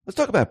Let's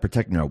talk about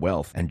protecting our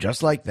wealth. And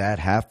just like that,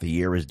 half the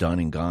year is done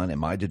and gone,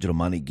 and My Digital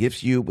Money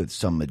gifts you with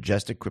some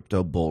majestic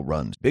crypto bull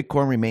runs.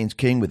 Bitcoin remains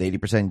king with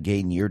 80%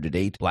 gain year to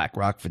date.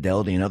 BlackRock,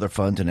 Fidelity, and other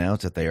funds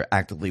announced that they are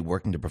actively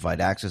working to provide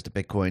access to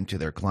Bitcoin to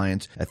their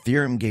clients.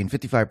 Ethereum gained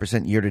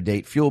 55% year to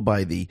date, fueled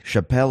by the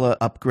Shapella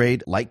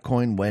upgrade.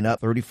 Litecoin went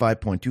up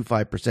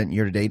 35.25%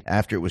 year to date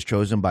after it was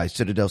chosen by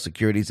Citadel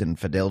Securities and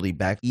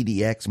Fidelity-backed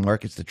EDX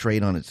markets to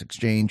trade on its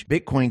exchange.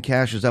 Bitcoin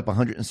Cash is up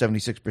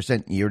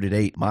 176% year to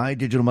date.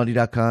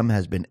 MyDigitalMoney.com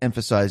has been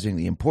emphasizing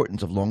the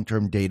importance of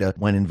long-term data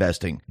when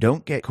investing.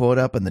 Don't get caught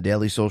up in the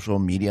daily social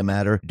media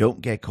matter.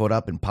 Don't get caught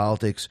up in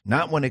politics.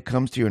 Not when it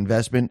comes to your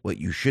investment. What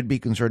you should be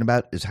concerned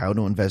about is how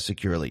to invest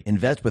securely.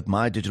 Invest with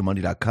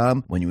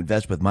MyDigitalMoney.com. When you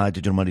invest with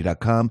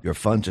MyDigitalMoney.com, your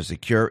funds are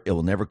secure. It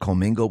will never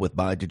commingle with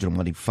My Digital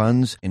Money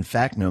funds. In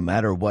fact, no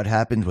matter what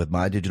happens with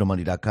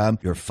MyDigitalMoney.com,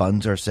 your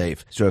funds are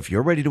safe. So if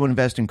you're ready to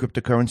invest in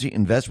cryptocurrency,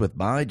 invest with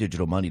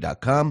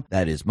MyDigitalMoney.com.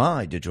 That is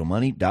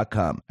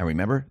MyDigitalMoney.com. And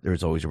remember, there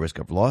is always a risk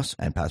of loss,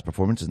 and past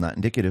performance is not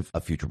indicative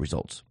of future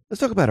results.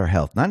 Let's talk about our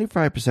health.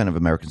 95% of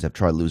Americans have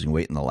tried losing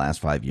weight in the last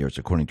 5 years,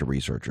 according to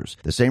researchers.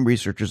 The same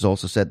researchers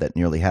also said that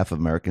nearly half of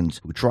Americans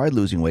who tried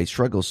losing weight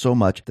struggle so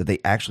much that they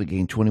actually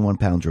gain 21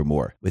 pounds or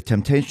more. With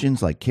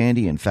temptations like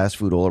candy and fast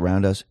food all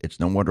around us, it's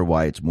no wonder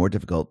why it's more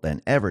difficult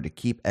than ever to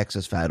keep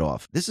excess fat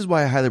off. This is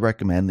why I highly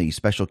recommend the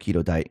special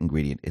keto diet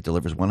ingredient. It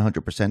delivers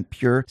 100%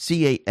 pure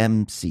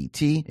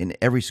CAMCT in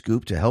every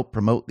scoop to help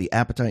promote the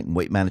appetite and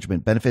weight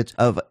management benefits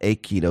of a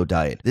keto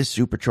diet. This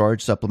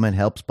supercharged supplement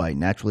helps by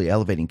naturally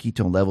elevating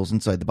ketone levels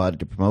inside the body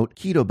to promote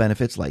keto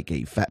benefits like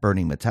a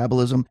fat-burning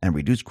metabolism and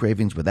reduce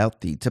cravings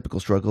without the typical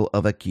struggle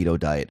of a keto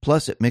diet.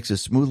 Plus, it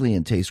mixes smoothly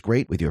and tastes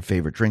great with your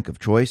favorite drink of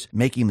choice,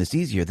 making this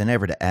easier than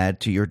ever to add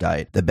to your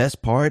diet. The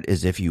best part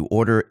is if you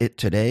order it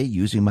today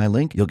using my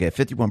link, you'll get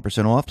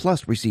 51% off,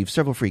 plus receive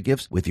several free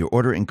gifts with your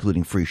order,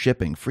 including free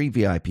shipping, free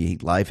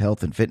VIP live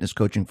health and fitness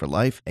coaching for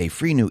life, a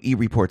free new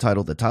e-report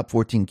titled The Top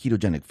 14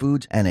 Ketogenic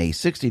Foods, and a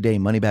 60-day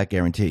money-back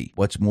guarantee.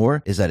 What's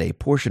more is that a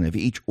portion of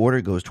each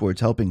order goes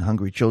towards helping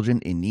hungry children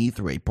in need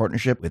through a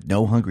partnership with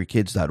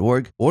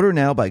NoHungryKids.org. Order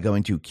now by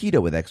going to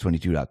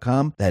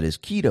KetoWithX22.com. That is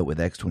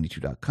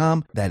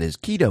KetoWithX22.com. That is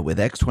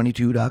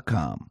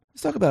KetoWithX22.com.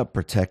 Let's talk about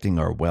protecting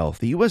our wealth.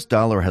 The U.S.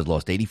 dollar has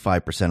lost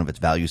 85% of its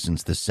value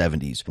since the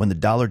 70s, when the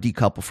dollar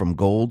decoupled from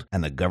gold,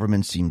 and the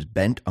government seems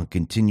bent on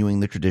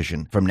continuing the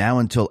tradition. From now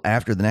until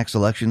after the next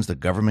elections, the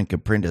government can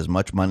print as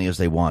much money as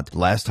they want. The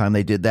last time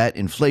they did that,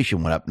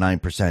 inflation went up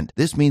 9%.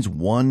 This means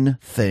one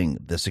thing: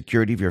 the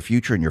security of your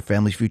future and your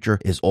family's future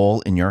is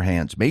all in your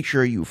hands. Make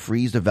sure you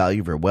freeze the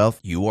value of your wealth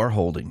you are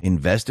holding.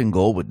 Invest in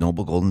gold with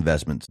Noble Gold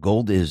Investments.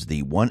 Gold is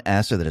the one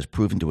asset that has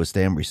proven to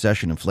withstand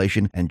recession,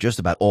 inflation, and just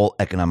about all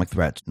economic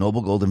threats.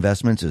 Noble Gold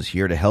Investments is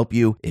here to help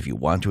you if you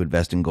want to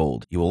invest in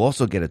gold. You will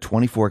also get a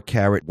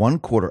 24-karat,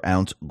 1/4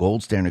 ounce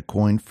gold standard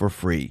coin for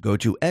free. Go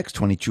to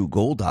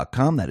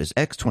x22gold.com, that is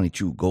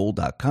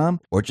x22gold.com,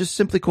 or just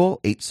simply call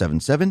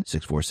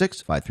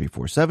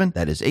 877-646-5347.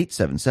 That is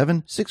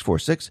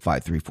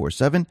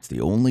 877-646-5347. It's the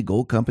only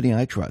gold company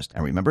I trust.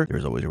 And remember, there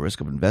is always a risk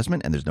of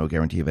investment, and there's no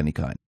guarantee of any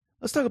kind.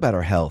 Let's talk about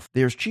our health.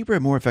 There's cheaper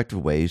and more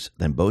effective ways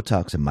than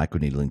Botox and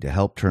microneedling to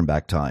help turn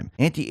back time.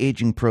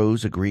 Anti-aging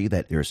pros agree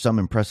that there is some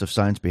impressive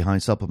science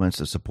behind supplements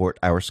to support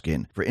our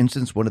skin. For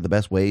instance, one of the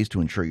best ways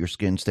to ensure your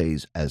skin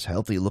stays as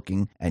healthy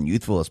looking and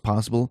youthful as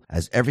possible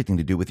has everything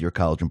to do with your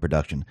collagen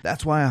production.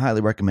 That's why I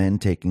highly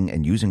recommend taking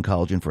and using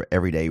collagen for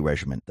everyday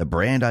regimen. The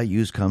brand I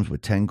use comes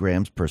with 10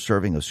 grams per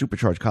serving of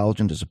supercharged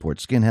collagen to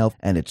support skin health,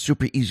 and it's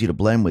super easy to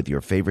blend with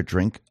your favorite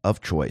drink of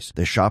choice.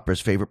 The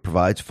shopper's favorite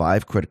provides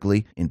 5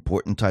 critically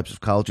important types of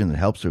collagen that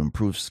helps to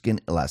improve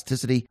skin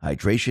elasticity,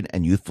 hydration,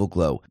 and youthful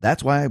glow.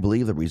 That's why I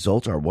believe the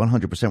results are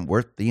 100%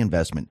 worth the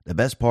investment. The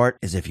best part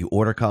is if you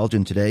order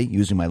collagen today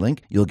using my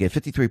link, you'll get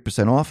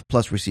 53% off,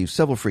 plus receive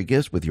several free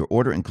gifts with your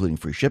order, including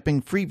free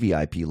shipping, free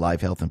VIP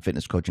live health and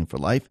fitness coaching for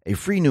life, a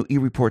free new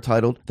e-report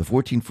titled The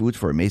 14 Foods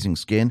for Amazing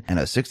Skin, and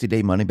a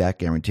 60-day money-back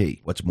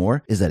guarantee. What's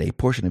more is that a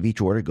portion of each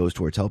order goes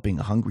towards helping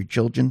hungry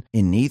children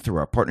in need through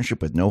our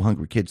partnership with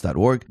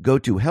NoHungryKids.org. Go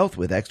to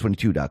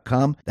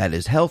healthwithx22.com. That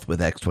is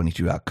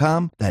healthwithx22.com.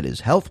 That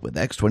is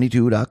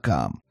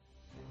healthwithx22.com.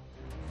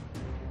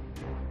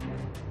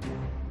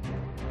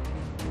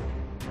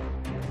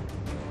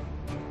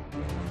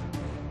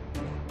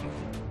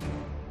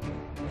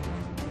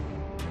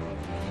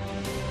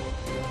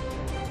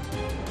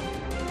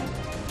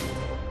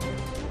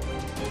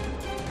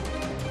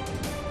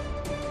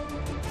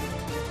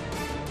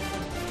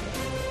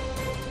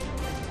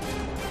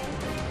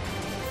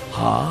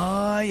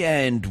 Hi,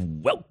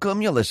 and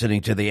welcome. You're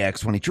listening to the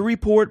X22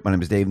 Report. My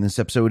name is Dave, and this is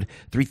episode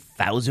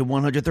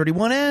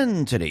 3131,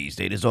 and today's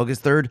date is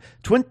August 3rd,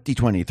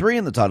 2023,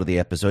 and the title of the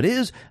episode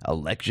is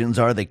Elections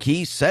Are the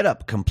Key.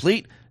 Setup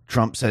complete.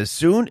 Trump says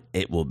soon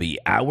it will be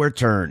our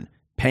turn.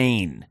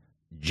 Pain.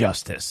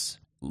 Justice.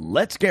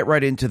 Let's get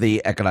right into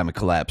the economic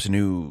collapse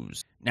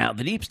news. Now,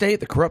 the deep state,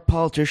 the corrupt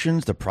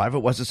politicians, the private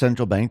Western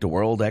Central Bank, the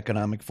World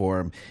Economic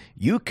Forum,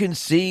 you can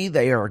see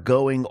they are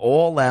going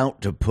all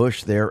out to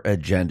push their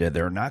agenda.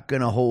 They're not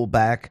going to hold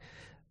back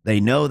They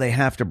know they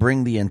have to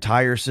bring the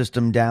entire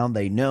system down.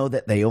 They know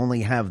that they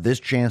only have this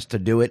chance to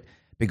do it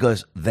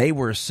because they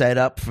were set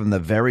up from the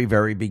very,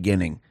 very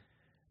beginning.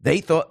 They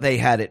thought they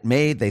had it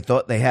made. They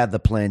thought they had the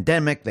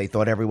pandemic. They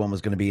thought everyone was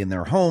going to be in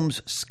their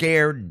homes,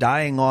 scared,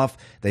 dying off.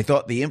 They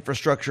thought the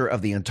infrastructure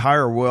of the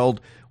entire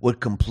world would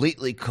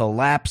completely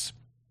collapse.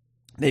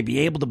 They'd be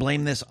able to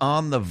blame this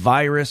on the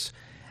virus,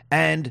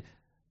 and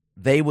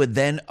they would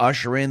then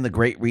usher in the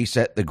Great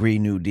Reset, the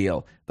Green New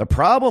Deal. The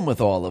problem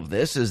with all of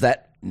this is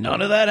that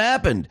none of that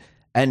happened.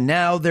 And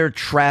now they're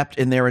trapped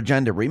in their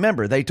agenda.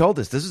 Remember, they told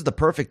us this is the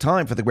perfect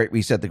time for the Great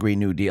Reset, the Green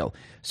New Deal.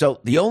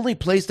 So the only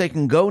place they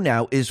can go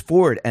now is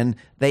forward. And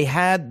they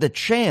had the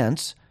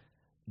chance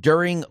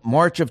during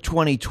March of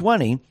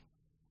 2020.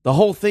 The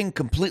whole thing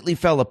completely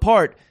fell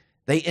apart.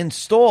 They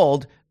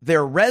installed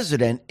their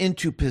resident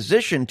into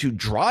position to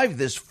drive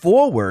this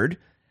forward.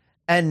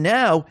 And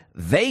now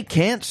they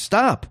can't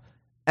stop.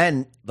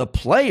 And the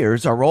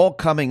players are all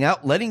coming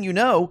out letting you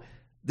know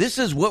this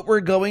is what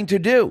we're going to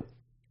do.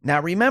 Now,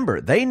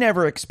 remember, they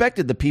never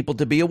expected the people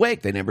to be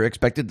awake. They never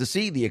expected to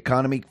see the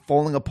economy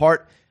falling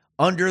apart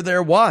under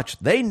their watch.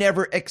 They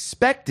never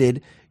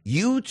expected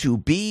you to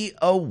be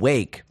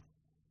awake.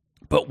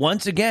 But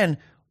once again,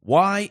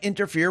 why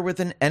interfere with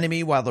an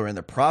enemy while they're in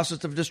the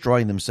process of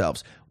destroying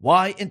themselves?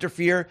 Why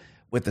interfere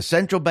with the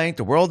central bank,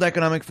 the World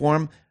Economic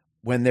Forum,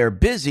 when they're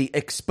busy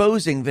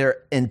exposing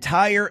their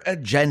entire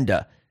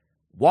agenda?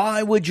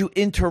 Why would you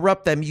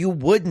interrupt them? You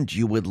wouldn't.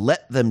 You would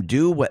let them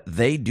do what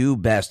they do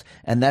best.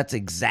 And that's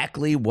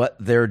exactly what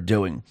they're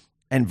doing.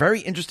 And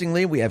very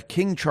interestingly, we have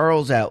King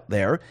Charles out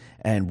there,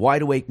 and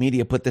Wide Awake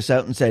Media put this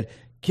out and said,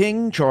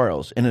 King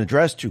Charles, in an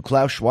address to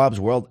Klaus Schwab's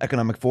World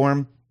Economic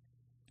Forum,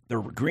 the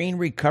green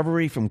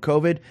recovery from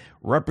COVID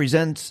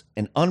represents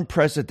an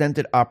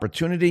unprecedented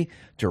opportunity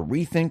to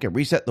rethink and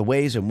reset the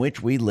ways in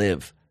which we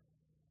live.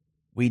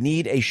 We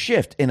need a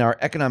shift in our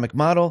economic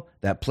model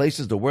that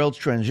places the world's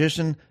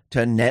transition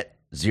to net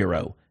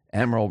zero.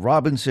 Admiral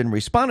Robinson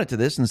responded to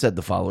this and said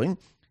the following.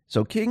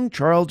 So King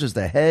Charles is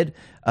the head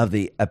of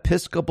the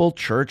Episcopal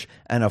Church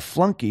and a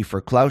flunky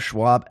for Klaus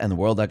Schwab and the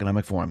World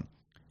Economic Forum.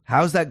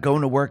 How's that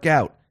going to work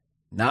out?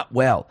 Not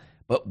well.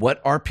 But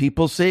what are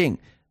people seeing?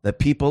 The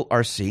people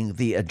are seeing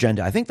the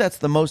agenda. I think that's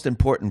the most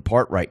important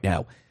part right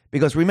now.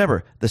 Because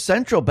remember, the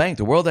central bank,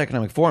 the World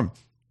Economic Forum,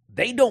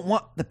 they don't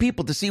want the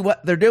people to see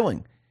what they're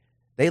doing.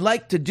 They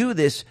like to do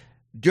this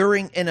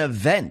during an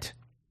event.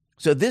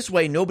 So this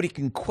way, nobody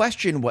can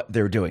question what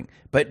they're doing.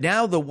 But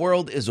now the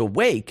world is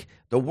awake,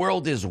 the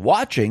world is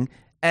watching,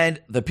 and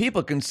the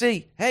people can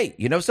see, hey,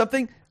 you know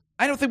something?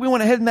 I don't think we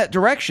want to head in that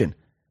direction.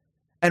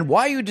 And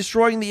why are you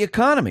destroying the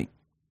economy?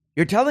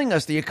 You're telling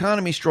us the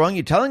economy's strong,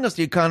 you're telling us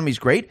the economy's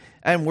great,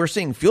 and we're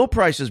seeing fuel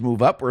prices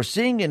move up, we're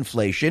seeing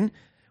inflation,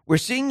 we're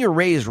seeing you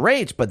raise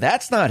rates, but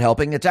that's not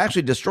helping. It's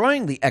actually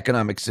destroying the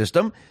economic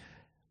system.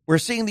 We're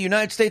seeing the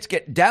United States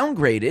get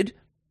downgraded.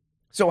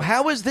 So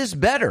how is this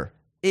better?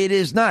 It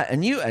is not.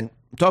 And I'm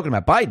talking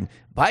about Biden.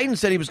 Biden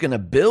said he was going to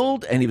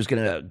build and he was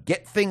going to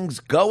get things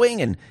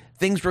going and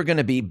things were going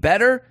to be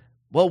better.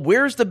 Well,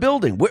 where's the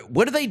building?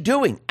 What are they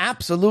doing?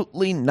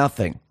 Absolutely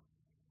nothing.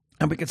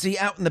 And we can see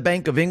out in the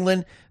Bank of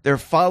England, they're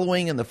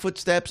following in the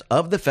footsteps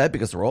of the Fed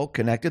because they're all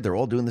connected. They're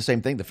all doing the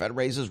same thing. The Fed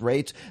raises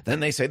rates. Then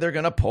they say they're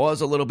going to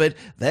pause a little bit.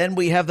 Then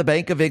we have the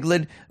Bank of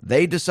England.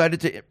 They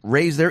decided to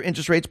raise their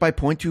interest rates by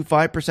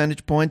 0.25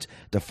 percentage points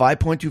to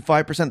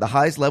 5.25%, the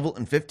highest level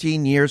in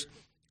 15 years.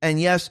 And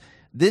yes,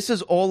 this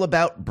is all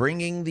about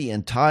bringing the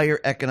entire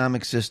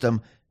economic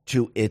system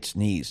to its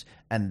knees.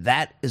 And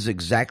that is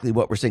exactly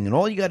what we're seeing. And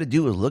all you got to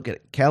do is look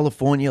at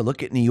California,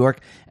 look at New York,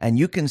 and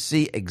you can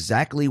see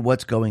exactly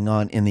what's going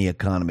on in the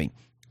economy.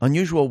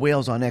 Unusual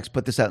Whales on X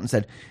put this out and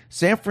said,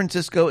 San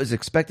Francisco is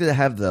expected to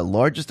have the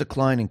largest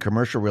decline in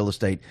commercial real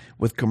estate,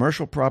 with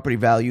commercial property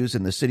values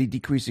in the city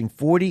decreasing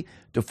 40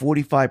 to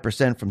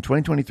 45% from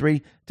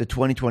 2023 to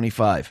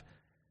 2025.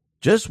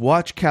 Just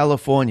watch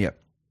California.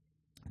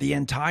 The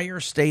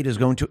entire state is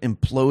going to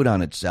implode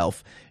on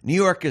itself. New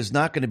York is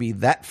not going to be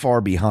that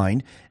far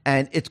behind,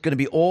 and it's going to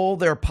be all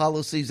their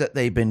policies that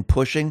they've been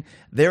pushing.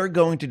 They're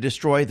going to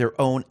destroy their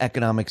own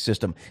economic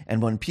system.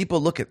 And when people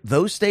look at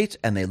those states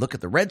and they look at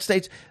the red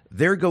states,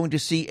 they're going to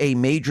see a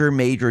major,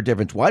 major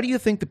difference. Why do you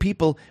think the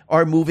people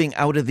are moving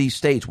out of these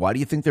states? Why do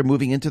you think they're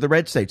moving into the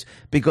red states?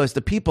 Because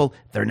the people,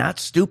 they're not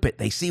stupid.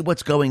 They see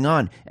what's going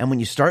on. And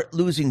when you start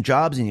losing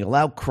jobs and you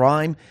allow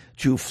crime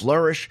to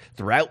flourish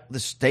throughout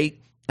the state,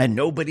 and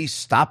nobody's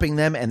stopping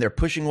them, and they're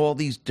pushing all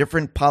these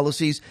different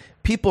policies,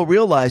 people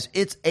realize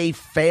it's a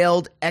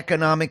failed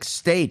economic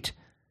state,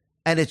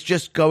 and it's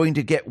just going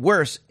to get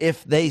worse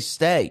if they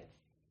stay.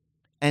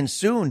 And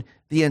soon,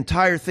 the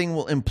entire thing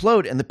will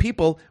implode, and the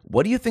people,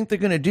 what do you think they're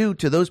going to do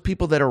to those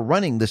people that are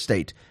running the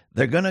state?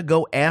 They're going to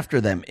go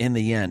after them in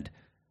the end.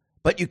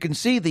 But you can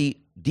see the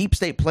deep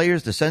state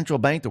players, the central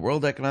bank, the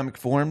World Economic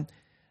Forum,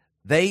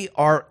 they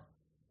are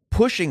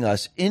pushing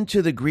us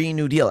into the Green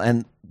New Deal.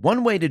 And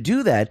one way to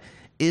do that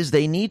is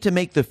they need to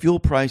make the fuel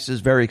prices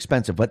very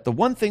expensive. But the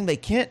one thing they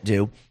can't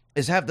do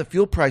is have the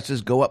fuel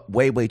prices go up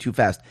way, way too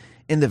fast.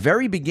 in the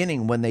very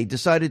beginning when they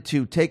decided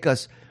to take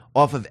us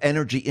off of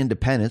energy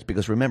independence,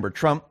 because remember,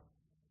 Trump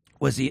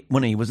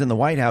when he was in the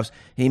White House,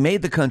 he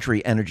made the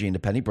country energy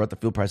independent. He brought the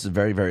fuel prices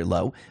very, very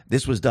low.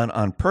 This was done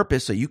on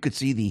purpose so you could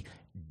see the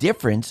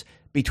difference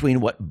between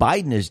what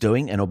Biden is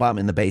doing and Obama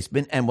in the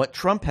basement and what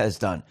Trump has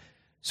done.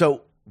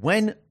 So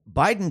when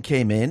Biden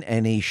came in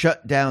and he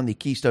shut down the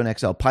Keystone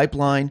XL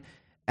pipeline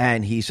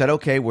and he said,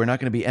 okay, we're not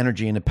going to be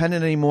energy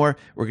independent anymore.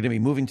 We're going to be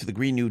moving to the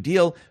Green New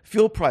Deal.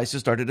 Fuel prices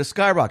started to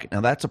skyrocket.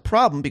 Now, that's a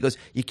problem because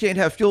you can't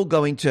have fuel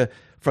going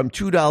from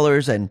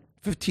 $2.15,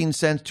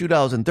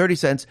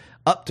 $2.30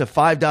 up to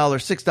 $5,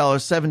 $6,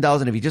 $7.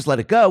 And if you just let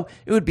it go,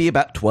 it would be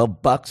about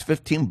 $12,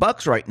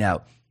 $15 right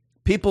now.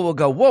 People will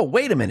go, whoa,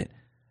 wait a minute.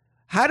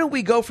 How do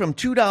we go from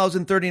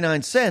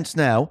 $2.39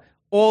 now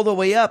all the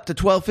way up to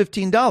 $12,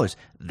 $15?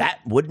 That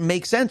wouldn't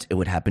make sense. It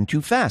would happen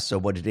too fast. So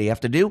what did he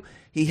have to do?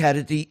 He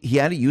had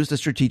to use the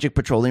strategic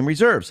petroleum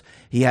reserves.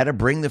 He had to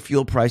bring the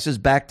fuel prices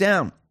back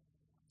down.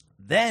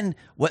 Then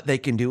what they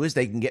can do is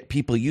they can get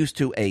people used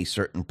to a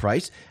certain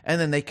price,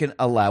 and then they can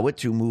allow it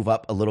to move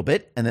up a little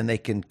bit, and then they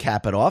can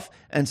cap it off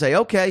and say,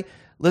 okay,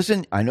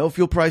 listen, I know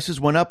fuel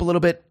prices went up a little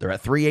bit. They're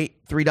at $3.80,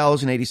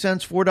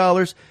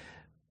 $4.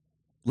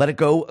 Let it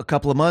go a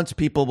couple of months.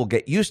 People will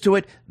get used to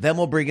it. Then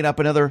we'll bring it up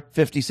another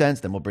 50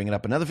 cents. Then we'll bring it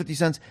up another 50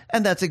 cents.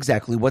 And that's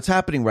exactly what's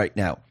happening right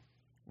now.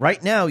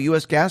 Right now,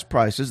 U.S. gas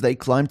prices, they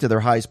climbed to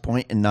their highest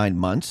point in 9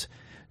 months,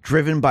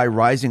 driven by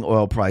rising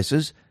oil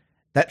prices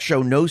that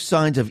show no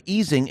signs of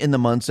easing in the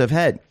months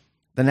ahead.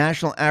 The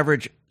national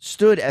average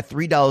stood at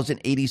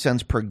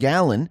 $3.80 per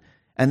gallon,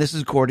 and this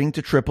is according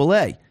to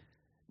AAA.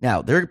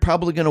 Now, they're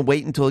probably going to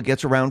wait until it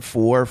gets around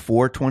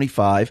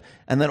 $4.25,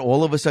 and then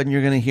all of a sudden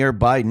you're going to hear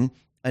Biden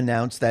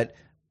announce that,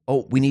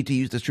 oh, we need to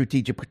use the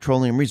strategic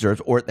petroleum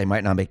reserves, or they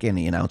might not make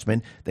any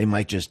announcement. They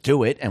might just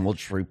do it, and we'll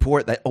just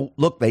report that, oh,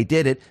 look, they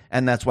did it,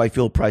 and that's why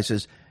fuel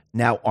prices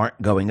now aren't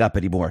going up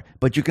anymore.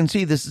 But you can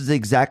see this is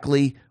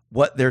exactly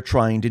what they're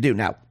trying to do.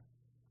 Now,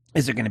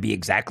 is it going to be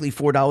exactly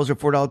 $4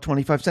 or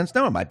 $4.25?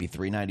 No, it might be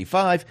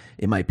 $3.95.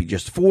 It might be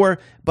just $4.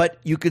 But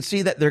you could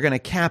see that they're going to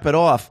cap it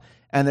off,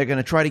 and they're going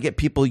to try to get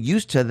people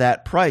used to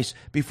that price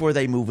before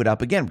they move it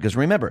up again. Because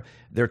remember,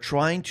 they're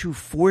trying to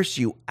force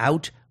you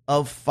out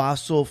of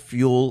fossil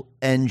fuel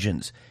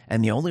engines.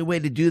 And the only way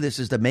to do this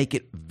is to make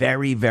it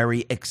very,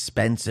 very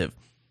expensive.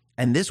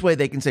 And this way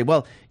they can say,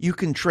 well, you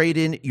can trade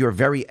in your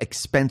very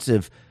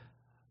expensive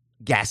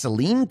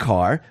gasoline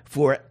car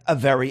for a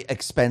very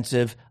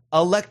expensive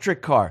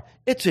electric car.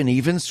 It's an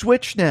even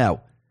switch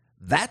now.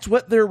 That's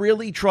what they're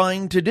really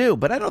trying to do.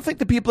 But I don't think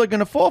the people are going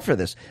to fall for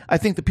this. I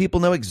think the people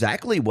know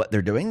exactly what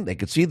they're doing. They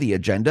could see the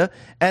agenda,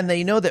 and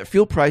they know that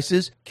fuel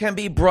prices can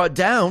be brought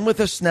down with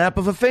a snap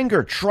of a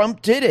finger.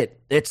 Trump did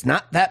it. It's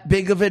not that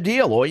big of a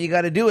deal. All you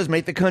got to do is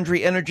make the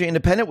country energy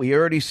independent. We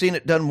already seen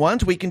it done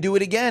once. We can do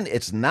it again.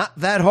 It's not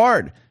that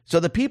hard. So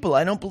the people,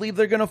 I don't believe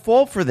they're going to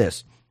fall for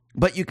this.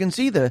 But you can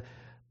see the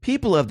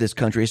people of this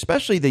country,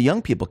 especially the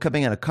young people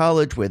coming out of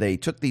college where they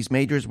took these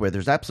majors where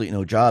there's absolutely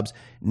no jobs.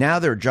 Now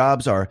their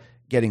jobs are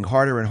getting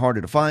harder and harder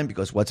to find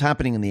because what's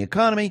happening in the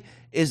economy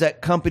is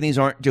that companies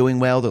aren't doing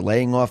well. They're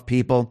laying off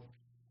people.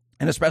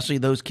 And especially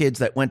those kids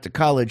that went to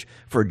college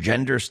for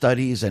gender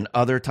studies and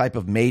other type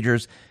of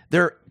majors,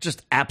 there are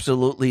just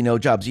absolutely no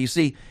jobs. You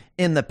see,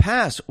 in the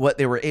past, what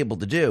they were able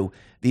to do,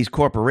 these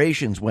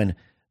corporations, when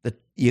the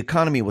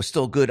economy was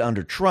still good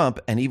under Trump,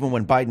 and even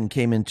when Biden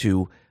came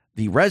into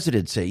the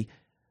residency,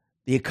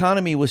 the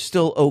economy was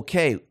still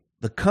okay.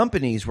 The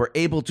companies were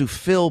able to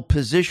fill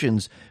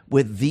positions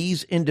with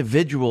these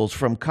individuals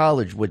from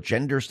college with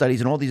gender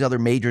studies and all these other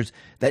majors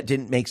that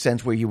didn't make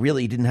sense where you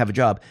really didn't have a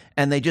job.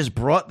 And they just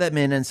brought them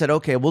in and said,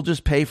 okay, we'll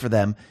just pay for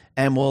them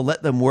and we'll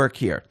let them work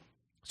here.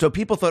 So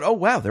people thought, oh,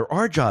 wow, there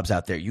are jobs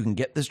out there. You can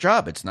get this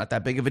job. It's not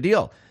that big of a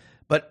deal.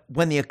 But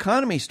when the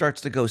economy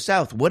starts to go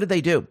south, what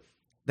do?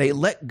 They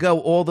let go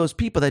all those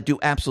people that do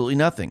absolutely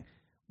nothing,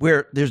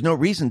 where there's no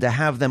reason to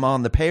have them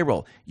on the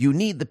payroll. You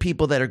need the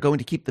people that are going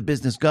to keep the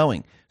business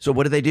going. So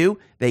what do?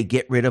 They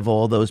get rid of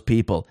all those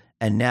people.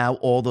 And now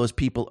all those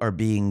people are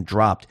being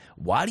dropped.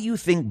 Why do you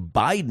think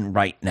Biden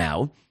right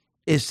now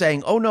is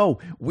saying, oh, no,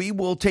 we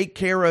will take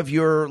care of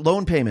your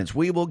loan payments.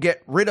 We will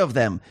get rid of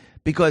them.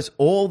 Because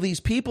all these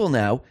people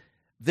now,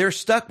 they're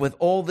stuck with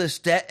all this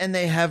debt and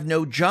they have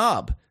no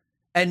job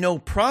and no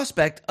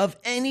prospect of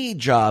any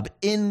job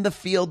in the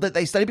field that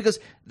they study because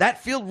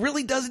that field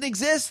really doesn't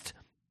exist.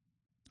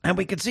 And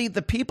we can see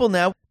the people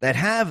now that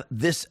have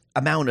this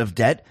amount of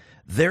debt,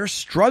 they're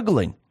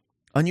struggling.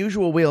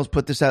 Unusual Whales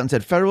put this out and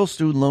said federal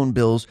student loan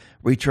bills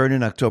return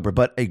in October,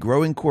 but a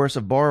growing chorus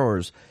of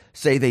borrowers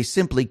say they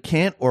simply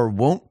can't or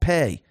won't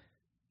pay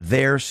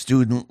their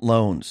student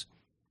loans.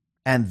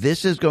 And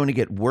this is going to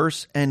get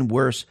worse and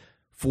worse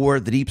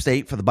for the deep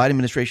state, for the Biden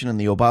administration and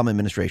the Obama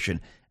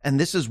administration. And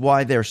this is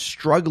why they're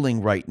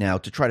struggling right now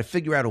to try to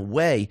figure out a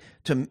way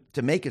to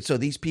make it so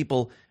these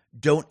people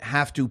don't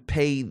have to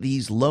pay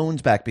these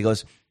loans back,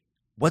 because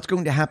what's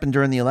going to happen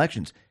during the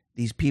elections?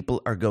 These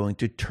people are going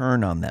to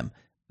turn on them.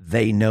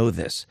 They know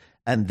this,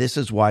 and this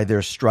is why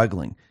they're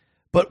struggling.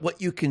 But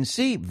what you can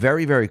see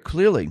very, very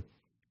clearly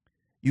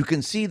you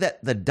can see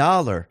that the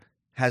dollar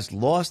has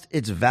lost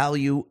its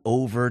value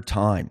over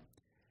time.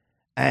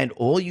 And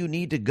all you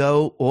need to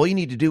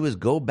do is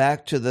go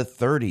back to the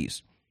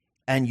 30s.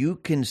 And you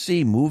can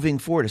see moving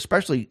forward,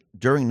 especially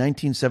during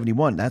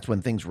 1971, that's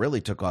when things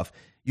really took off.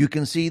 You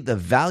can see the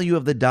value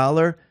of the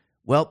dollar,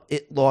 well,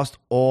 it lost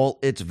all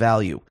its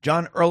value.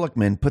 John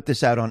Ehrlichman put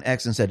this out on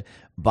X and said,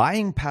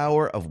 buying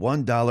power of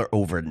 $1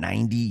 over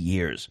 90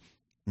 years.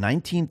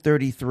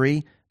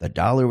 1933, the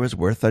dollar was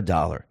worth $1.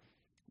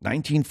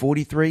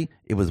 1943,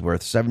 it was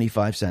worth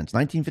 75 cents.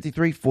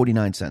 1953,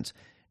 49 cents.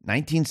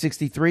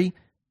 1963,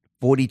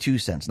 42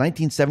 cents.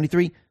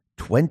 1973,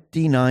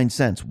 29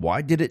 cents.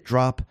 Why did it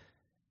drop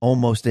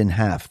almost in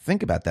half?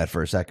 Think about that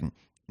for a second.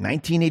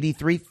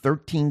 1983,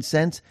 13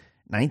 cents.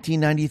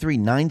 1993,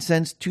 9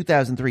 cents.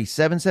 2003,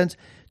 7 cents.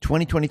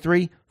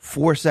 2023,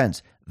 4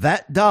 cents.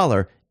 That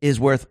dollar is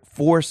worth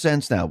 4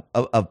 cents now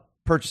of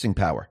purchasing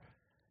power.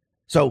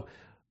 So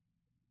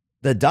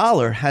the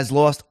dollar has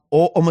lost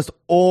almost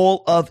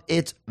all of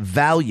its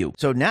value.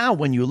 So now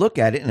when you look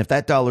at it, and if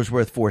that dollar is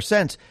worth 4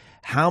 cents,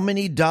 how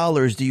many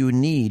dollars do you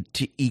need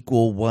to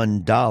equal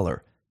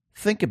 $1?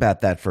 Think about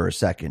that for a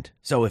second.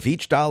 So if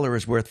each dollar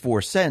is worth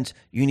 4 cents,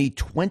 you need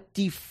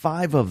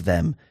 25 of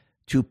them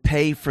to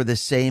pay for the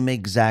same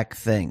exact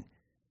thing.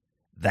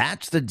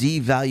 That's the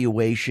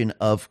devaluation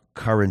of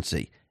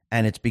currency.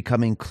 And it's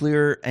becoming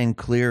clearer and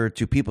clearer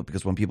to people,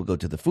 because when people go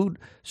to the food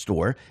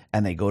store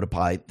and they go to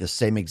buy the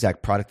same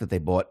exact product that they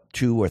bought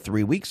 2 or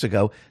 3 weeks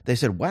ago, they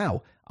said,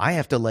 wow, I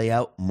have to lay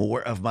out more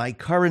of my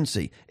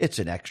currency. It's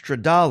an extra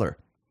dollar.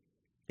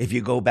 If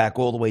you go back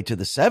all the way to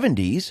the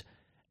 70s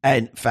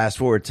and fast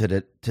forward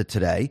to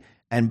today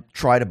and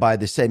try to buy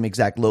the same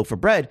exact loaf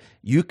of bread,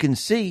 you can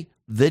see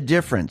the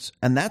difference.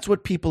 And that's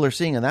what people are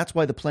seeing. And that's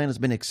why the plan has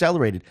been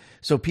accelerated,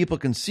 so people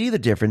can see the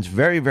difference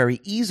very, very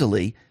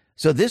easily.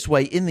 So this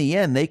way, in the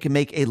end, they can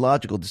make a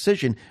logical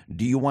decision.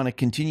 Do you want to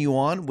continue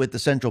on with the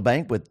central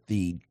bank, with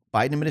the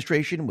Biden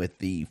administration, with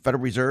the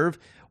Federal Reserve,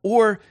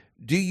 or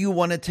do you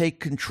want to take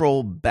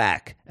control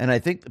back? And I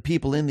think the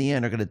people in the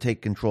end are going to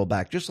take control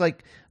back, just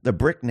like the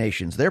BRIC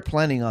nations. They're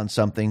planning on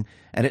something,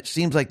 and it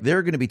seems like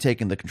they're going to be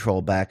taking the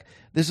control back.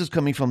 This is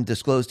coming from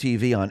Disclosed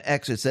TV on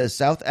X. It says,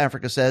 South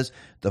Africa says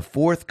the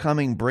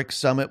forthcoming BRIC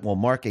summit will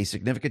mark a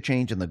significant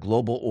change in the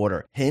global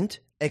order. Hint,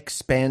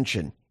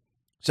 expansion.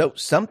 So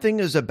something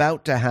is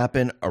about to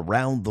happen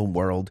around the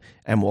world,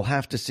 and we'll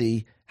have to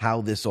see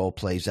how this all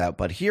plays out.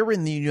 But here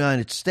in the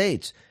United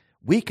States,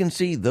 we can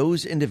see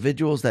those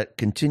individuals that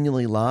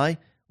continually lie.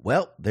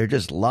 Well, they're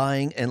just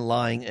lying and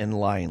lying and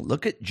lying.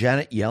 Look at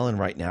Janet Yellen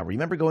right now.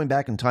 Remember going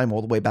back in time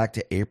all the way back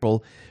to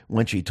April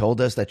when she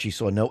told us that she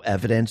saw no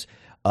evidence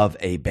of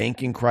a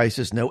banking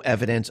crisis, no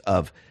evidence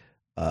of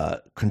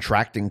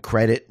contracting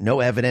credit, no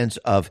evidence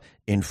of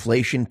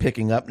inflation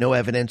picking up, no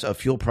evidence of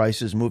fuel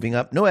prices moving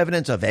up, no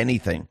evidence of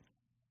anything.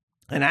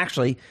 And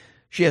actually,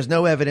 she has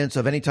no evidence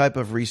of any type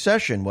of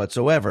recession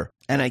whatsoever.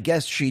 And I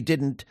guess she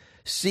didn't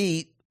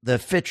see the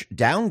Fitch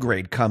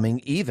downgrade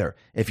coming either,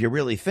 if you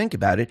really think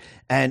about it.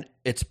 And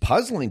it's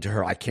puzzling to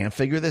her. I can't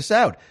figure this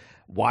out.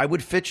 Why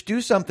would Fitch do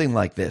something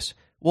like this?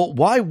 Well,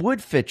 why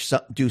would Fitch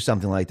do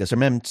something like this? I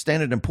mean,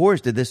 Standard &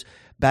 Poor's did this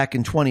back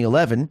in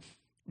 2011.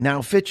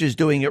 Now Fitch is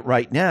doing it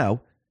right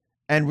now.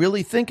 And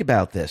really think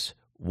about this.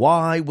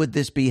 Why would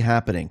this be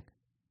happening?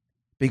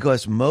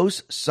 Because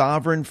most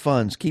sovereign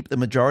funds keep the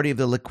majority of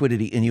the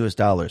liquidity in U.S.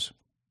 dollars.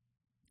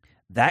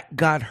 That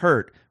got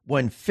hurt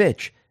when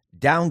Fitch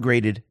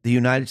downgraded the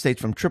United States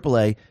from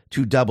AAA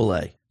to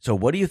AA. So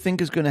what do you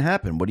think is going to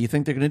happen? What do you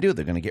think they're going to do?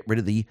 They're going to get rid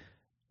of the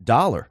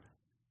dollar.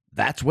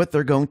 That's what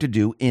they're going to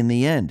do in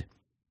the end.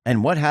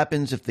 And what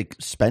happens if the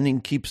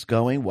spending keeps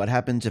going? What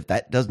happens if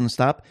that doesn't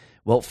stop?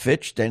 Well,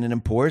 Fitch,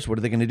 Standard & Poor's, what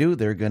are they going to do?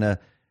 They're going to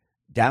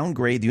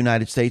downgrade the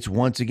United States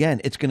once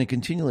again. It's going to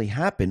continually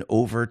happen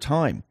over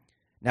time.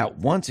 Now,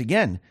 once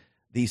again,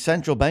 the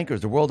central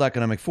bankers, the World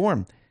Economic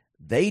Forum,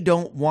 they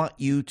don't want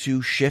you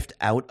to shift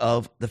out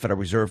of the Federal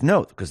Reserve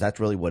note, because that's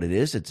really what it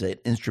is. It's an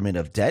instrument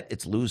of debt.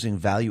 It's losing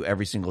value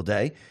every single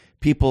day.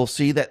 People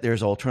see that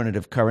there's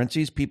alternative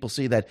currencies. People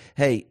see that,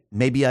 hey,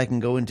 maybe I can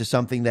go into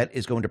something that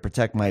is going to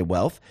protect my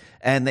wealth.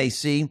 And they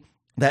see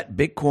that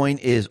Bitcoin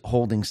is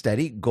holding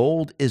steady.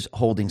 Gold is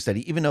holding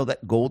steady, even though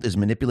that gold is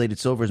manipulated,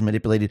 silver is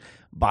manipulated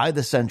by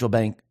the central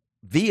bank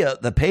via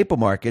the paper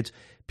markets.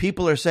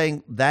 People are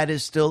saying that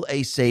is still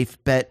a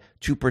safe bet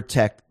to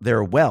protect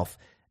their wealth.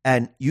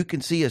 And you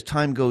can see as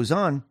time goes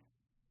on,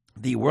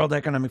 the World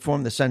Economic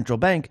Forum, the central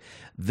bank,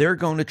 they're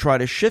going to try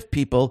to shift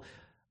people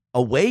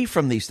away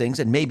from these things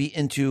and maybe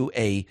into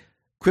a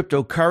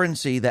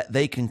cryptocurrency that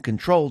they can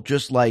control,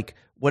 just like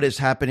what is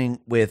happening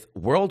with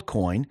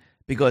WorldCoin,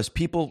 because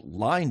people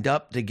lined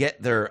up to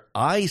get their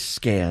eyes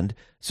scanned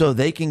so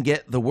they can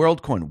get the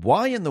WorldCoin.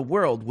 Why in the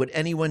world would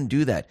anyone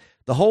do that?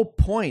 The whole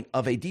point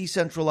of a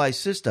decentralized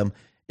system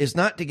is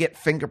not to get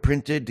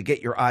fingerprinted, to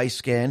get your eyes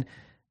scanned.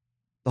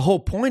 The whole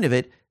point of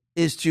it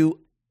is to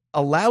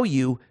allow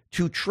you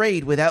to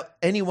trade without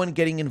anyone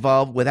getting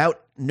involved,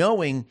 without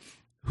knowing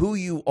who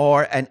you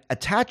are, and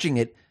attaching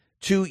it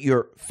to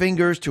your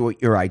fingers, to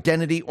your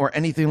identity, or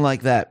anything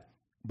like that.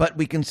 But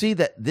we can see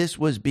that this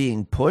was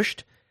being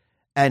pushed,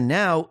 and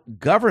now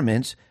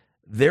governments,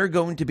 they're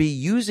going to be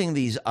using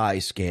these eye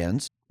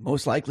scans,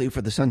 most likely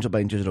for the central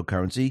bank digital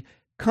currency.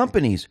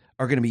 Companies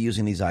are going to be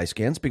using these eye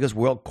scans because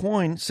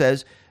WorldCoin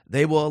says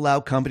they will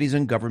allow companies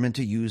and government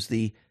to use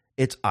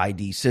its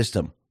ID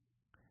system.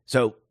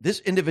 So this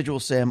individual,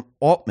 Sam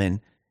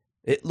Altman,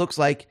 it looks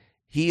like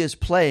he is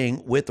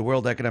playing with the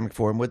World Economic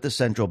Forum, with the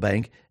central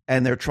bank,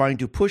 and they're trying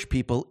to push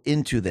people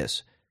into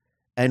this.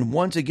 And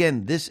once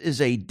again, this is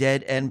a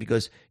dead end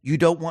because you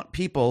don't want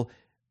people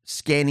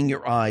scanning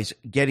your eyes,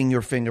 getting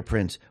your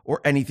fingerprints,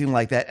 or anything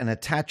like that and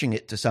attaching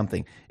it to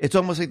something. It's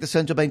almost like the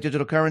central bank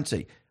digital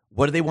currency.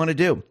 What do they want to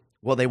do?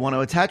 Well, they want to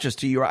attach us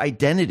to your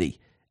identity,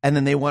 and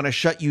then they want to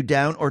shut you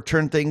down or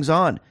turn things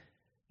on.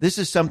 This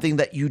is something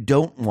that you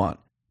don't want.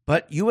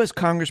 But U.S.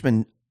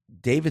 Congressman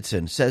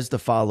Davidson says the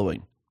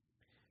following: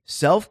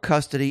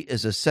 self-custody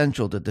is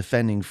essential to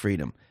defending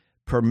freedom.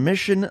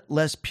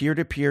 Permissionless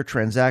peer-to-peer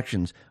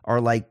transactions are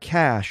like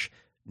cash,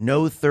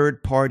 no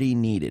third party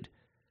needed.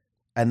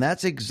 And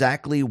that's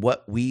exactly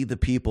what we, the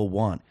people,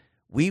 want.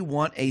 We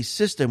want a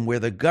system where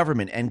the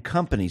government and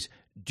companies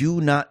do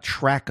not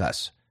track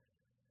us.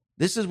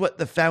 This is what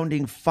the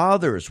founding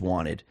fathers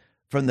wanted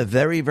from the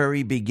very,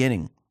 very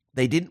beginning.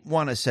 They didn't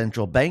want a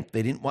central bank.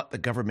 They didn't want the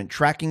government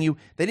tracking you.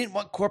 They didn't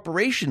want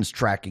corporations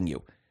tracking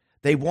you.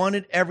 They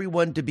wanted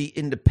everyone to be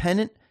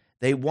independent.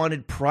 They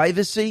wanted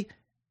privacy.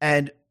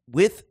 And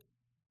with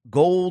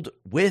gold,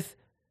 with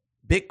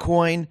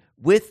Bitcoin,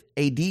 with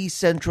a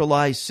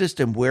decentralized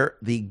system where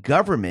the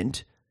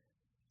government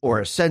or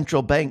a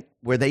central bank,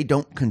 where they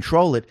don't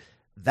control it,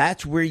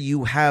 that's where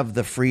you have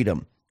the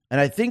freedom.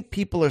 And I think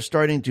people are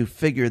starting to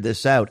figure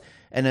this out.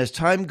 And as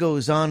time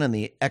goes on and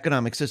the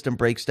economic system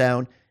breaks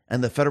down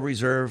and the Federal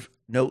Reserve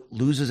note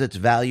loses its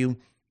value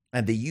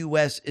and the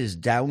U.S. is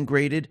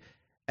downgraded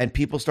and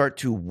people start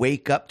to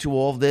wake up to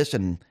all of this,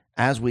 and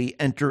as we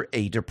enter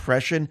a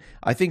depression,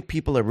 I think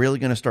people are really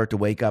going to start to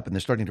wake up and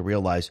they're starting to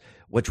realize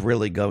what's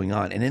really going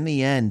on. And in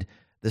the end,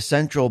 the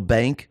central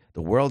bank,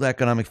 the World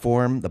Economic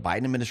Forum, the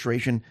Biden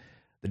administration,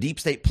 the deep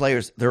state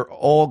players, they're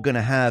all going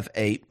to have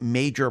a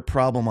major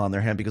problem on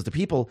their hand because the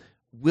people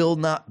will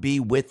not be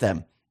with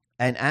them.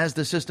 And as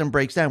the system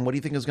breaks down, what do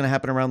you think is going to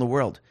happen around the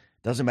world?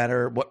 Doesn't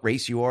matter what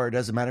race you are. It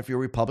doesn't matter if you're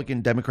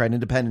Republican, Democrat,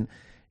 Independent.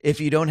 If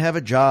you don't have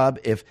a job,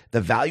 if the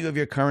value of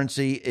your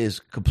currency is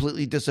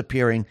completely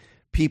disappearing,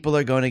 people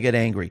are going to get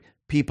angry.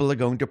 People are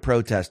going to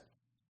protest.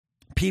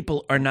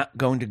 People are not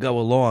going to go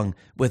along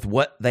with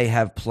what they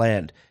have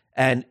planned.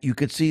 And you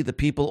could see the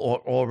people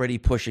are already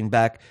pushing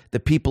back. The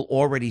people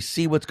already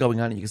see what's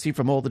going on. And you can see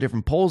from all the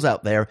different polls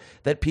out there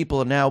that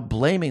people are now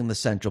blaming the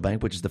central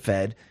bank, which is the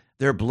Fed.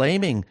 They're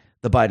blaming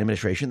the Biden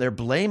administration. They're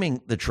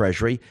blaming the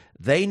Treasury.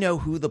 They know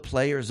who the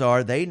players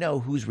are. They know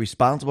who's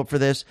responsible for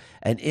this.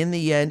 And in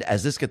the end,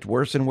 as this gets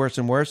worse and worse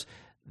and worse,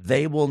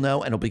 they will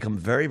know, and it'll become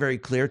very, very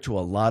clear to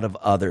a lot of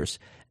others.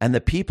 And the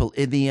people,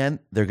 in the end,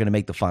 they're going to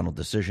make the final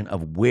decision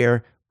of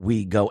where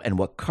we go and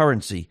what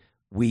currency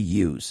we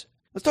use.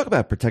 Let's talk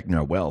about protecting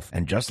our wealth.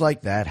 And just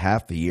like that,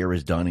 half the year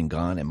is done and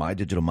gone, and My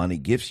Digital Money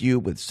gifts you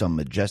with some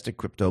majestic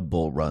crypto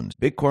bull runs.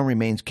 Bitcoin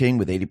remains king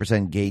with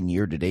 80% gain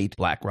year to date.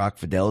 BlackRock,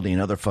 Fidelity,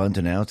 and other funds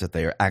announced that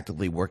they are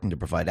actively working to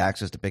provide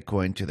access to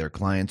Bitcoin to their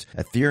clients.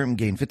 Ethereum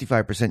gained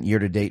 55% year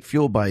to date,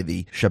 fueled by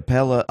the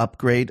Shapella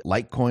upgrade.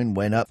 Litecoin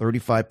went up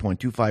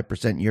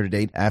 35.25% year to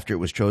date after it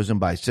was chosen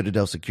by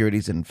Citadel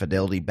Securities and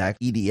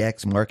Fidelity-backed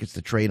EDX markets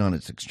to trade on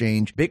its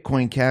exchange.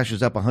 Bitcoin Cash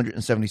is up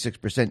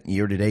 176%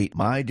 year to date.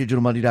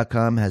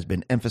 MyDigitalMoney.com has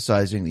been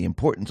emphasizing the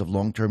importance of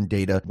long-term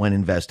data when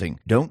investing.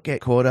 Don't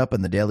get caught up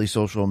in the daily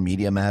social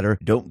media matter.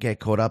 Don't get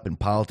caught up in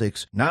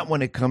politics. Not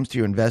when it comes to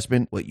your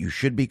investment. What you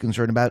should be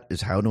concerned about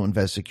is how to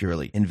invest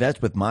securely.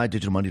 Invest with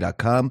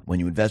MyDigitalMoney.com.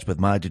 When you invest with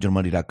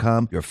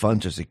MyDigitalMoney.com, your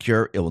funds are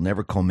secure. It will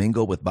never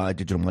commingle with My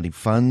Digital Money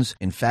funds.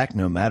 In fact,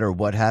 no matter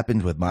what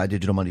happens with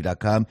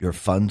MyDigitalMoney.com, your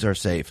funds are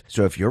safe.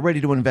 So if you're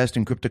ready to invest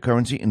in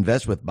cryptocurrency,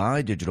 invest with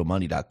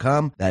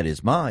MyDigitalMoney.com. That is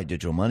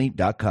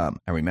MyDigitalMoney.com.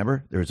 And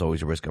remember, there is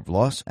always a risk of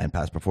loss, and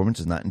past performance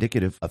is not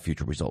indicative of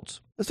future results.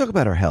 Let's talk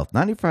about our health.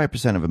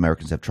 95% of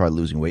Americans have tried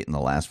losing weight in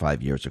the last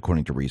 5 years,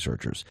 according to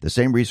researchers. The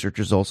same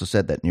researchers also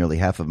said that nearly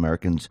half of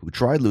Americans who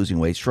tried losing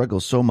weight struggle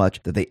so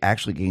much that they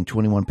actually gain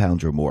 21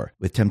 pounds or more.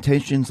 With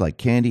temptations like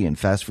candy and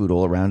fast food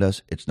all around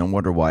us, it's no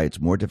wonder why it's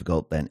more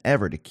difficult than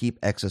ever to keep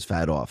excess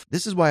fat off.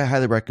 This is why I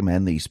highly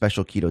recommend the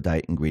Special Keto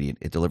Diet ingredient.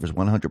 It delivers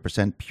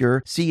 100%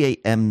 pure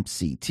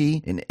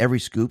CAMCT in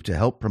every scoop to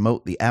help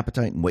promote the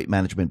appetite and weight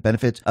management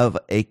benefits of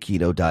a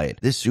keto diet.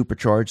 This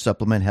supercharged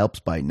supplement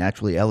helps by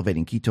naturally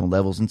elevating ketone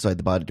levels levels inside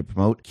the body to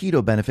promote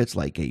keto benefits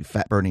like a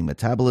fat-burning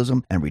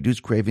metabolism and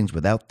reduce cravings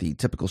without the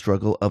typical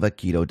struggle of a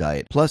keto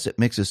diet. Plus, it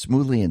mixes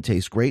smoothly and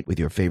tastes great with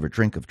your favorite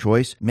drink of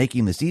choice,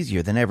 making this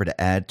easier than ever to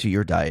add to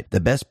your diet.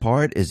 The best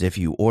part is if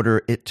you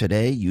order it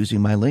today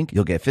using my link,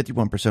 you'll get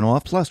 51%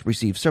 off, plus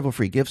receive several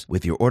free gifts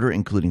with your order,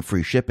 including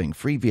free shipping,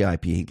 free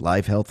VIP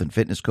live health and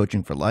fitness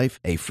coaching for life,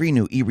 a free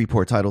new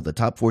e-report titled The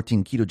Top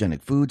 14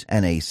 Ketogenic Foods,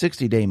 and a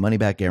 60-day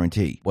money-back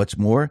guarantee. What's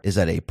more is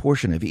that a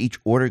portion of each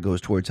order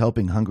goes towards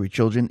helping hungry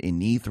children in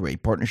need through a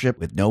partnership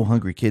with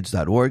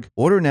NoHungryKids.org.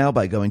 Order now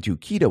by going to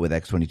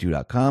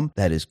KetoWithX22.com.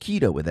 That is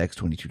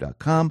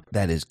KetoWithX22.com.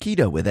 That is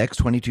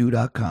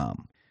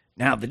KetoWithX22.com.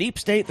 Now, the deep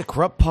state, the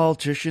corrupt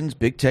politicians,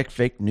 big tech,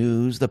 fake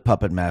news, the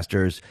puppet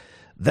masters,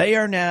 they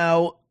are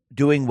now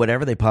doing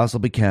whatever they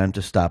possibly can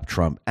to stop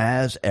Trump,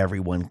 as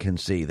everyone can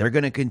see. They're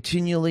going to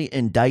continually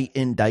indict.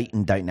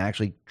 And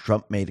actually,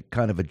 Trump made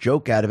kind of a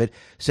joke out of it,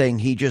 saying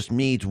he just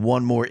needs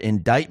one more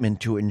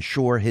indictment to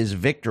ensure his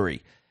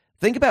victory.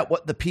 Think about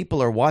what the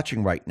people are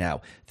watching right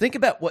now. Think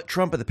about what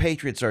Trump and the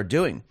Patriots are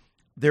doing.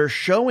 They're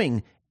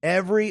showing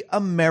every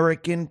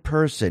American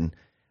person,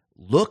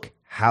 look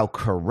how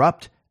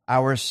corrupt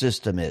our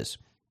system is.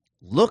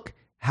 Look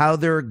how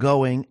they're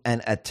going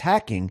and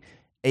attacking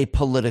a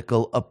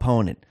political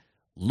opponent.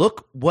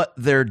 Look what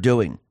they're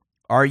doing.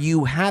 Are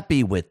you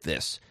happy with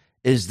this?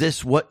 Is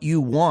this what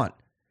you want?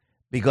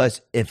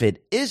 Because if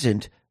it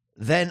isn't,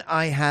 then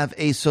I have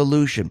a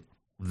solution.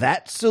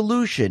 That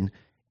solution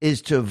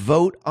is to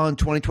vote on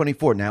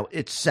 2024. Now,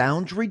 it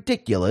sounds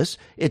ridiculous.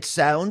 It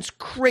sounds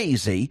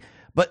crazy.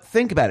 But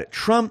think about it.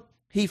 Trump,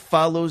 he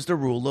follows the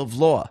rule of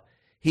law.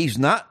 He's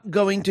not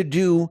going to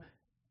do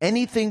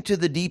anything to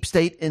the deep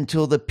state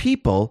until the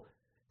people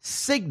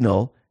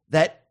signal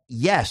that,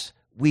 yes,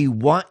 we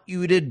want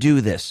you to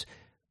do this.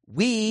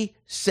 We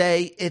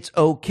say it's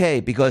okay,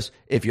 because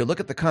if you look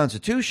at the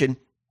Constitution,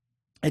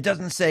 it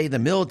doesn't say the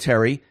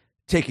military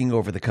taking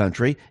over the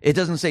country. It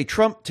doesn't say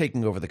Trump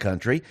taking over the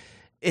country.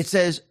 It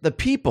says the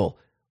people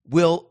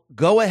will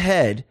go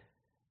ahead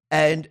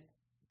and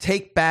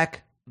take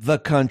back the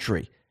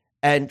country.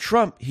 And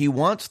Trump, he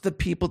wants the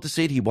people to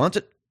see it. He wants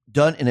it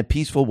done in a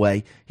peaceful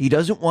way. He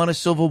doesn't want a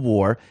civil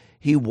war.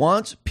 He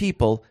wants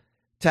people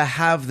to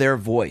have their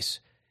voice.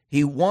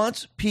 He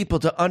wants people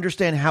to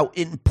understand how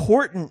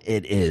important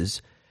it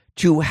is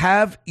to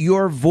have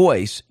your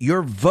voice,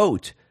 your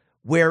vote,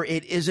 where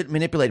it isn't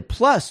manipulated.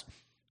 Plus,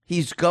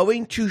 he's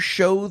going to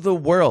show the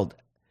world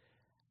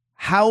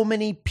how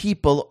many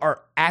people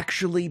are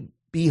actually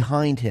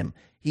behind him.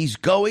 He's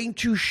going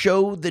to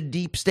show the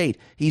deep state.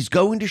 He's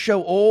going to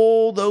show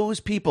all those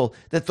people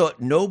that thought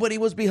nobody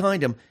was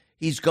behind him.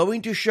 He's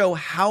going to show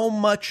how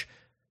much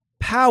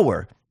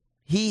power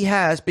he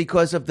has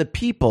because of the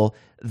people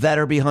that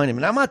are behind him.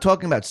 And I'm not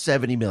talking about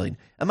 70 million.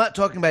 I'm not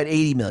talking about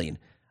 80 million.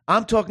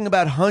 I'm talking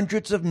about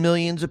hundreds of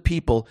millions of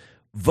people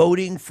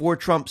voting for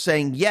Trump,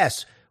 saying,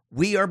 yes,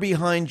 we are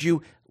behind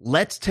you.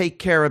 Let's take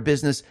care of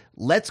business.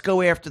 Let's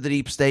go after the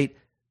deep state.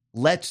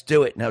 Let's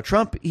do it. Now,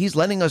 Trump, he's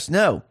letting us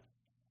know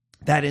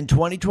that in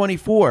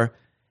 2024,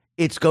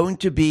 it's going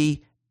to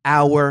be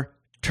our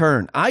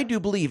turn. I do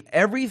believe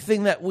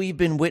everything that we've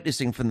been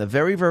witnessing from the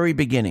very, very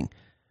beginning,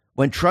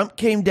 when Trump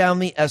came down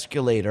the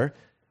escalator,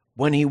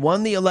 when he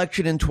won the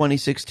election in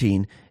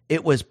 2016,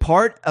 it was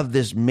part of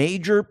this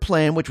major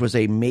plan, which was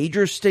a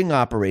major sting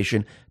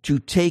operation to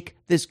take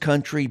this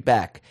country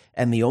back.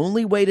 And the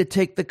only way to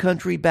take the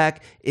country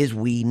back is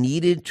we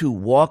needed to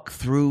walk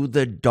through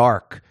the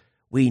dark.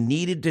 We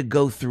needed to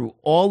go through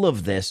all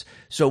of this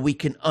so we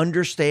can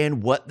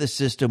understand what the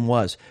system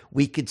was.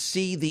 We could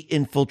see the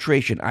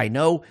infiltration. I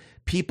know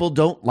people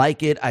don't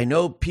like it. I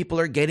know people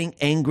are getting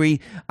angry.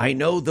 I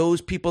know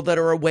those people that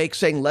are awake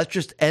saying, let's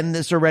just end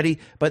this already.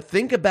 But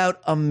think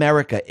about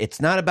America.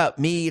 It's not about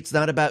me. It's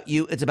not about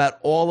you. It's about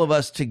all of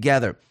us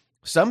together.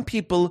 Some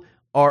people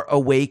are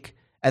awake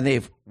and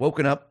they've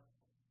woken up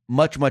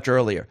much, much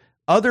earlier.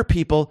 Other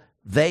people,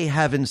 they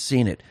haven't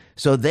seen it.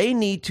 So they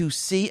need to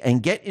see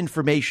and get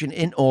information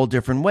in all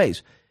different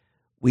ways.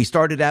 We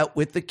started out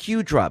with the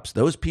Q drops.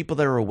 Those people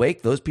that are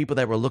awake, those people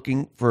that were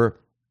looking for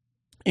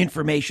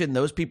information,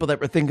 those people that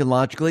were thinking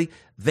logically,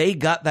 they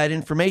got that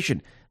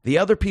information. The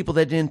other people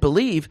that didn't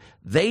believe,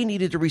 they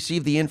needed to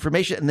receive the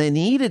information and they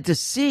needed to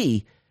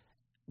see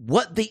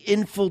what the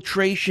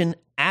infiltration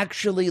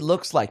actually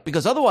looks like,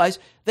 because otherwise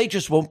they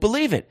just won't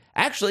believe it.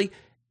 Actually,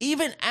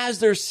 even as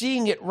they're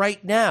seeing it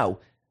right now,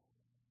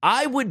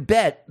 I would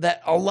bet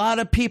that a lot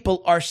of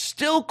people are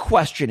still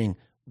questioning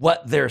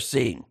what they're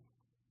seeing.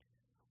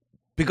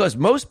 Because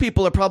most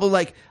people are probably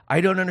like,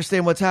 I don't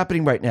understand what's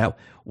happening right now.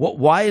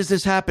 Why is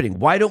this happening?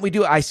 Why don't we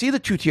do it? I see the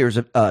two tiers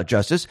of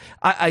justice.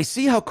 I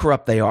see how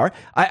corrupt they are.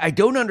 I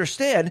don't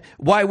understand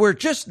why we're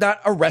just not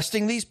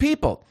arresting these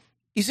people.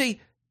 You see,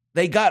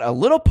 they got a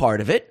little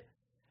part of it.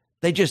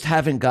 They just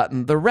haven't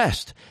gotten the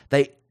rest.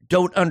 They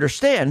don't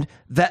understand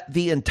that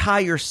the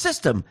entire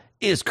system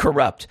is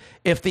corrupt.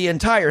 If the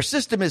entire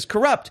system is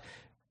corrupt,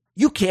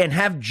 you can't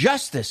have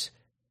justice.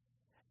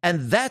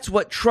 And that's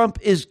what Trump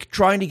is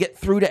trying to get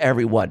through to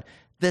everyone.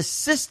 the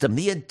system,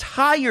 the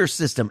entire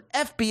system,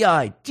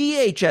 FBI,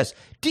 DHS,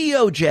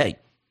 DOJ,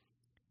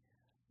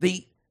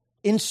 the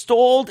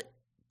installed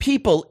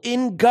people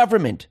in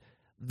government,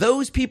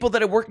 those people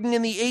that are working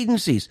in the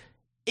agencies,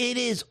 it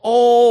is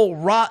all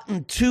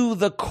rotten to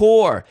the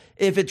core.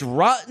 If it's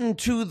rotten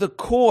to the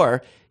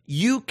core,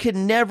 you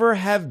can never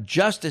have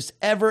justice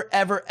ever,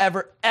 ever,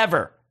 ever,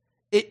 ever.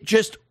 It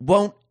just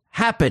won't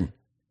happen.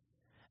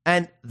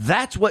 And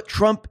that's what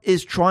Trump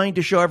is trying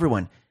to show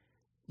everyone.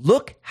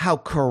 Look how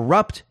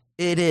corrupt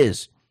it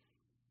is.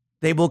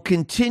 They will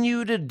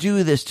continue to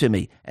do this to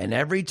me. And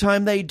every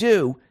time they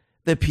do,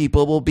 the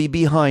people will be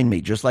behind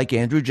me, just like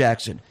Andrew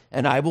Jackson.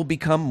 And I will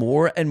become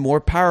more and more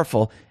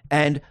powerful.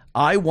 And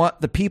I want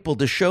the people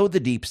to show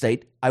the deep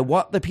state. I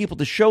want the people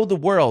to show the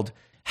world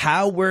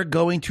how we're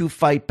going to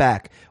fight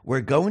back. We're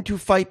going to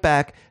fight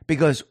back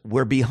because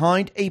we're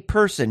behind a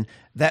person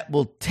that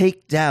will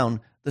take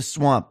down the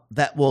swamp,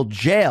 that will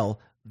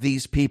jail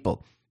these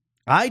people.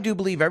 I do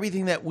believe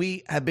everything that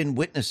we have been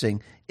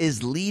witnessing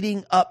is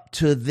leading up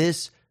to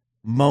this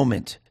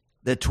moment,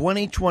 the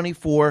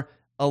 2024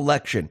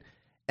 election.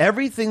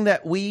 Everything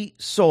that we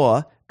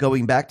saw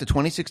going back to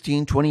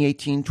 2016,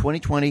 2018,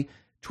 2020,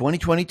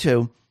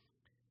 2022,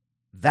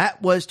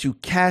 that was to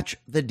catch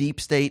the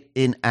deep state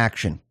in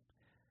action,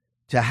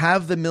 to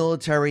have the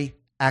military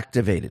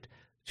activated,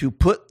 to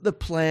put the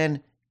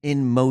plan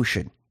in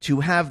motion,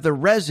 to have the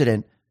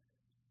resident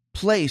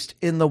placed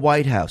in the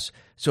White House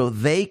so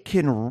they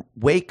can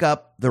wake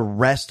up the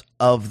rest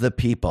of the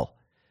people.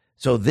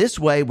 So this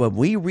way, when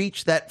we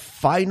reach that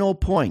final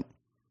point,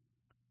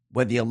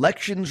 when the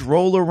elections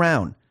roll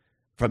around,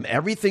 from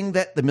everything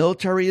that the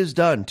military has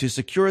done to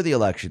secure the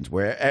elections,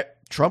 where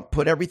Trump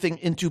put everything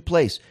into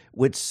place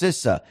with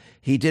CISA,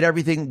 he did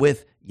everything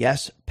with,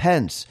 yes,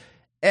 Pence.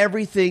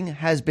 Everything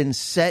has been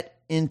set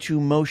into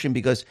motion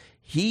because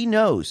he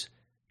knows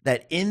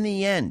that in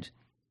the end,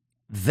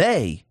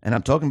 they, and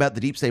I'm talking about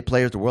the deep state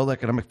players, the World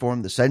Economic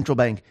Forum, the central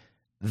bank,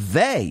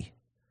 they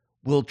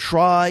will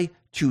try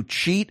to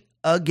cheat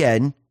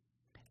again.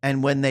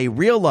 And when they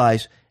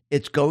realize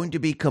it's going to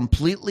be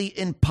completely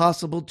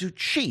impossible to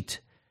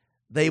cheat,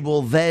 they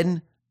will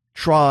then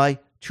try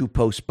to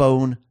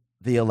postpone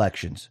the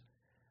elections.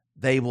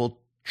 They will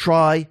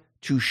try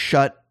to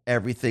shut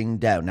everything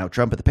down. Now,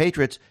 Trump and the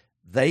Patriots,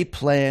 they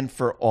plan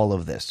for all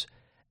of this,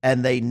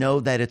 and they know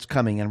that it's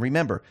coming. And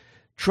remember,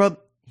 Trump,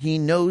 he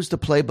knows the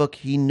playbook.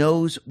 He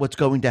knows what's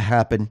going to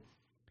happen,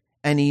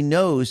 and he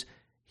knows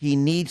he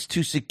needs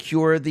to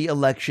secure the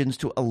elections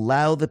to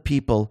allow the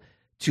people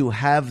to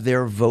have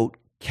their vote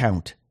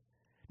count.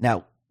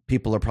 Now,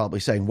 people are probably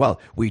saying,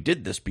 well, we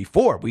did this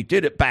before. We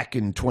did it back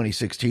in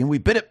 2016. We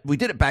did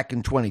it back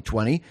in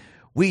 2020.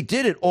 We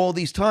did it all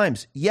these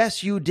times.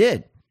 Yes, you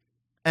did.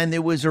 And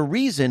there was a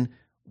reason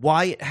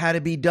why it had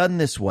to be done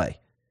this way.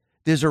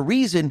 There's a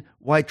reason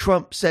why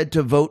Trump said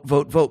to vote,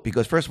 vote, vote,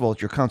 because first of all,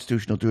 it's your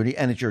constitutional duty,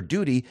 and it's your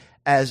duty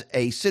as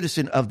a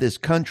citizen of this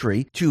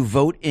country to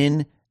vote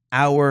in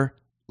our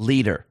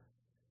leader.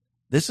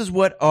 This is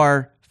what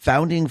our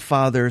founding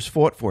fathers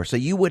fought for. So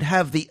you would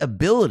have the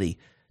ability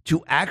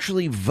to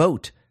actually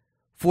vote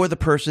for the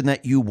person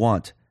that you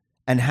want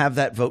and have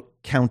that vote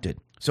counted.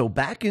 So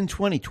back in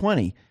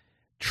 2020,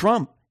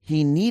 Trump,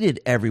 he needed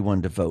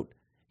everyone to vote.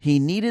 He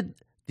needed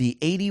the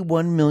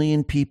 81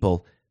 million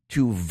people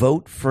to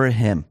vote for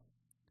him.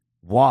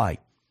 Why?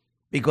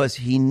 Because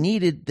he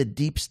needed the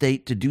deep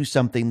state to do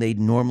something they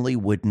normally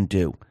wouldn't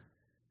do.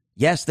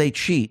 Yes, they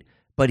cheat,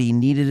 but he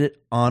needed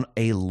it on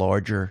a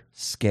larger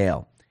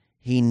scale.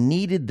 He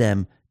needed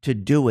them to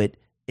do it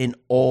in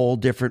all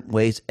different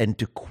ways and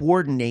to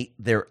coordinate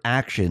their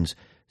actions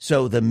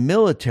so the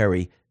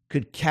military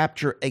could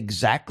capture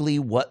exactly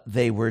what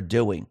they were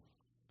doing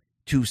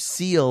to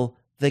seal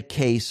the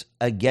case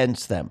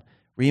against them.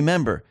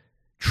 Remember,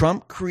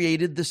 Trump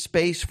created the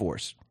Space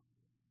Force.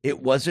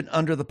 It wasn't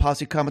under the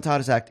Posse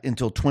Comitatus Act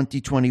until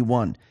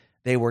 2021.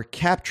 They were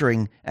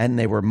capturing and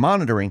they were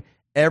monitoring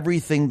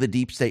everything the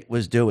deep state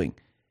was doing.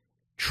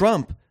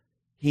 Trump,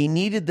 he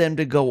needed them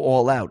to go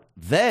all out.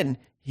 Then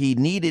he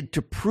needed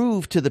to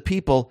prove to the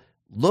people,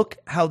 look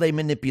how they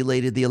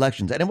manipulated the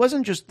elections. And it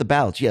wasn't just the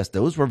ballots. Yes,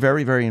 those were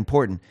very, very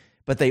important.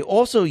 But they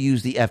also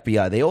used the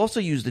FBI. They also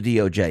used the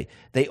DOJ.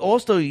 They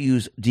also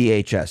used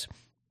DHS.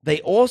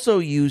 They also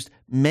used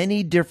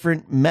many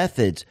different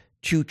methods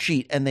to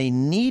cheat, and they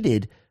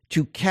needed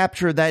to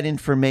capture that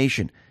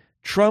information.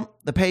 Trump,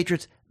 the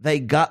Patriots, they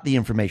got the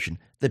information.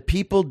 The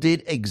people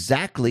did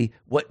exactly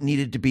what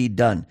needed to be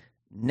done.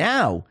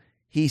 Now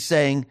he's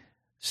saying,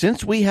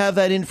 since we have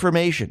that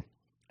information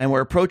and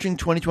we're approaching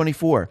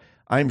 2024,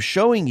 I'm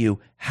showing you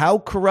how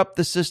corrupt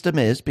the system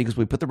is because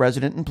we put the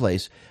resident in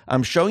place.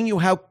 I'm showing you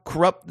how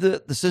corrupt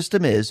the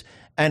system is,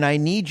 and I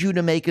need you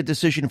to make a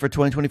decision for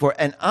 2024.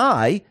 And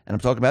I'm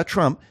talking about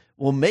Trump,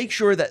 will make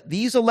sure that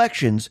these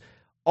elections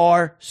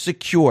are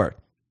secure.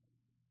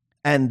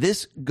 And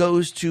this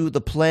goes to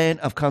the plan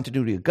of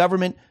continuity of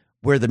government,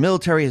 where the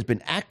military has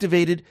been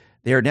activated.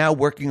 They are now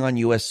working on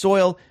U.S.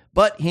 soil,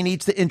 but he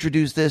needs to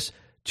introduce this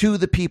to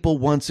the people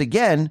once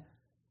again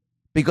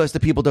because the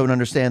people don't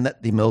understand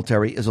that the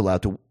military is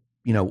allowed to,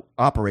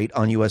 operate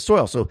on U.S.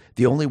 soil. So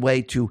the only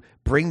way to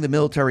bring the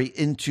military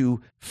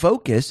into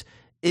focus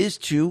is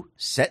to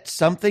set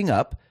something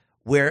up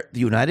where the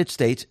United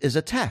States is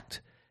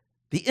attacked.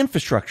 The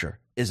infrastructure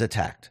is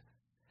attacked.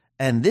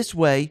 And this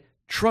way,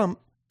 Trump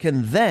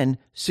can then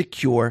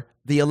secure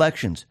the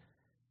elections.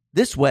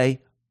 This way,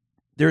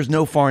 there's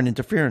no foreign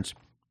interference.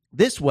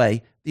 This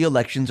way, the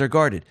elections are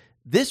guarded.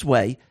 This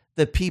way,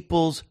 the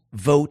people's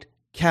vote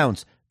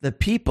counts. The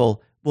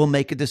people will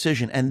make a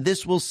decision, and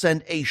this will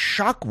send a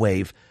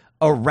shockwave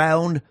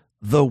around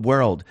the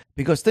world.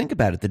 Because think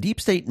about it, the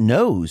deep state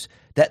knows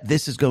that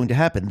this is going to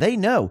happen. They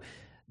know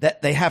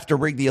that they have to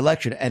rig the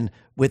election, and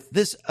with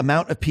this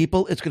amount of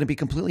people, it's going to be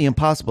completely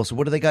impossible. So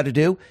what do they got to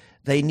do?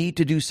 They need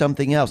to do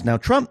something else. Now,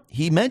 Trump,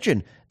 he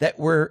mentioned that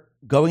we're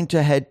going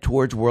to head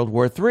towards World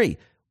War III.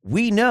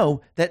 We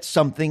know that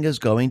something is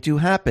going to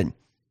happen.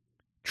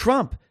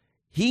 Trump,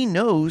 he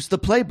knows the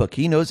playbook.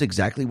 He knows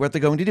exactly what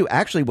they're going to do.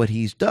 Actually, what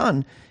he's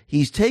done,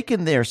 he's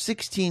taken their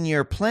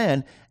 16-year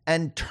plan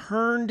and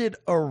turned it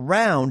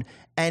around,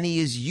 and he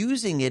is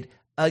using it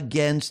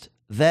against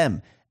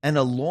them. And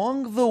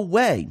along the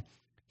way,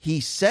 he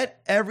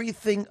set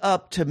everything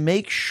up to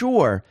make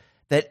sure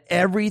that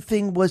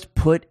everything was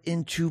put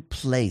into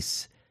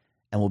place.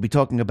 And we'll be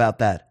talking about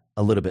that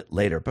a little bit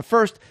later. But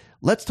first,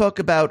 let's talk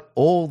about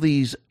all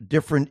these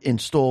different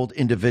installed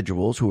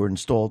individuals who are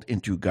installed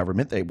into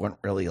government. They weren't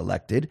really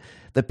elected.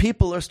 The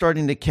people are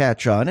starting to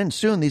catch on, and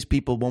soon these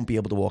people won't be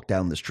able to walk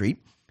down the street.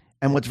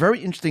 And what's very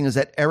interesting is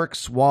that Eric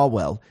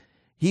Swalwell,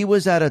 he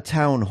was at a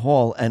town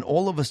hall, and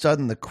all of a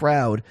sudden the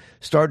crowd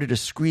started to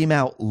scream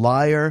out,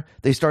 liar.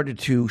 They started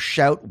to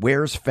shout,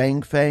 where's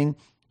Fang Fang?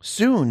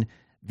 Soon,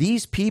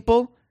 these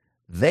people,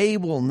 they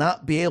will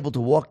not be able to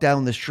walk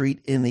down the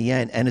street in the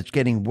end, and it's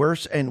getting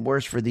worse and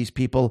worse for these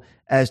people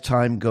as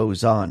time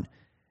goes on.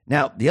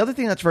 Now, the other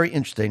thing that's very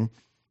interesting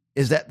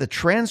is that the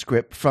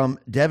transcript from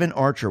Devon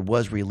Archer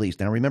was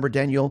released. Now, remember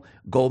Daniel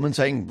Goldman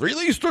saying,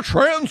 release the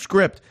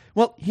transcript.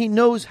 Well, he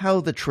knows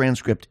how the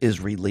transcript is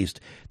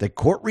released. The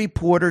court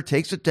reporter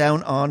takes it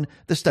down on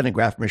the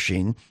stenograph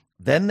machine.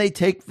 Then they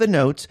take the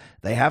notes.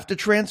 They have to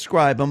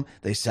transcribe them.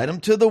 They send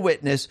them to the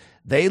witness.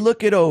 They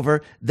look it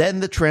over.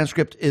 Then the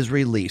transcript is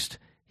released.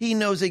 He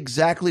knows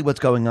exactly what's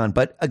going on.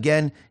 But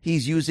again,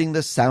 he's using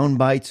the sound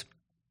bites.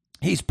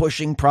 He's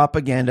pushing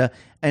propaganda.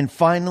 And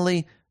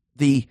finally,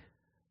 the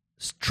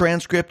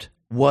transcript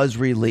was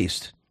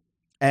released.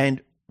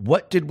 And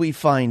what did we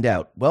find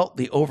out? Well,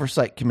 the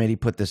Oversight Committee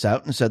put this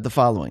out and said the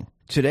following.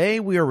 Today,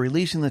 we are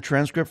releasing the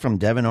transcript from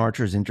Devon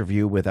Archer's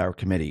interview with our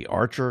committee.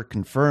 Archer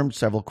confirmed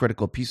several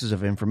critical pieces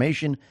of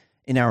information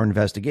in our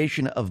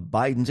investigation of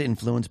Biden's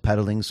influence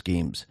peddling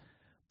schemes.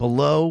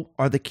 Below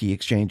are the key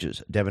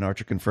exchanges. Devon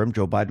Archer confirmed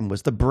Joe Biden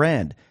was the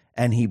brand,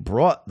 and he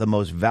brought the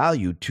most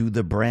value to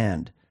the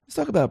brand. Let's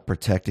talk about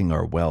protecting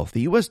our wealth.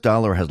 The U.S.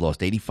 dollar has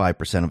lost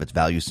 85% of its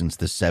value since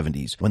the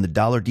 70s, when the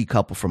dollar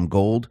decoupled from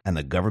gold, and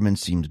the government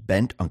seems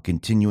bent on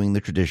continuing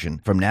the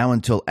tradition. From now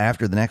until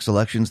after the next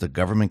elections, the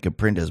government can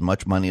print as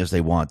much money as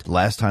they want. The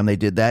last time they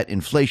did that,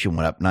 inflation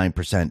went up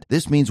 9%.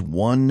 This means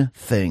one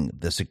thing: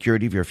 the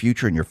security of your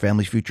future and your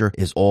family's future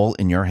is all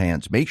in your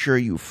hands. Make sure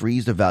you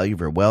freeze the value of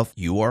your wealth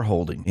you are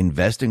holding.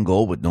 Invest in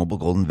gold with Noble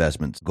Gold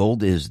Investments.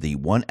 Gold is the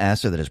one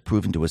asset that has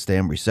proven to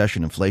withstand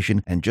recession,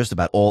 inflation, and just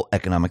about all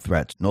economic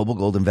threats. Noble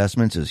Gold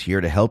Investments is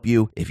here to help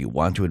you if you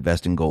want to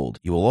invest in gold.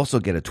 You will also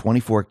get a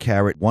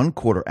 24-karat,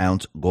 1/4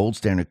 ounce gold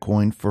standard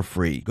coin for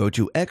free. Go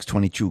to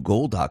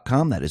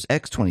x22gold.com, that is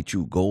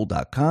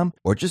x22gold.com,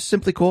 or just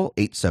simply call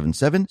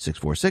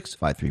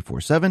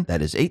 877-646-5347.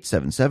 That is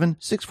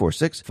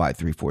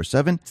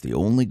 877-646-5347. It's the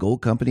only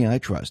gold company I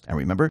trust. And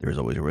remember, there's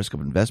always a risk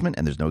of investment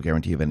and there's no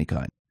guarantee of any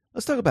kind.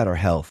 Let's talk about our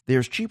health.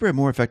 There's cheaper and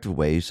more effective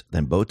ways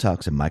than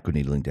Botox and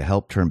microneedling to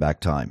help turn back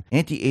time.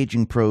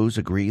 Anti-aging pros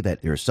agree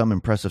that there is some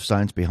impressive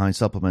science behind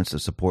supplements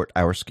that support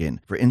our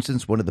skin. For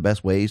instance, one of the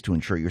best ways to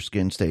ensure your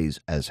skin stays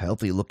as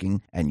healthy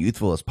looking and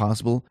youthful as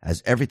possible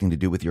has everything to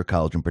do with your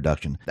collagen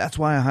production. That's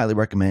why I highly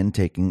recommend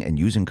taking and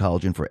using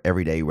collagen for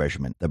everyday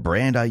regimen. The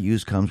brand I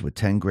use comes with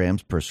 10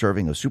 grams per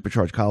serving of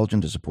supercharged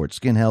collagen to support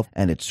skin health,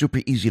 and it's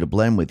super easy to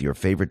blend with your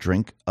favorite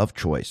drink of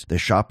choice. The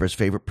shopper's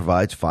favorite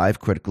provides 5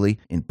 critically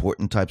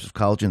important types of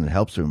collagen that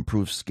helps to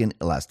improve skin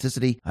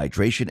elasticity,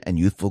 hydration, and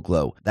youthful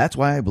glow. That's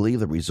why I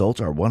believe the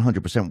results are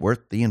 100%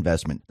 worth the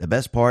investment. The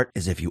best part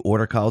is if you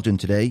order collagen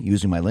today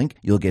using my link,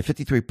 you'll get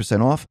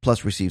 53% off,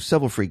 plus receive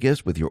several free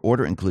gifts with your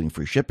order, including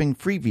free shipping,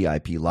 free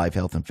VIP live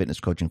health and fitness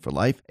coaching for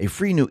life, a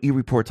free new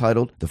e-report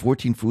titled The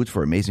 14 Foods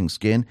for Amazing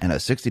Skin, and a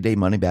 60-day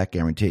money-back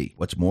guarantee.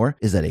 What's more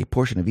is that a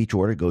portion of each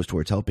order goes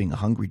towards helping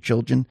hungry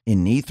children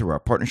in need through our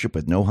partnership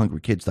with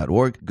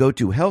NoHungryKids.org. Go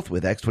to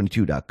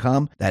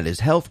healthwithx22.com. That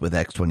is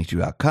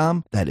healthwithx22.com.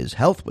 That is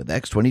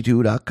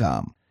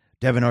healthwithx22.com.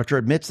 Devon Archer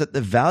admits that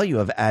the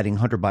value of adding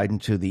Hunter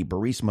Biden to the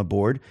Burisma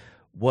board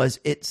was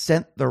it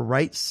sent the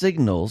right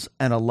signals,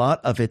 and a lot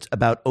of it's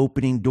about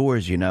opening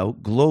doors,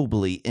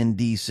 globally in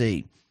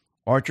D.C.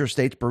 Archer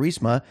states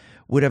Burisma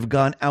would have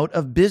gone out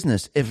of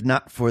business if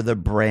not for the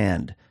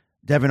brand.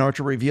 Devon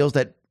Archer reveals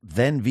that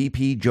then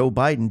VP Joe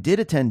Biden did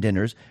attend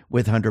dinners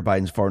with Hunter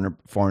Biden's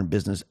foreign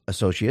business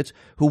associates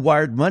who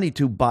wired money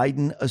to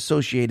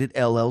Biden-associated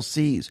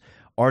LLCs.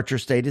 Archer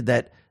stated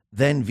that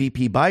then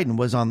VP Biden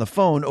was on the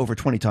phone over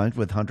 20 times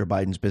with Hunter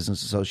Biden's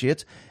business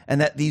associates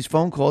and that these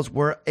phone calls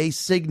were a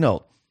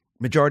signal.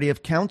 Majority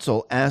of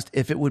counsel asked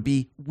if it would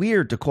be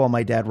weird to call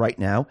my dad right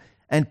now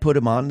and put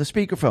him on the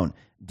speakerphone.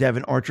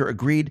 Devin Archer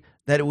agreed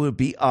that it would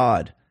be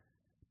odd.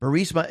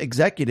 Burisma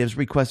executives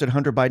requested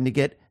Hunter Biden to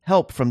get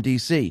help from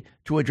D.C.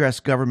 to address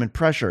government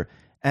pressure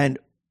and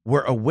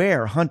were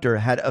aware Hunter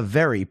had a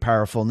very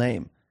powerful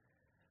name.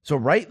 So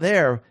right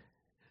there,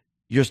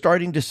 you're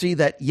starting to see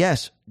that,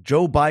 yes,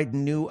 Joe Biden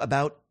knew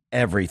about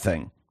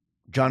everything.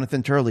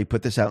 Jonathan Turley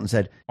put this out and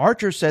said,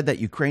 Archer said that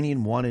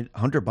Ukrainian wanted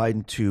Hunter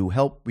Biden to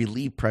help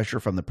relieve pressure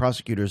from the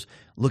prosecutors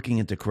looking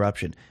into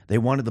corruption. They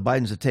wanted the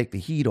Bidens to take the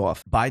heat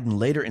off. Biden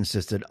later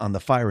insisted on the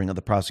firing of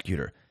the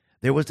prosecutor.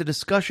 There was the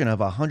discussion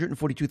of a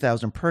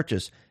 $142,000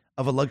 purchase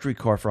of a luxury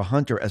car for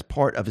Hunter as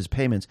part of his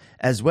payments,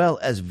 as well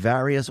as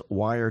various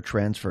wire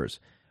transfers.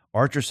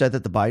 Archer said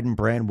that the Biden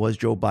brand was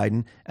Joe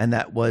Biden, and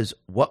that was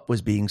what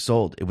was being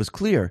sold. It was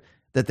clear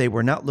that they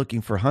were not looking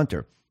for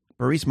Hunter.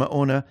 Burisma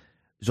owner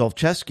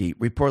Zolchevsky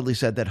reportedly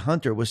said that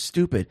Hunter was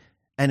stupid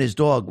and his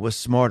dog was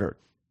smarter.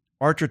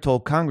 Archer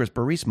told Congress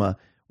Burisma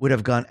would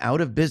have gone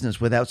out of business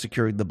without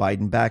securing the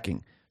Biden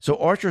backing. So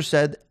Archer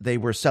said they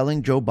were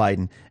selling Joe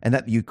Biden and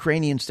that the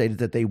Ukrainians stated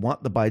that they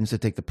want the Bidens to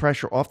take the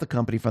pressure off the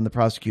company from the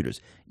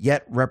prosecutors.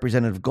 Yet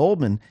Representative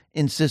Goldman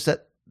insists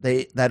that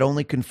that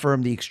only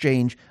confirmed the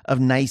exchange of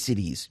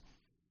niceties.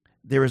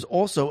 There is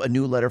also a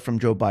new letter from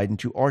Joe Biden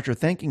to Archer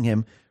thanking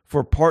him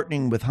for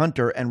partnering with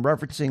Hunter and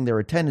referencing their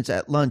attendance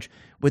at lunch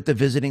with the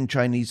visiting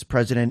Chinese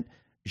President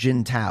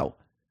Jintao.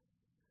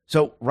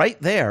 So right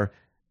there,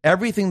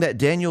 everything that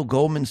Daniel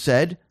Goldman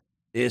said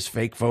is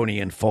fake,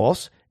 phony, and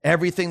false.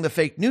 Everything the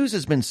fake news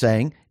has been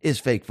saying is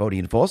fake, phony,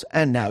 and false.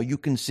 And now you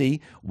can see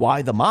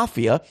why the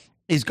mafia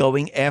is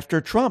going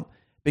after Trump,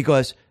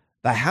 because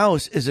the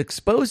House is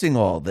exposing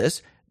all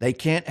this. They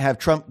can't have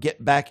Trump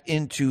get back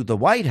into the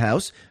White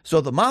House, so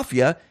the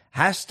mafia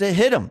has to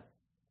hit him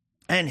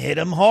and hit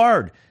him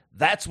hard.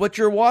 That's what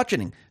you're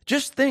watching.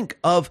 Just think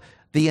of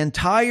the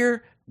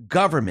entire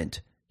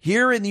government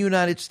here in the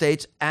United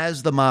States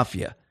as the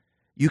mafia.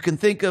 You can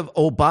think of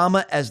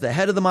Obama as the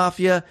head of the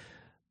mafia.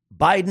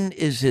 Biden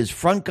is his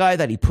front guy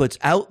that he puts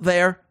out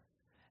there.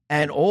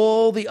 And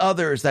all the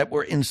others that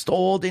were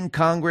installed in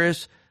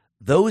Congress,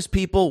 those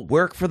people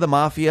work for the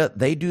mafia.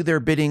 They do their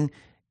bidding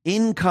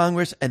in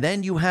Congress. And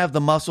then you have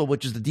the muscle,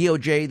 which is the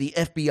DOJ, the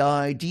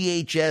FBI,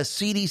 DHS,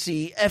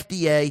 CDC,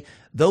 FDA.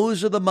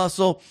 Those are the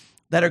muscle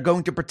that are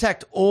going to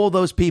protect all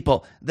those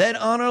people. Then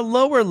on a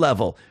lower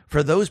level,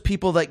 for those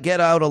people that get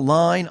out of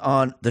line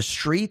on the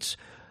streets,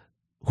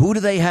 who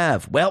do they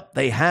have? Well,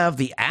 they have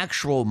the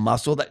actual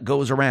muscle that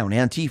goes around,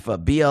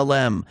 Antifa,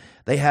 BLM.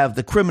 They have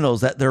the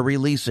criminals that they're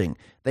releasing.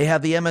 They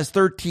have the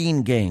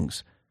MS-13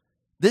 gangs.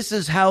 This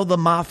is how the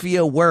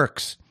mafia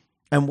works.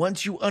 And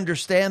once you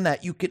understand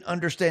that, you can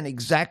understand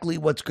exactly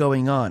what's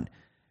going on.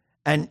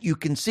 And you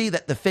can see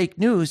that the fake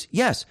news,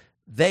 yes,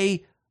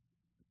 they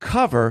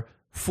cover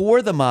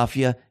for the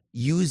mafia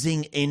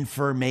using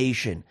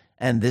information.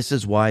 And this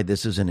is why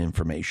this is an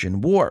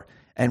information war.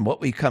 And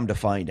what we come to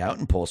find out,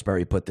 and Paul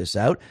Sperry put this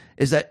out,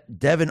 is that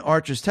Devin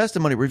Archer's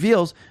testimony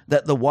reveals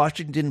that the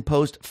Washington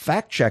Post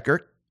fact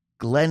checker,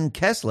 Glenn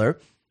Kessler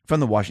from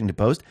the Washington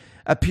Post,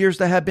 appears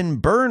to have been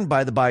burned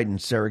by the Biden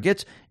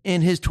surrogates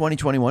in his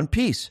 2021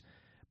 piece.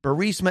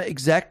 Burisma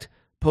exec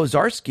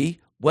Pozarski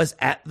was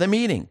at the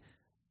meeting.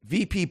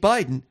 VP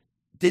Biden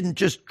didn't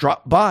just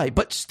drop by,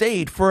 but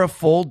stayed for a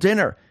full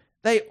dinner.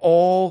 They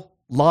all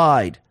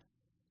lied.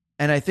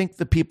 And I think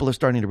the people are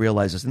starting to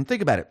realize this. And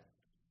think about it.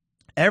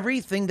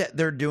 Everything that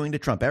they're doing to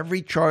Trump,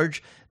 every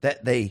charge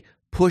that they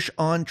push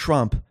on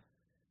Trump,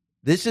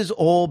 this is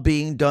all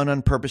being done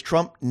on purpose.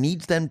 Trump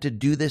needs them to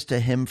do this to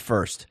him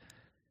first.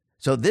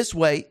 So this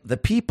way, the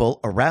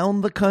people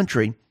around the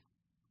country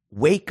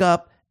wake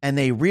up and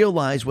they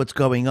realize what's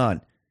going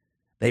on.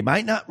 They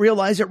might not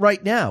realize it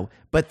right now,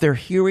 but they're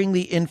hearing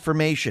the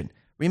information.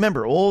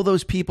 Remember, all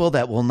those people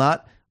that will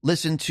not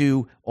listen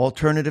to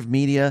alternative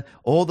media,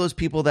 all those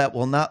people that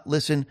will not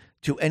listen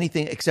to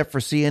anything except for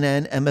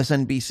CNN,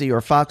 MSNBC,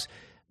 or Fox,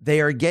 they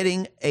are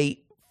getting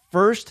a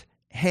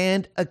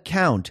first-hand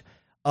account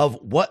of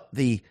what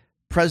the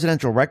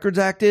Presidential Records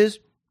Act is,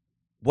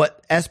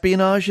 what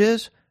espionage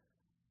is,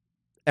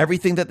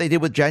 everything that they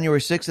did with January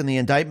 6th and the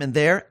indictment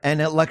there,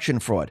 and election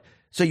fraud.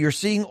 So you're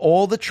seeing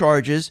all the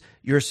charges,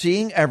 you're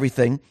seeing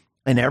everything,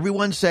 and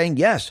everyone's saying,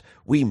 yes,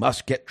 we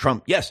must get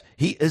Trump. Yes,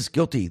 he is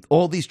guilty.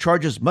 All these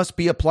charges must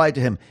be applied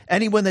to him.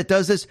 Anyone that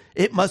does this,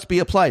 it must be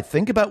applied.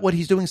 Think about what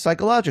he's doing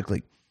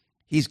psychologically.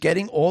 He's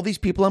getting all these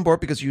people on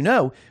board because, you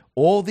know,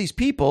 all these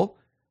people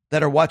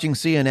that are watching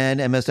CNN,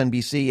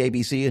 MSNBC,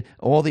 ABC,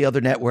 all the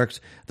other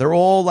networks, they're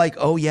all like,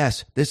 oh,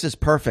 yes, this is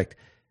perfect.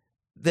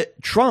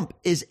 That Trump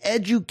is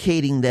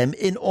educating them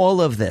in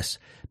all of this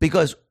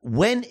because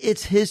when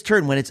it's his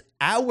turn, when it's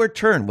our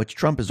turn, which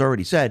Trump has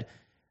already said,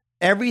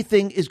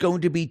 Everything is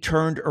going to be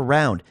turned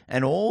around.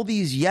 And all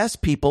these yes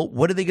people,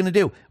 what are they going to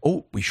do?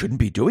 Oh, we shouldn't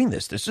be doing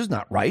this. This is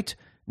not right.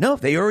 No,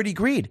 they already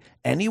agreed.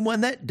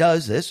 Anyone that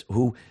does this,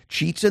 who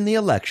cheats in the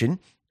election,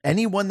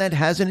 anyone that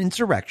has an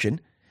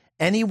insurrection,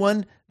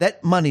 anyone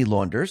that money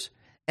launders,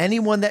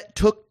 anyone that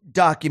took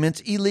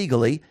documents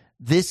illegally,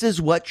 this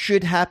is what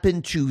should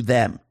happen to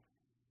them.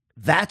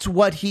 That's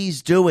what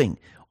he's doing.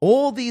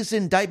 All these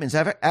indictments,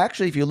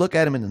 actually, if you look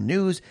at him in the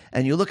news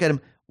and you look at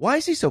him, why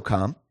is he so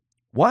calm?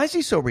 Why is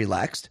he so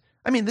relaxed?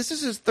 I mean, this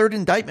is his third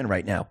indictment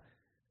right now.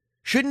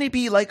 Shouldn't he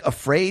be like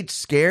afraid,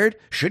 scared?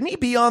 Shouldn't he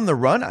be on the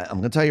run? I'm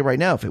going to tell you right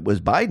now, if it was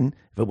Biden,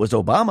 if it was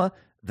Obama,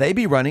 they'd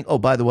be running. Oh,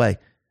 by the way,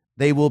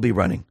 they will be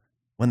running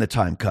when the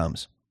time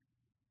comes.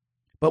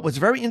 But what's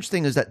very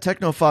interesting is that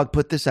Technofog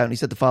put this out and he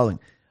said the following.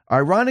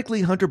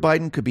 Ironically, Hunter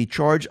Biden could be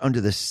charged under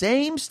the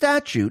same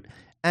statute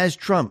as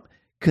Trump,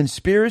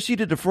 conspiracy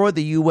to defraud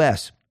the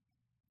U.S.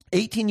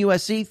 18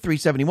 U.S.C.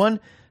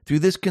 371 through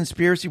this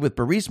conspiracy with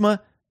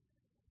Burisma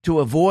to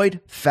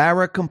avoid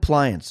FARA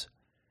compliance.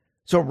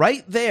 So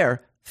right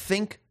there,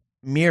 think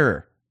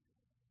mirror.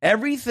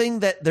 Everything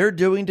that they're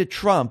doing to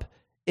Trump,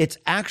 it's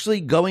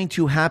actually going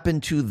to happen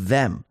to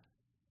them.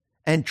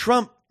 And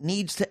Trump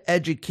needs to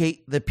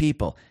educate the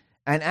people.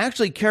 And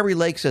actually, Kari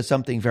Lake says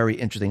something very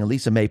interesting.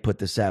 Elisa May put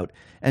this out.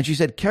 And she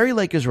said, Kari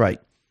Lake is right.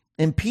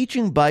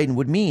 Impeaching Biden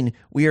would mean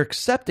we are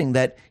accepting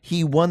that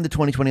he won the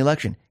 2020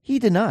 election. He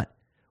did not.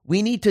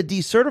 We need to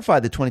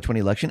decertify the 2020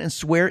 election and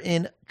swear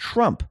in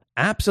Trump.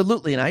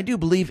 Absolutely. And I do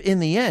believe in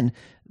the end,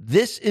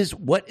 this is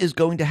what is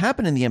going to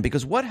happen in the end.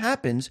 Because what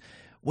happens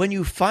when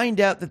you find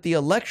out that the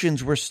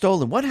elections were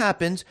stolen? What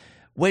happens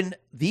when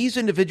these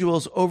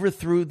individuals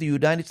overthrew the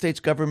United States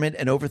government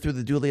and overthrew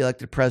the duly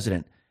elected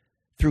president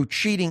through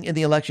cheating in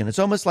the election? It's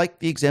almost like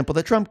the example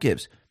that Trump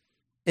gives.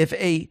 If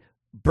a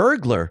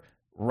burglar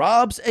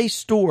robs a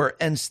store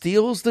and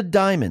steals the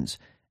diamonds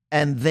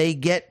and they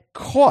get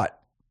caught,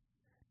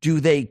 do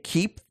they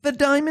keep the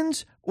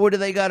diamonds or do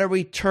they got to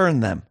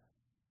return them?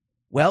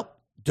 Well,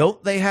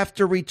 don't they have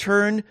to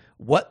return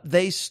what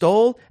they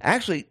stole?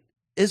 Actually,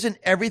 isn't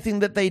everything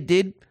that they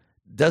did,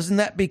 doesn't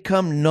that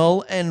become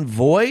null and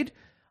void?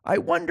 I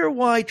wonder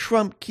why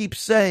Trump keeps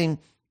saying,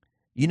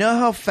 you know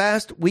how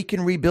fast we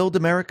can rebuild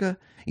America?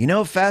 You know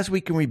how fast we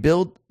can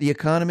rebuild the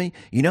economy?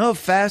 You know how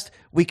fast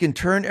we can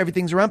turn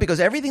everything around? Because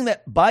everything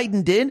that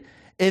Biden did,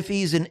 if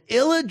he's an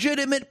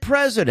illegitimate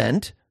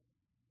president,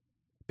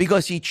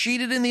 because he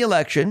cheated in the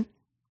election,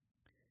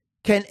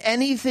 can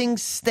anything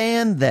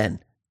stand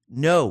then?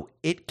 No,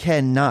 it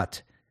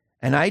cannot.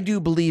 And I do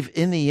believe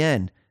in the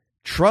end,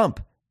 Trump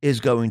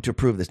is going to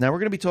prove this. Now, we're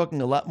going to be talking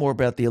a lot more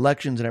about the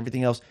elections and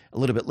everything else a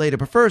little bit later.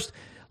 But first,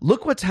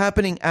 look what's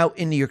happening out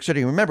in New York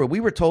City. Remember, we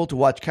were told to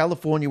watch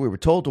California. We were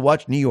told to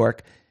watch New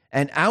York.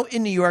 And out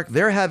in New York,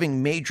 they're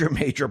having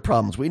major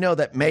problems. We know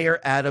that Mayor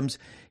Adams,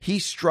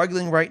 he's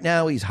struggling right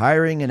now. He's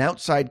hiring an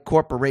outside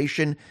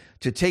corporation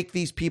to take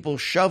these people,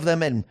 shove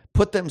them and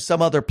put them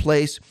some other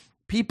place.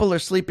 People are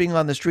sleeping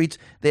on the streets.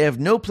 They have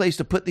no place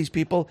to put these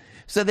people.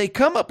 So they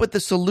come up with the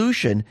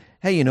solution.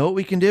 Hey, you know what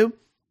we can do?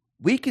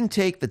 We can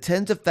take the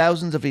tens of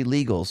thousands of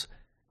illegals,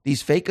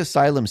 these fake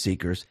asylum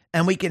seekers,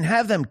 and we can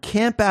have them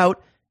camp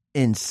out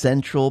in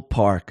Central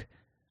Park.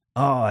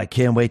 Oh, I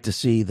can't wait to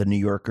see the New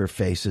Yorker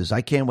faces.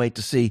 I can't wait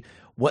to see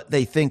what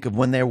they think of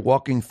when they're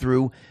walking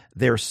through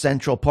their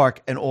Central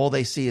Park and all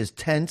they see is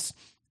tents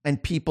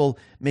and people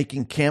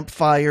making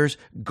campfires,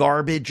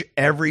 garbage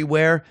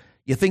everywhere.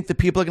 You think the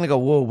people are going to go,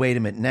 whoa, wait a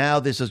minute.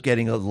 Now this is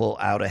getting a little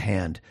out of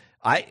hand.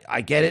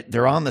 I get it.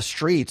 They're on the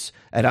streets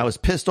and I was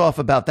pissed off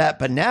about that.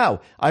 But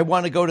now I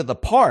want to go to the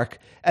park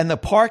and the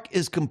park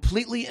is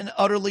completely and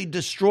utterly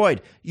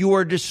destroyed. You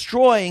are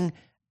destroying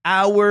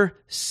our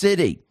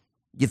city.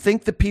 You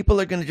think the people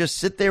are going to just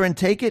sit there and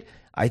take it?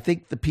 I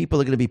think the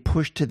people are going to be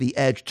pushed to the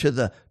edge, to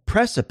the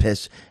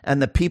precipice,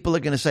 and the people are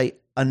going to say,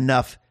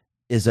 enough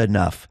is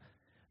enough.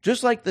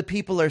 Just like the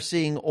people are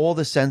seeing all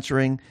the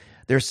censoring.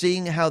 They're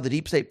seeing how the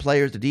deep state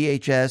players, the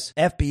DHS,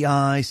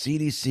 FBI,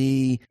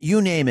 CDC,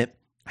 you name it,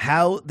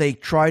 how they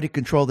try to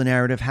control the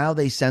narrative, how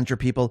they censor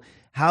people,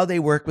 how they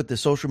work with the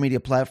social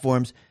media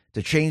platforms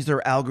to change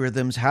their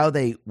algorithms, how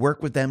they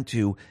work with them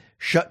to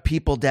shut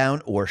people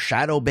down or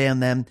shadow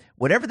ban them,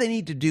 whatever they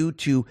need to do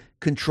to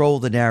control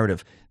the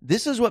narrative.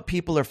 This is what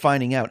people are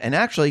finding out. And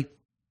actually,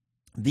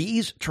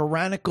 these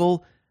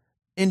tyrannical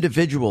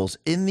individuals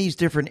in these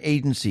different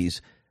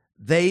agencies,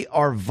 they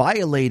are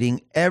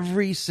violating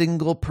every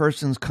single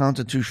person's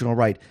constitutional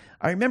right.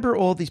 I remember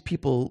all these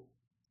people,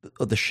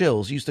 the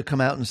shills, used to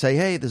come out and say,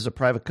 hey, this is a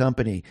private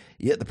company.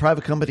 Yeah, the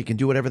private company can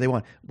do whatever they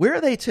want. Where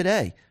are they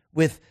today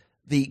with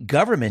the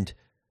government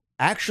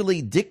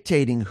actually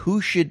dictating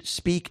who should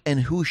speak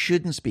and who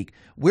shouldn't speak?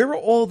 Where are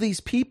all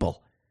these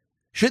people?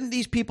 Shouldn't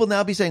these people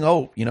now be saying,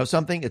 oh, you know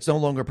something? It's no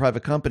longer a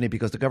private company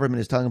because the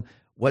government is telling them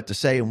what to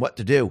say and what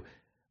to do.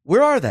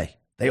 Where are they?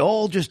 They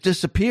all just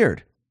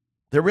disappeared.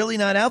 They're really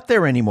not out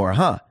there anymore,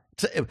 huh?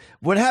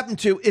 What happened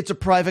to it's a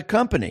private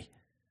company?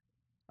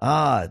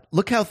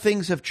 Look how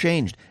things have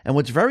changed. And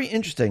what's very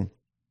interesting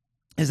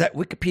is that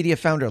Wikipedia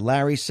founder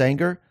Larry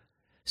Sanger,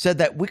 said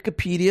that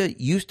Wikipedia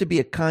used to be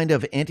a kind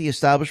of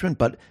anti-establishment,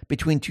 but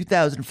between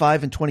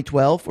 2005 and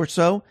 2012 or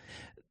so,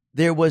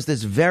 there was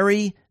this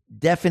very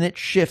definite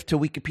shift to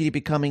Wikipedia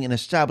becoming an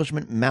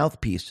establishment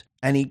mouthpiece.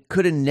 And he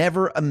could have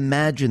never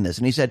imagined this.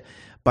 And he said,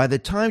 by the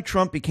time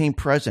Trump became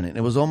president,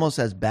 it was almost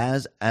as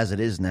bad as it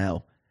is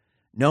now.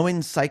 No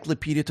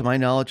encyclopedia, to my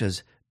knowledge,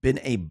 has been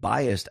as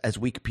biased as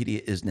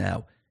Wikipedia is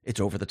now. It's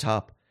over the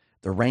top.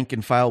 The rank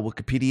and file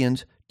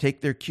Wikipedians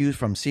take their cues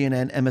from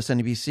CNN,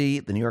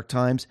 MSNBC, the New York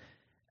Times,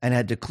 and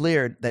had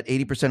declared that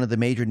 80% of the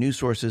major news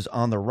sources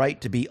on the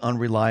right to be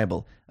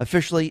unreliable.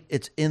 Officially,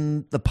 it's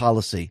in the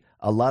policy.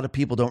 A lot of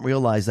people don't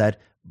realize that,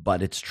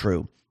 but it's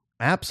true.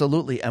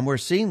 Absolutely, and we're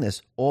seeing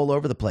this all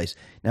over the place.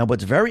 Now,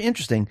 what's very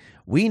interesting,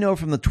 we know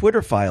from the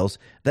Twitter files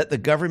that the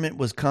government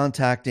was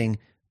contacting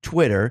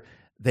Twitter.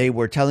 They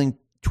were telling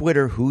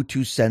Twitter who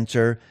to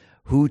censor,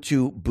 who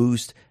to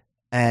boost,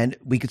 and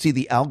we could see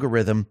the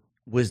algorithm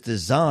was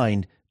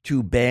designed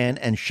to ban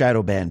and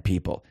shadow ban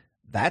people.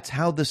 That's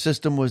how the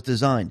system was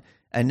designed.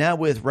 And now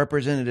with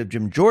Representative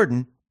Jim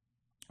Jordan,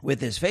 with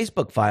his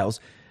Facebook files,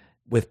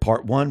 with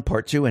part 1,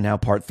 part 2, and now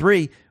part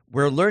 3,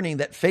 we're learning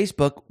that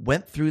Facebook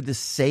went through the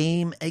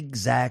same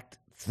exact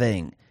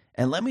thing.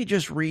 And let me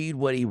just read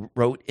what he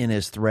wrote in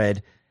his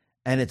thread.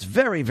 And it's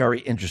very, very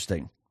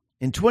interesting.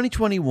 In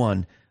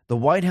 2021, the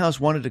White House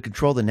wanted to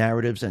control the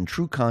narratives and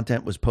true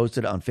content was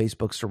posted on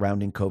Facebook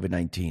surrounding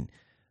COVID-19.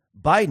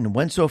 Biden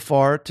went so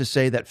far to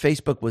say that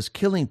Facebook was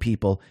killing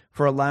people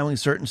for allowing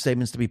certain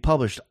statements to be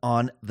published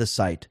on the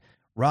site.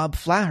 Rob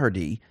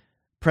Flaherty,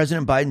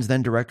 President Biden's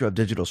then director of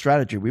digital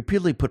strategy,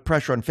 repeatedly put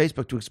pressure on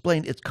Facebook to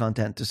explain its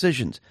content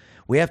decisions.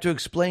 We have to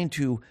explain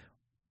to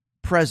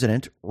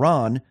President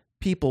Ron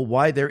people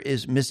why there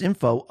is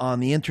misinfo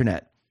on the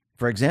internet.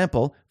 For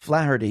example,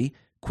 Flaherty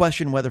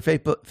questioned whether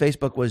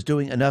Facebook was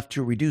doing enough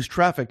to reduce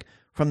traffic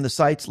from the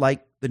sites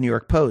like the New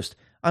York Post.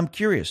 I'm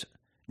curious.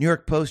 New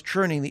York Post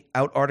churning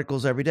out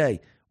articles every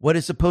day. What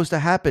is supposed to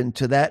happen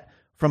to that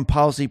from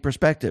policy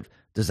perspective?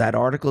 Does that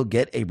article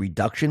get a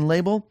reduction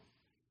label?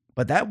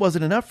 But that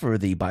wasn't enough for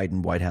the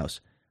Biden White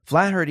House.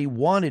 Flaherty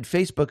wanted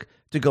Facebook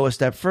to go a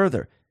step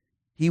further.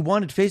 He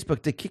wanted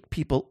Facebook to kick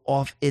people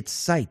off its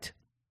site.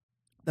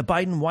 The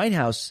Biden White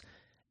House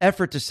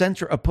effort to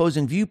censor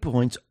opposing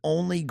viewpoints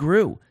only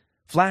grew.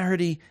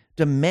 Flaherty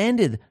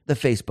demanded the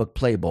Facebook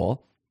play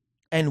ball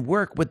and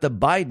work with the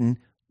Biden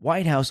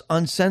White House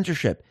on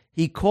censorship.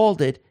 He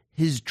called it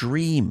his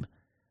dream.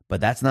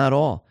 But that's not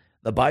all.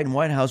 The Biden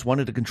White House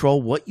wanted to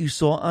control what you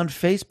saw on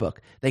Facebook.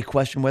 They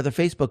questioned whether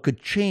Facebook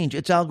could change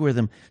its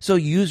algorithm so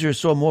users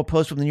saw more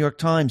posts from the New York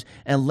Times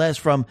and less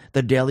from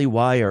the Daily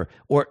Wire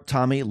or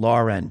Tommy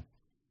Lauren.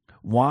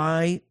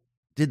 Why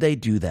did they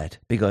do that?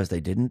 Because they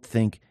didn't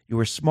think you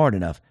were smart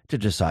enough to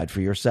decide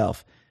for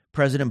yourself.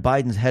 President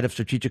Biden's head of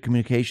strategic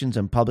communications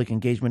and public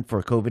engagement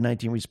for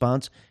COVID-19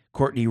 response,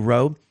 Courtney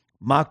Rowe,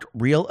 mocked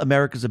Real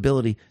America's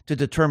ability to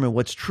determine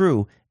what's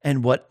true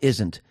and what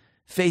isn't.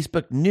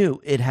 Facebook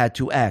knew it had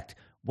to act.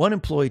 One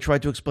employee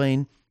tried to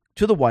explain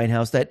to the White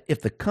House that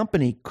if the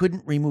company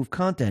couldn't remove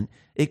content,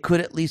 it could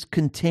at least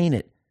contain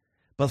it.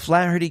 But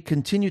Flaherty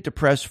continued to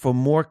press for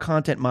more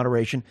content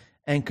moderation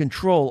and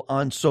control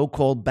on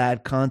so-called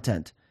bad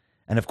content.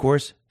 And of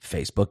course,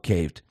 Facebook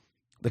caved.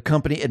 The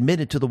company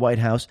admitted to the White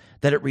House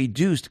that it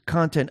reduced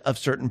content of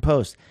certain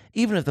posts,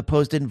 even if the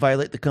post didn't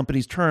violate the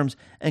company's terms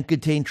and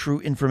contain true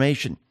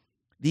information.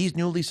 These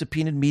newly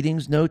subpoenaed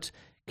meetings notes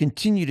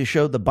continue to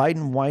show the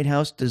Biden White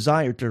House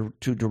desire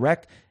to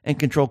direct and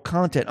control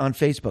content on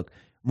Facebook,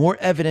 more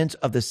evidence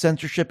of the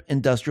censorship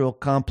industrial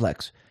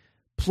complex.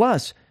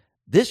 Plus,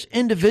 this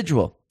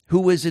individual who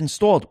was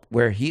installed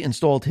where he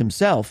installed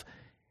himself,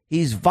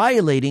 he's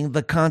violating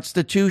the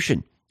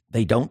Constitution.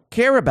 They don't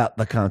care about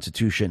the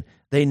Constitution.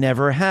 They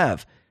never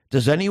have.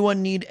 Does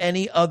anyone need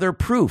any other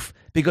proof?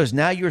 Because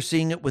now you're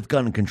seeing it with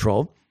gun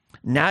control.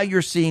 Now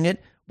you're seeing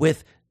it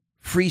with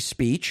free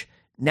speech.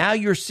 Now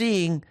you're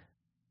seeing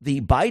the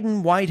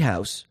Biden White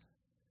House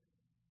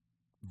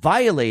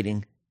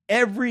violating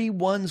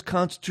everyone's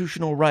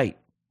constitutional right.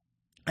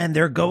 And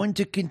they're going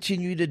to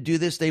continue to do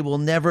this. They will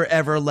never,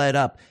 ever let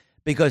up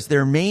because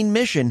their main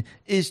mission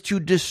is to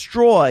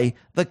destroy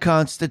the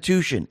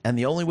Constitution. And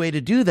the only way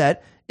to do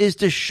that is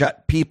to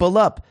shut people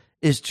up,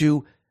 is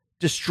to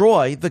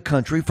destroy the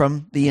country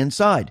from the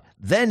inside,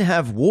 then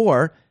have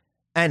war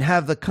and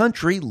have the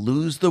country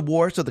lose the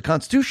war so the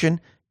Constitution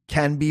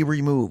can be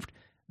removed.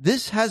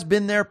 This has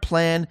been their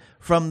plan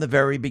from the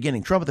very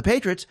beginning. Trump and the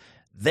Patriots,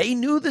 they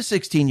knew the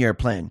 16-year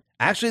plan.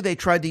 Actually, they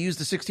tried to use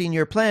the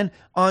 16-year plan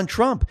on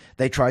Trump.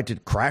 They tried to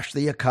crash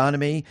the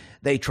economy.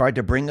 They tried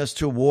to bring us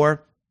to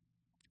war.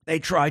 They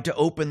tried to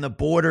open the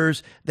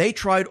borders. They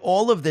tried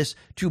all of this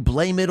to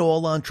blame it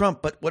all on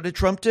Trump. But what did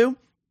Trump do?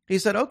 He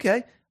said,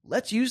 okay,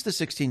 let's use the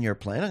 16-year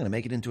plan. I'm going to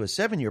make it into a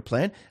 7-year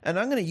plan, and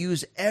I'm going to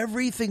use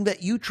everything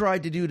that you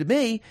tried to do to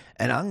me,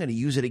 and I'm going to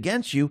use it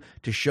against you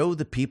to show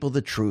the people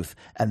the truth.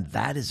 And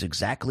that is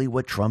exactly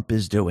what Trump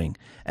is doing.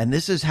 And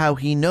this is how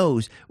he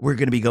knows we're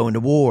going to be going to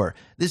war.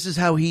 This is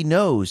how he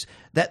knows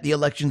that the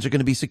elections are going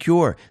to be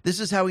secure. This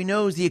is how he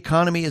knows the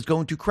economy is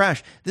going to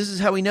crash. This is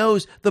how he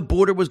knows the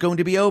border was going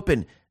to be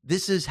open.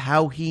 This is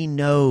how he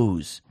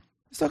knows.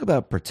 Let's talk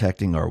about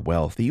protecting our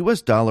wealth. The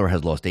U.S. dollar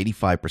has lost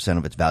 85%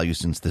 of its value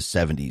since the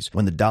 70s,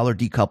 when the dollar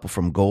decoupled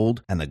from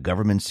gold, and the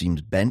government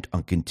seems bent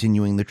on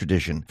continuing the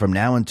tradition. From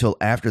now until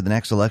after the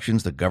next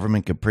elections, the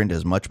government can print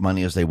as much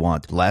money as they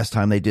want. Last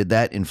time they did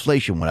that,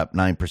 inflation went up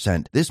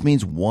 9%. This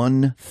means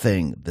one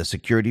thing: the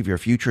security of your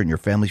future and your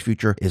family's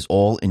future is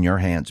all in your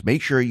hands.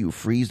 Make sure you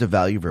freeze the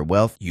value of your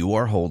wealth you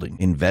are holding.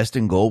 Invest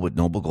in gold with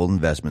Noble Gold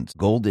Investments.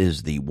 Gold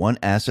is the one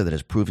asset that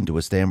has proven to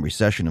withstand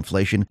recession,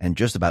 inflation, and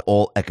just about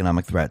all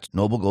economic threats.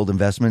 Noble Gold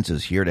Investments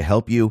is here to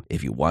help you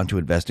if you want to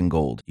invest in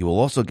gold. You will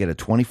also get a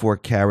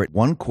 24-karat,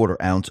 1/4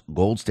 ounce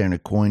gold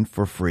standard coin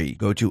for free.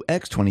 Go to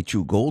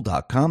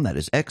x22gold.com, that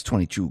is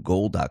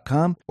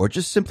x22gold.com, or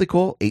just simply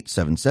call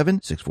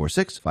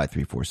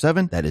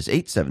 877-646-5347. That is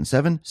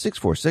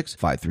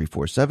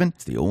 877-646-5347.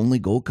 It's the only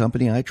gold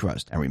company I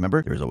trust. And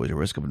remember, there's always a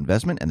risk of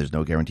investment and there's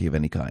no guarantee of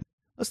any kind.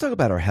 Let's talk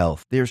about our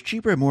health. There's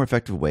cheaper and more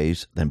effective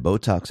ways than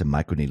Botox and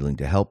microneedling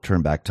to help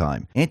turn back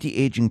time.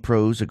 Anti-aging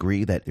pros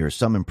agree that there is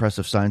some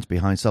impressive science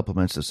behind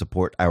supplements to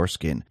support our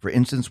skin. For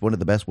instance, one of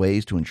the best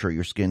ways to ensure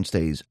your skin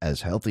stays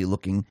as healthy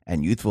looking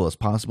and youthful as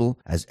possible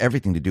has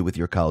everything to do with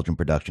your collagen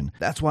production.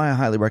 That's why I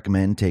highly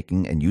recommend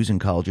taking and using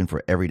collagen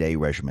for everyday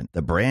regimen.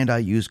 The brand I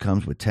use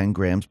comes with 10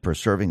 grams per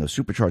serving of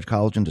supercharged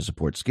collagen to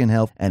support skin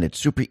health, and it's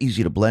super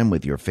easy to blend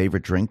with your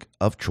favorite drink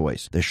of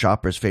choice. The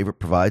shopper's favorite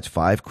provides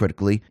 5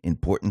 critically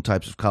important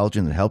types of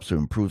collagen that helps to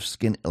improve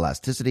skin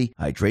elasticity,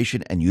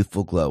 hydration, and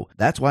youthful glow.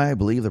 That's why I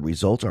believe the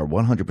results are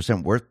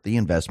 100% worth the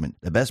investment.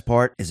 The best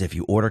part is if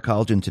you order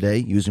collagen today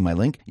using my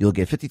link, you'll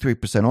get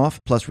 53% off,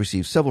 plus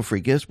receive several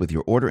free gifts with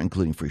your order,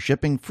 including free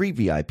shipping, free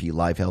VIP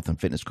live health and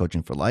fitness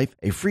coaching for life,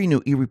 a free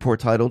new e-report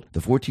titled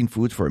The 14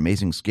 Foods for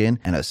Amazing Skin,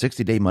 and a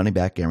 60-day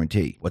money-back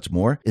guarantee. What's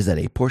more is that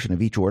a portion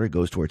of each order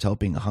goes towards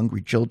helping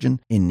hungry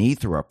children in need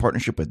through our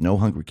partnership with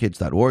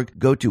NoHungryKids.org.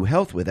 Go to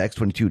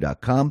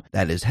healthwithx22.com.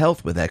 That is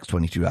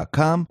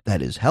healthwithx22.com.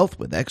 That is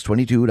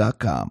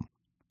healthwithx22.com.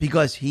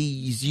 Because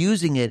he's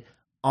using it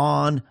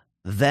on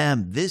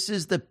them. This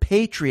is the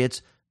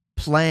Patriots'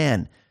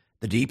 plan.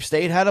 The deep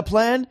state had a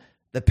plan.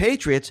 The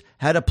Patriots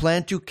had a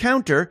plan to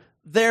counter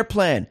their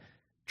plan.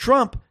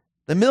 Trump,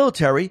 the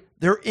military,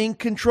 they're in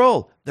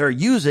control. They're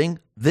using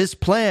this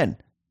plan.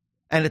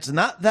 And it's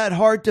not that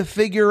hard to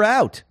figure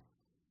out.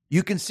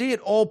 You can see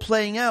it all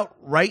playing out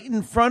right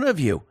in front of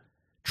you.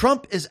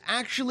 Trump is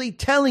actually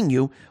telling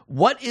you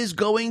what is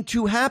going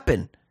to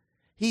happen.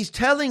 He's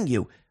telling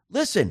you,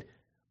 listen,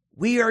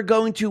 we are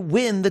going to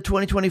win the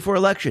 2024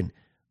 election.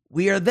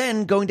 We are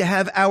then going to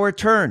have our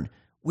turn.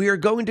 We are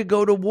going to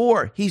go to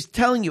war. He's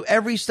telling you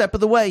every step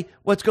of the way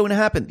what's going to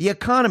happen. The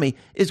economy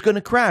is going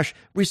to crash.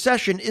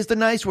 Recession is the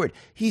nice word.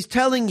 He's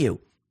telling you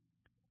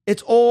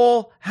it's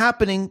all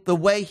happening the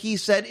way he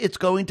said it's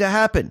going to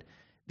happen.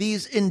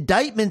 These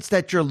indictments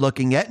that you're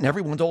looking at, and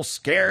everyone's all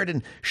scared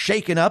and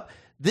shaken up,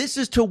 this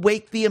is to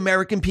wake the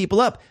American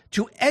people up,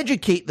 to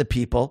educate the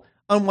people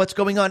on what's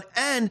going on,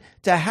 and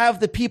to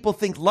have the people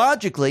think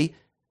logically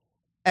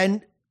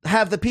and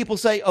have the people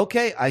say,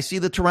 okay, I see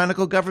the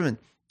tyrannical government.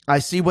 I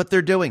see what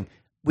they're doing.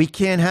 We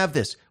can't have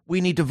this.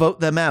 We need to vote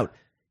them out.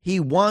 He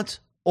wants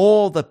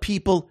all the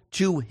people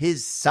to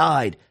his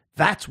side.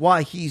 That's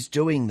why he's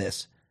doing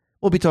this.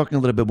 We'll be talking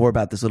a little bit more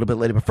about this a little bit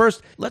later. But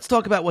first, let's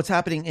talk about what's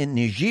happening in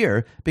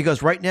Niger,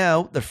 because right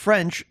now the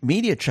French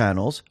media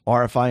channels,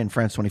 RFI and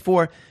France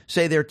 24,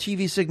 say their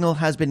TV signal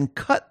has been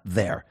cut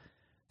there.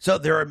 So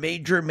there are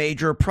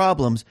major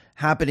problems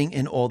happening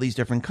in all these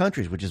different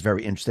countries, which is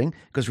very interesting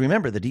because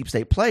remember, the deep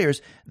state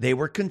players, they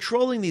were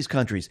controlling these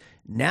countries.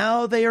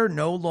 Now they are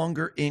no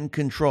longer in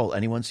control.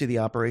 Anyone see the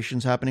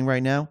operations happening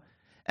right now?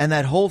 And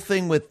that whole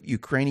thing with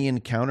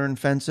Ukrainian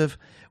counteroffensive,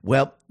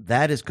 well,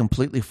 that is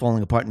completely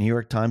falling apart. New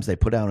York Times, they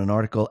put out an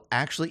article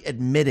actually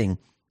admitting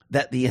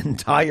that the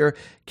entire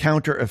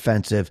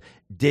counteroffensive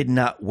did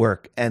not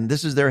work. And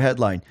this is their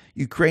headline: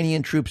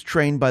 Ukrainian troops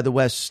trained by the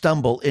West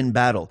stumble in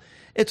battle.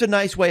 It's a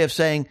nice way of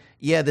saying,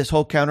 yeah, this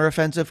whole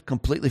counteroffensive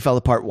completely fell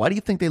apart. Why do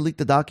you think they leaked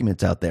the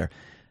documents out there?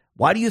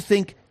 Why do you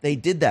think they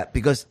did that?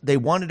 Because they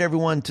wanted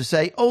everyone to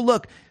say, oh,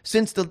 look,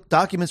 since the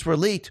documents were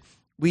leaked,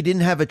 we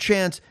didn't have a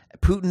chance.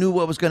 Putin knew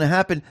what was going to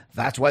happen.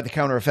 That's why the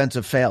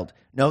counteroffensive failed.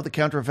 No, the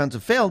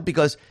counteroffensive failed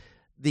because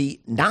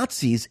the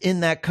Nazis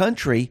in that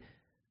country,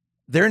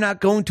 they're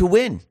not going to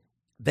win.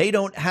 They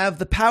don't have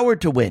the power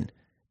to win.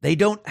 They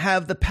don't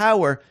have the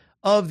power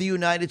of the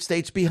United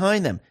States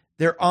behind them.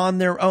 They're on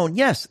their own.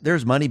 Yes,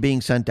 there's money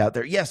being sent out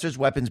there. Yes, there's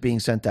weapons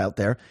being sent out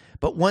there.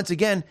 But once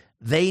again,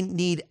 they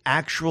need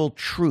actual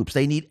troops.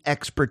 They need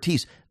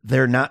expertise.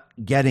 They're not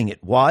getting it.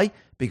 Why?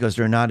 Because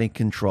they're not in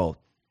control.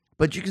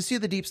 But you can see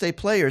the deep state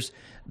players,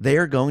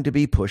 they're going to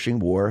be pushing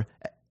war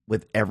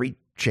with every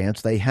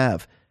chance they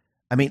have.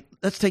 I mean,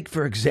 let's take,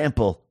 for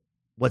example,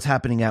 what's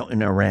happening out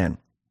in Iran.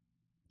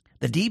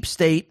 The deep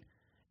state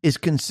is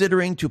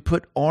considering to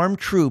put armed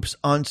troops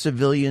on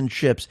civilian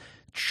ships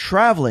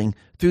traveling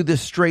through the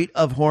Strait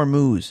of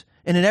Hormuz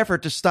in an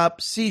effort to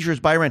stop seizures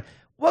by Iran.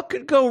 What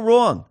could go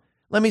wrong?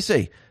 Let me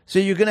see. So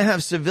you're going to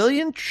have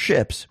civilian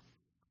ships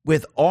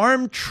with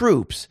armed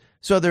troops,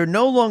 so they're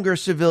no longer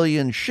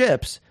civilian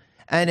ships.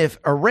 And if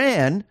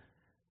Iran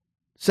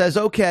says,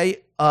 okay,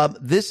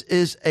 this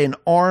is an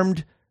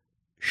armed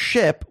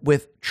ship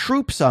with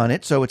troops on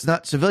it, so it's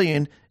not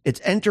civilian,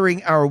 it's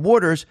entering our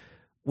waters,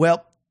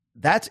 well,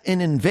 that's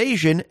an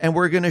invasion, and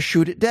we're going to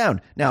shoot it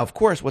down. Now, of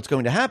course, what's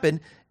going to happen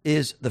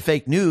is the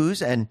fake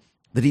news and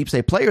the deep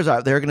state players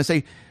out there are going to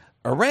say,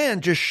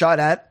 Iran just shot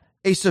at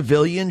a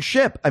civilian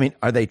ship. I mean,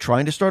 are they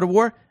trying to start a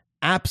war?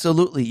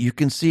 Absolutely. You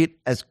can see it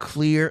as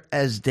clear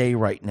as day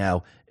right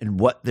now in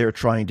what they're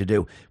trying to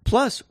do.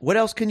 Plus, what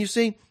else can you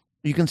see?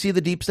 You can see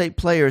the deep state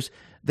players.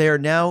 They are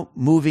now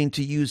moving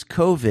to use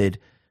COVID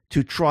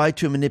to try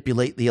to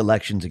manipulate the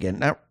elections again.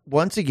 Now,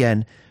 once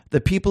again,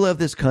 the people of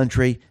this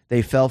country,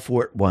 they fell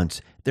for it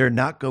once. They're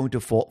not going to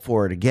fall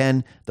for it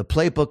again. The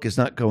playbook is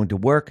not going to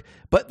work,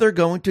 but they're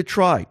going to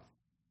try.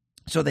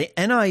 So the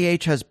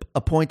NIH has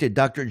appointed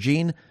Dr.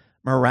 Jean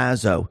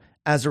Marazzo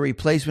as a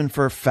replacement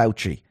for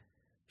Fauci.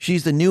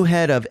 She's the new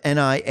head of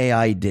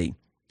NIAID,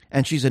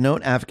 and she's a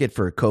known advocate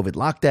for COVID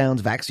lockdowns,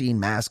 vaccine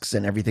masks,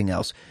 and everything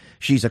else.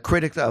 She's a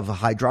critic of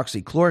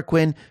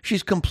hydroxychloroquine.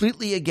 She's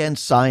completely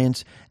against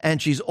science,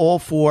 and she's all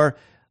for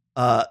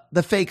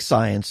the fake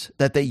science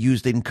that they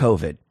used in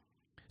COVID.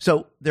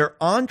 So they're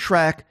on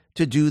track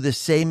to do the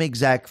same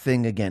exact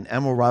thing again.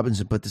 Emerald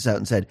Robinson put this out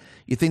and said,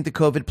 you think the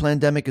COVID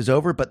pandemic is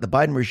over, but the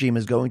Biden regime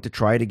is going to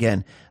try it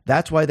again.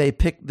 That's why they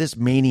picked this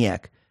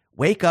maniac.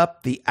 Wake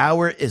up. The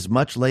hour is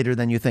much later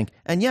than you think.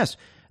 And yes,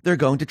 they're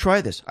going to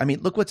try this. I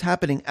mean, look what's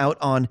happening out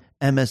on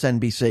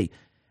MSNBC.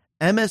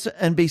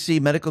 MSNBC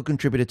medical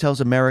contributor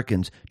tells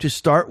Americans to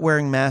start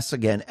wearing masks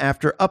again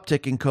after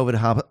uptick in COVID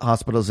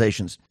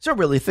hospitalizations. So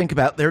really think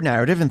about their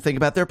narrative and think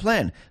about their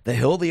plan. The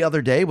Hill the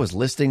other day was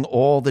listing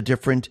all the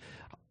different,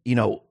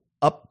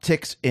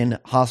 upticks in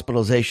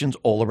hospitalizations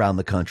all around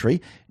the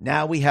country.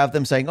 Now we have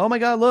them saying, oh my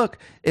God, look,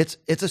 it's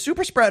a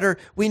super spreader.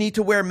 We need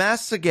to wear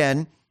masks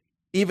again,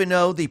 even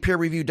though the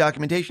peer-reviewed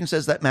documentation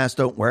says that masks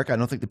don't work. I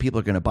don't think the people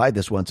are going to buy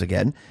this once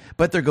again,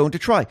 but they're going to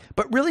try.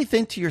 But really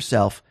think to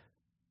yourself,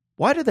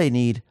 why do they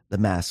need the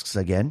masks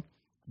again?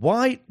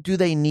 Why do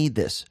they need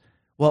this?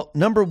 Well,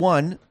 number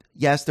one,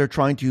 yes, they're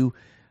trying to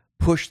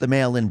push the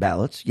mail-in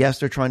ballots. Yes,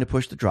 they're trying to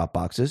push the drop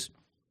boxes.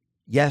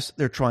 Yes,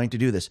 they're trying to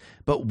do this.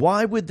 But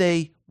why would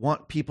they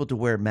want people to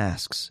wear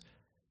masks?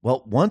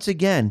 Well, once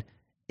again,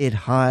 it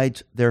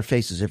hides their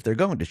faces. If they're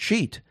going to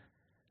cheat,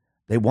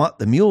 they want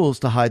the mules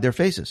to hide their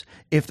faces.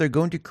 If they're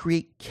going to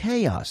create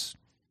chaos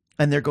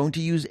and they're going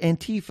to use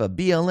Antifa,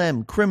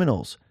 BLM,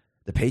 criminals,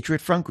 the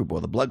Patriot Front Group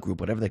or the Blood Group,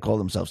 whatever they call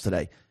themselves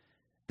today,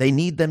 they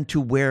need them to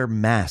wear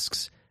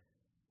masks.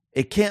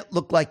 It can't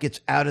look like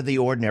it's out of the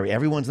ordinary.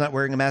 Everyone's not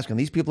wearing a mask, and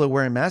these people are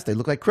wearing masks. They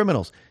look like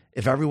criminals.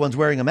 If everyone's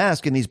wearing a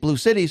mask in these blue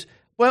cities,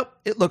 well,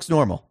 it looks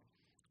normal.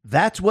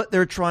 That's what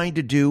they're trying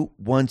to do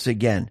once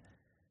again.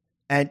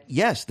 And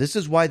yes, this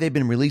is why they've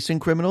been releasing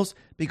criminals,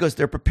 because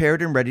they're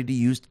prepared and ready to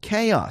use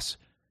chaos.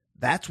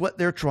 That's what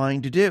they're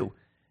trying to do.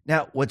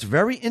 Now, what's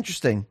very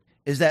interesting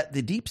is that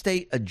the deep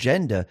state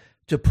agenda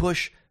to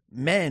push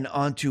men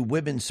onto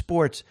women's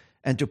sports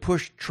and to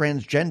push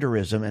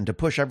transgenderism and to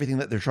push everything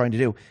that they're trying to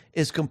do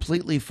is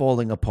completely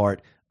falling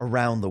apart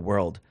around the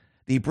world.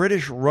 The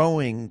British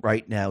rowing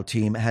right now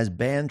team has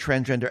banned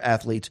transgender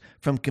athletes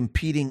from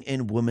competing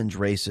in women's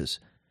races.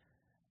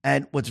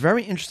 And what's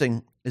very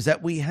interesting is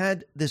that we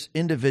had this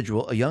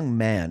individual, a young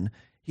man,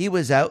 he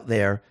was out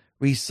there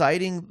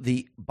reciting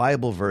the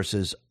Bible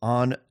verses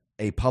on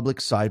a public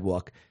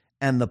sidewalk,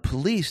 and the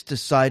police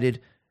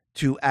decided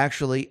to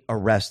actually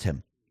arrest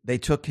him. They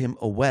took him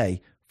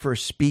away for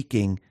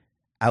speaking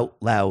out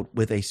loud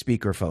with a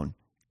speakerphone.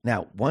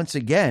 Now, once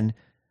again,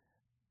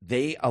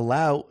 they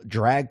allow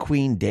drag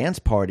queen dance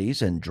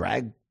parties and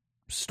drag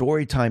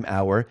story time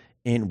hour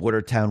in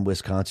Watertown,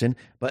 Wisconsin.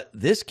 But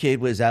this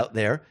kid was out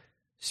there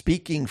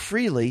speaking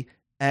freely,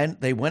 and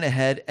they went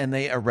ahead and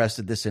they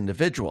arrested this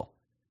individual.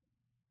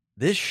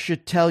 This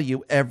should tell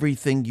you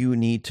everything you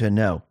need to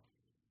know.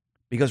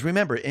 Because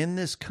remember, in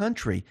this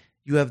country,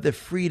 you have the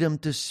freedom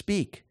to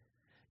speak.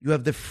 You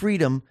have the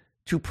freedom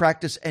to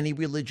practice any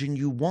religion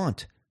you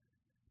want.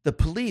 The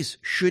police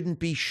shouldn't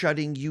be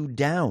shutting you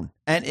down.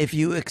 And if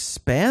you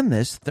expand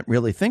this,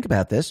 really think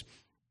about this,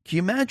 can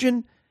you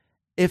imagine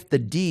if the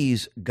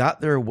D's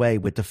got their way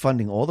with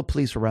defunding all the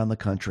police around the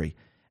country,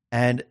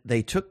 and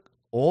they took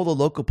all the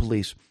local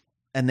police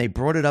and they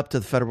brought it up to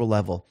the federal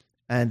level,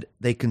 and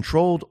they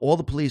controlled all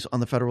the police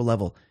on the federal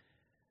level?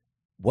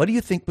 What do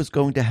you think was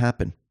going to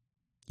happen?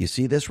 You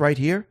see this right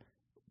here?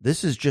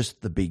 This is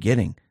just the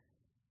beginning.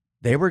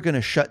 They were going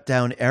to shut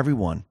down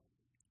everyone.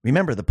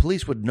 Remember, the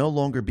police would no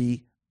longer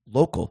be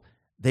local.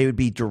 They would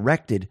be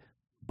directed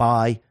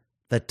by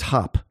the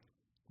top.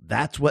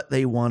 That's what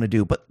they want to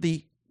do. But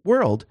the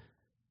world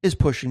is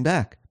pushing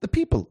back. The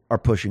people are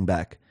pushing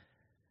back.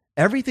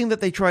 Everything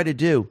that they try to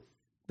do,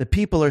 the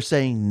people are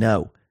saying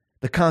no.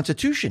 The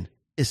Constitution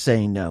is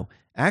saying no.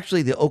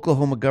 Actually, the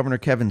Oklahoma Governor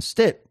Kevin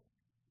Stitt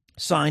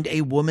signed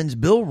a Women's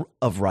Bill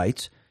of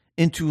Rights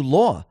into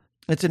law.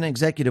 It's an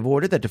executive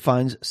order that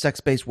defines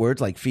sex-based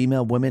words like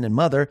female, women, and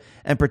mother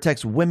and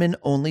protects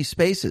women-only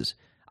spaces.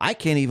 I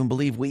can't even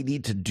believe we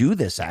need to do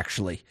this,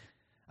 actually.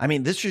 I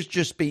mean, this should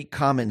just be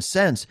common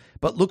sense,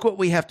 but look what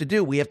we have to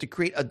do. We have to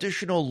create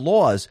additional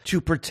laws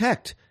to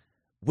protect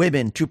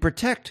women, to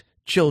protect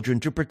children,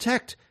 to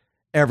protect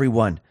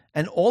everyone.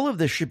 And all of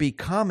this should be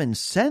common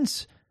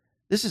sense.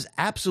 This is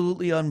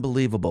absolutely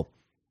unbelievable.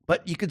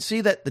 But you can see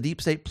that the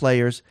deep state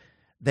players,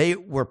 they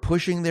were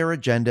pushing their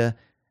agenda,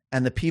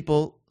 and the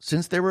people,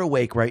 since they were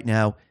awake right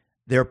now,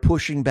 they're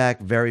pushing back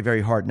very,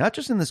 very hard, not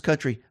just in this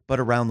country, but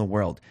around the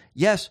world.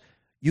 Yes,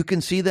 you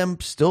can see them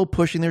still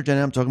pushing their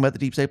agenda. I'm talking about the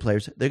deep state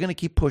players. They're going to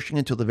keep pushing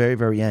until the very,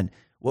 very end.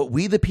 What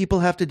we, the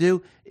people, have to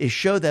do is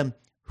show them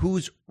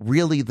who's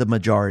really the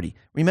majority.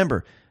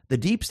 Remember, the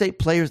deep state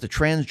players, the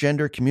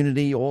transgender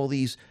community, all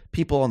these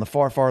people on the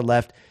far, far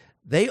left,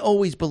 they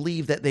always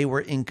believed that they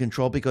were in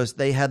control because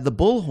they had the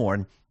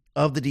bullhorn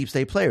of the deep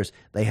state players.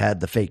 They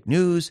had the fake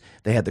news.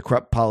 They had the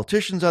corrupt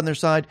politicians on their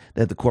side.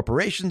 They had the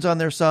corporations on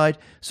their side.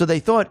 So they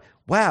thought,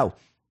 wow,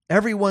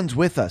 everyone's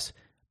with us.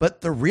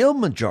 But the real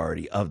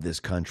majority of this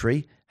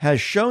country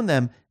has shown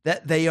them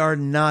that they are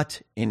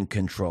not in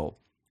control.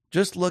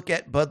 Just look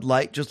at Bud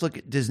Light. Just look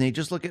at Disney.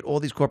 Just look at all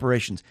these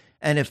corporations.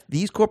 And if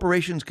these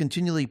corporations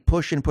continually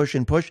push and push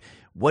and push,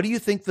 what do you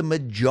think the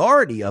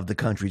majority of the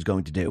country is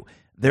going to do?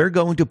 They're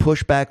going to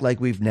push back like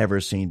we've never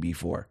seen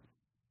before.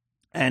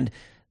 And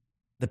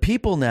the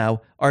people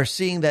now are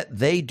seeing that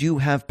they do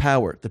have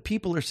power. The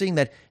people are seeing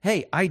that,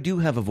 hey, I do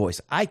have a voice.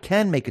 I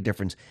can make a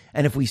difference.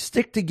 And if we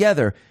stick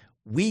together,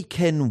 we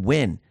can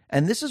win.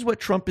 And this is what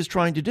Trump is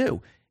trying to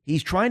do.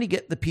 He's trying to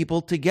get the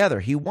people together.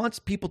 He wants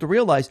people to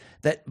realize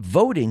that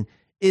voting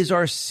is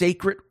our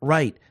sacred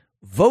right.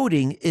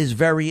 Voting is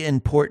very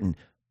important.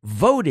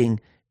 Voting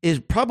is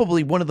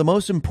probably one of the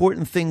most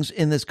important things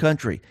in this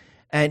country.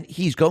 And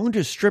he's going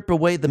to strip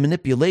away the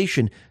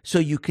manipulation so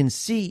you can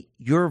see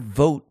your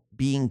vote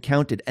being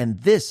counted.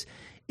 And this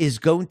is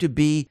going to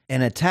be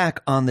an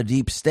attack on the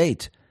deep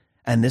state.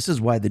 And this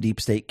is why the deep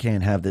state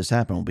can't have this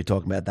happen. We'll be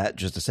talking about that in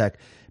just a sec.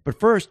 But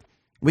first,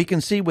 we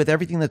can see with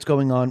everything that's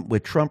going on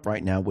with Trump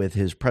right now, with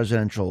his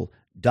presidential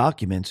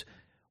documents,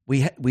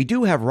 we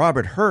do have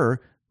Robert Hur,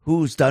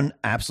 who's done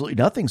absolutely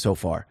nothing so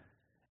far.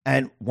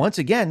 And once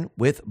again,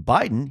 with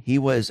Biden, he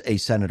was a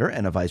senator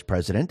and a vice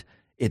president.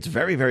 It's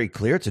very, very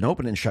clear. It's an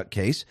open and shut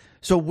case.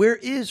 So where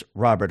is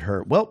Robert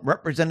Hur? Well,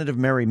 Representative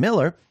Mary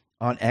Miller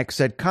on X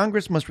said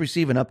Congress must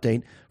receive an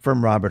update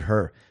from Robert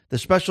Hur, the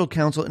special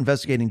counsel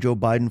investigating Joe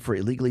Biden for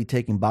illegally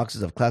taking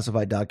boxes of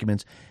classified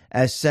documents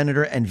as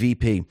senator and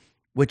VP,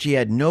 which he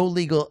had no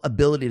legal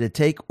ability to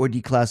take or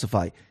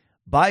declassify.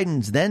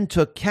 Biden's then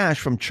took cash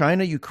from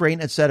China,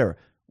 Ukraine, etc.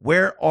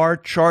 Where are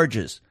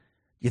charges?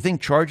 You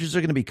think charges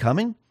are going to be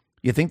coming?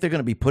 You think they're going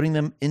to be putting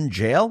them in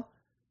jail?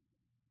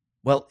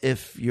 Well,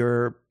 if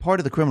you're part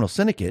of the criminal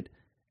syndicate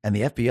and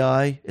the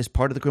FBI is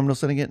part of the criminal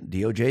syndicate,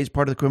 DOJ is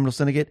part of the criminal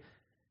syndicate,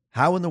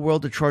 how in the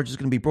world are charges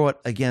going to be brought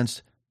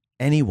against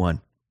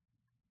anyone?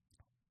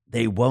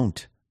 They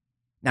won't.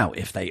 Now,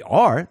 if they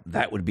are,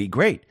 that would be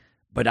great.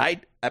 But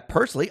I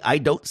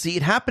don't see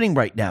it happening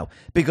right now,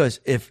 because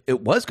if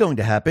it was going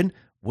to happen,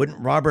 wouldn't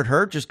Robert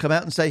Hur just come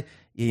out and say,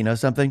 you know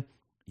something?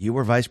 You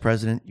were vice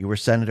president. You were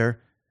senator.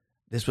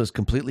 This was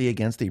completely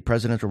against the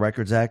Presidential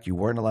Records Act. You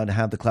weren't allowed to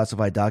have the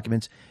classified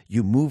documents.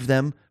 You moved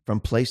them from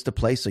place to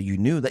place, so you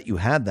knew that you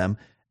had them.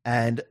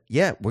 And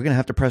yeah, we're going to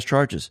have to press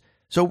charges.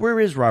 So where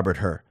is Robert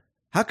Hur?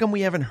 How come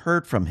we haven't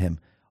heard from him?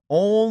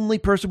 Only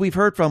person we've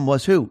heard from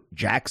was who?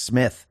 Jack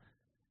Smith.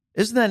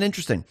 Isn't that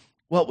interesting?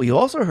 Well, we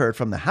also heard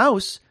from the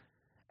House,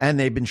 and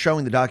they've been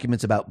showing the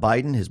documents about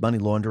Biden, his money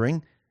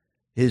laundering,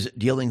 his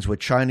dealings with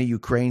China,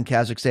 Ukraine,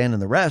 Kazakhstan,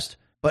 and the rest.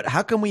 But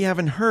how come we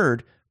haven't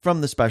heard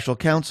from the special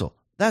counsel?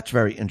 That's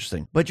very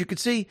interesting. But you can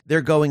see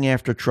they're going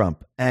after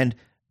Trump, and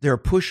they're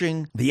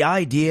pushing the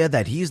idea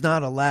that he's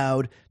not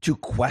allowed to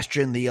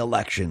question the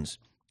elections.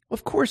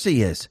 Of course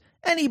he is.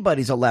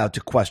 Anybody's allowed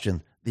to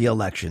question the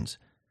elections.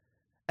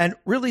 And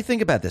really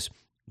think about this.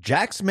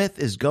 Jack Smith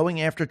is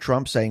going after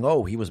Trump, saying,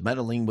 oh, he was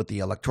meddling with the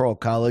Electoral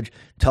College,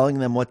 telling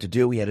them what to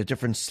do. He had a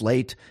different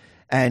slate,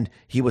 and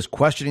he was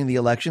questioning the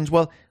elections.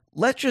 Well,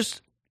 let's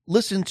just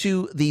listen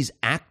to these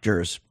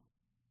actors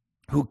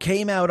who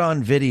came out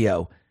on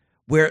video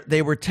where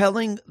they were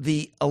telling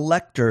the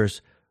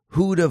electors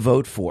who to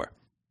vote for.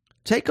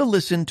 Take a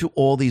listen to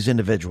all these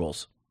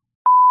individuals.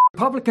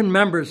 Republican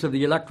members of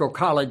the Electoral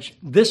College,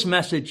 this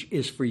message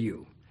is for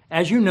you.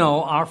 As you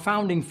know, our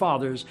founding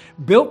fathers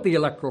built the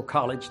Electoral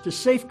College to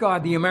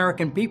safeguard the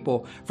American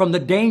people from the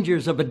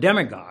dangers of a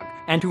demagogue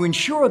and to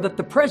ensure that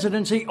the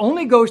presidency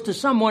only goes to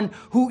someone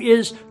who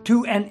is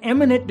to an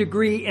eminent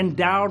degree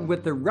endowed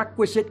with the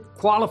requisite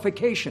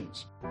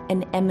qualifications.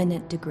 An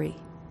eminent degree.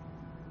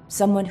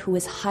 Someone who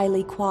is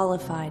highly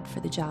qualified for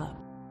the job.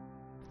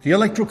 The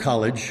Electoral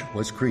College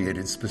was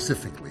created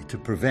specifically to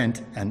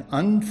prevent an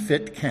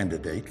unfit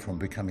candidate from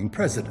becoming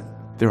president.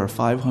 There are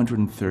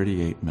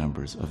 538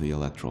 members of the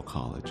Electoral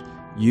College.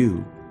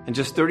 You and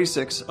just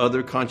 36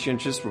 other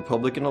conscientious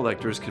Republican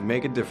electors can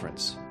make a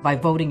difference by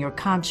voting your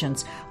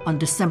conscience on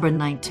December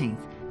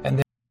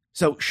 19th.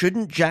 So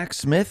shouldn't Jack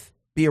Smith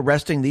be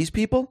arresting these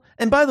people?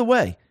 And by the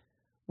way,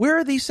 where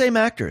are these same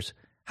actors?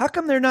 How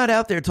come they're not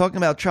out there talking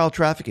about child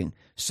trafficking?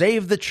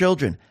 Save the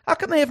children. How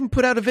come they haven't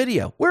put out a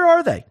video? Where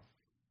are they?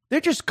 They're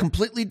just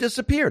completely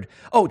disappeared.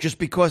 Oh, just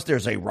because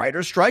there's a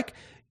writer's strike,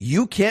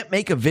 you can't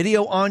make a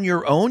video on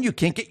your own? You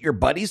can't get your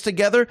buddies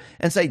together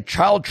and say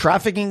child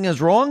trafficking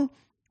is wrong?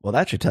 Well,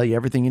 that should tell you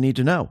everything you need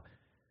to know.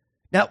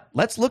 Now,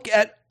 let's look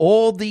at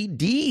all the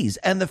Ds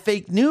and the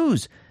fake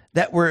news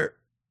that were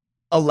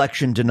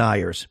election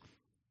deniers,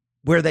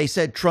 where they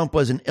said Trump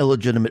was an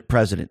illegitimate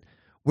president,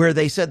 where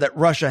they said that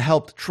Russia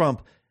helped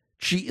Trump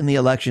cheat in the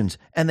elections,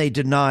 and they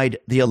denied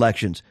the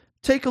elections.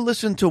 Take a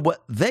listen to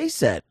what they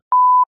said.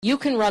 You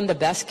can run the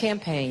best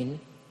campaign,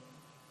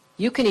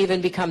 you can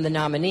even become the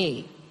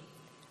nominee,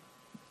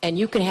 and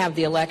you can have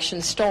the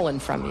election stolen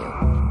from you.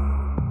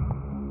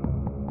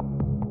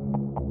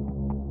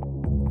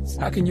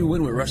 How can you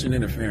win with Russian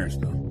interference,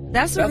 though?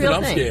 That's what real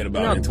I'm thing. scared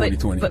about in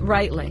 2020. But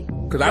rightly.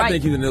 Because I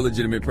think he's an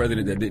illegitimate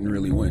president that didn't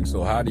really win.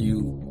 So how do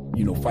you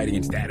fight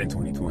against that in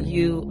 2020?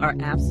 You are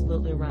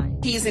absolutely right.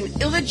 He's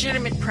an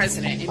illegitimate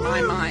president in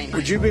my mind.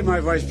 Would you be my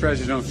vice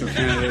presidential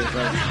candidate?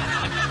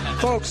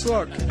 Folks,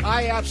 look,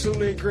 I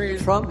absolutely agree.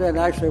 Trump didn't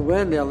actually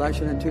win the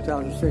election in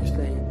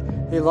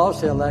 2016. He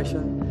lost the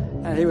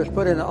election, and he was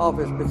put into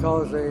office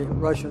because the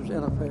Russians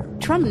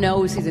interfered. Trump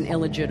knows he's an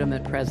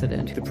illegitimate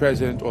president. The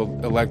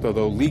president-elect,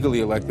 although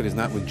legally elected, is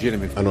not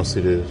legitimate. I don't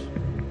see this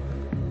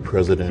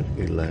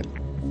president-elect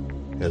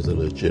as a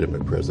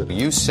legitimate president.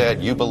 You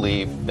said you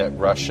believe that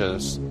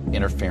Russia's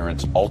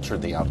interference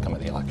altered the outcome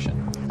of the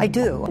election. I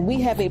do.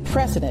 We have a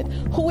president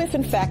who, if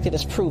in fact it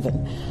is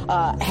proven,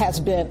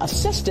 has been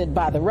assisted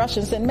by the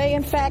Russians and may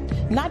in fact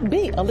not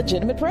be a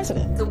legitimate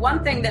president. The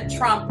one thing that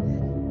Trump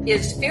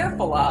is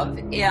fearful of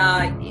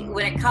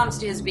when it comes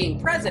to his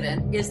being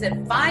president is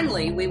that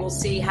finally we will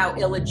see how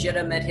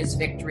illegitimate his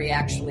victory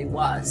actually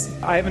was.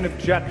 I have an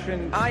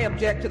objection. I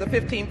object to the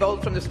 15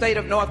 votes from the state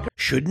of North Carolina.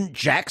 Shouldn't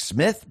Jack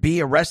Smith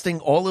be arresting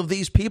all of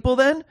these people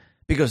then?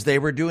 Because they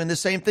were doing the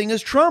same thing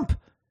as Trump.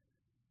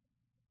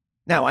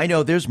 Now, I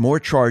know there's more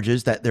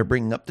charges that they're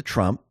bringing up to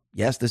Trump.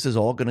 Yes, this is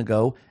all going to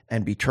go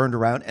and be turned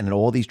around, and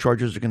all these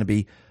charges are going to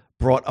be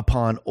brought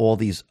upon all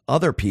these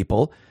other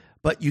people.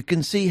 But you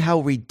can see how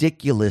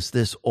ridiculous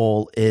this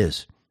all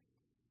is.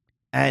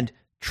 And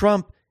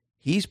Trump,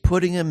 he's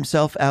putting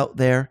himself out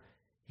there.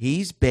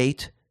 He's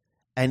bait,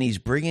 and he's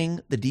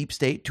bringing the deep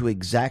state to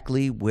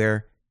exactly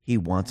where he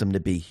wants them to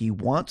be. He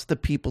wants the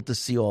people to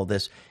see all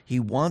this. He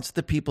wants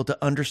the people to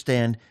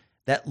understand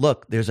that,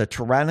 look, there's a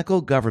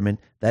tyrannical government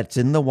that's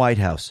in the White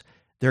House.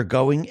 They're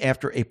going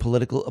after a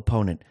political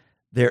opponent.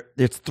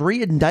 There's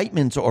 3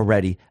 indictments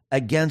already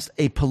against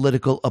a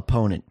political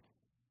opponent.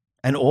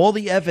 And all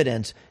the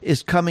evidence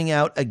is coming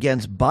out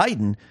against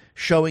Biden,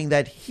 showing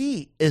that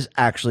he is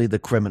actually the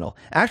criminal.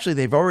 Actually,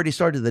 they've already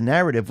started the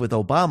narrative with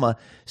Obama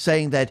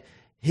saying that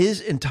his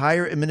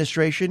entire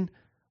administration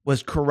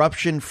was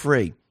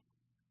corruption-free.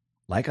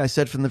 Like I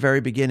said from the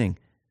very beginning,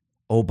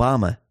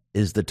 Obama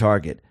is the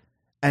target.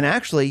 And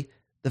actually,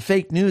 the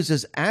fake news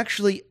is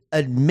actually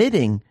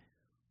admitting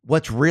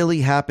what's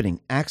really happening.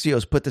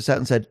 Axios put this out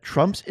and said,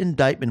 Trump's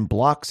indictment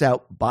blocks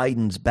out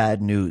Biden's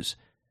bad news.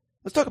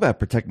 Let's talk about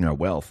protecting our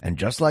wealth. And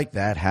just like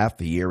that, half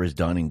the year is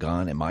done and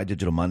gone, and My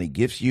Digital Money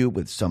gifts you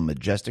with some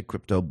majestic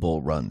crypto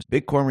bull runs.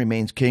 Bitcoin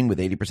remains king with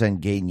 80%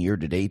 gain year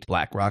to date.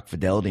 BlackRock,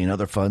 Fidelity, and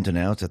other funds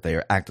announced that they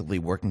are actively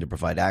working to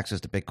provide access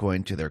to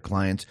Bitcoin to their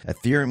clients.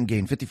 Ethereum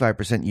gained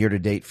 55% year to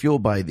date,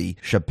 fueled by the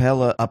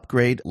Shapella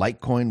upgrade.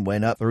 Litecoin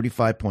went up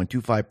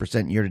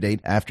 35.25% year to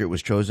date after it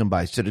was chosen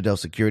by Citadel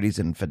Securities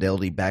and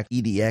Fidelity-backed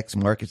EDX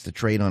markets to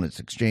trade on its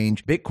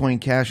exchange. Bitcoin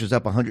Cash is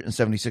up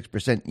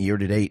 176% year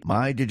to date.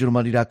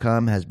 MyDigitalMoney.com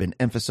has been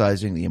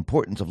emphasizing the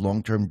importance of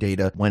long-term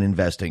data when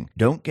investing.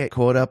 Don't get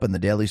caught up in the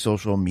daily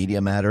social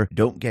media matter.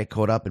 Don't get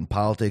caught up in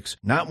politics.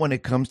 Not when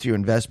it comes to your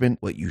investment.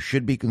 What you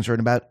should be concerned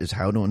about is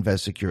how to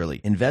invest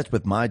securely. Invest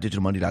with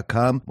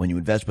MyDigitalMoney.com. When you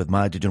invest with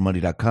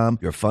MyDigitalMoney.com,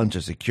 your funds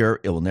are secure.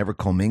 It will never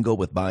commingle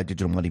with My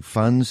Digital Money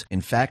funds.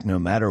 In fact, no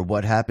matter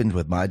what happens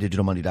with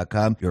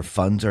MyDigitalMoney.com, your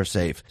funds are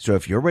safe. So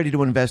if you're ready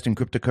to invest in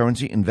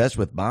cryptocurrency, invest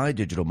with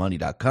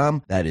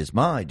MyDigitalMoney.com. That is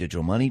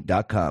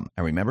MyDigitalMoney.com.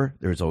 And remember,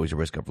 there is always a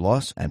risk of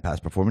loss, and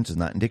past performance is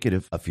not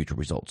indicative of future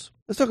results.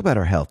 Let's talk about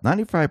our health.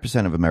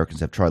 95% of Americans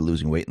have tried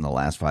losing weight in the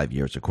last 5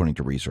 years, according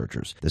to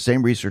researchers. The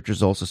same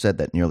researchers also said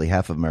that nearly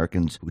half of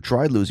Americans who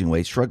tried losing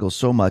weight struggle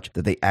so much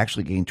that they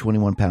actually gain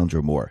 21 pounds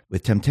or more.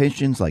 With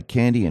temptations like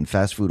candy and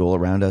fast food all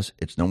around us,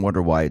 it's no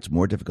wonder why it's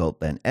more difficult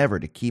than ever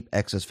to keep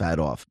excess fat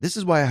off. This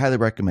is why I highly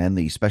recommend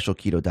the Special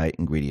Keto Diet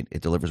ingredient.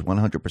 It delivers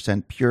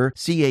 100% pure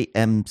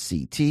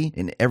CAMCT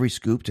in every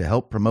scoop to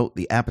help promote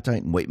the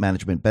appetite and weight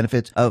management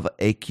benefits of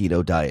a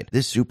keto diet.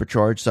 This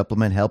supercharged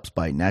supplement helps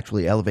by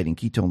naturally elevating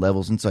ketone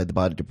levels inside the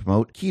body to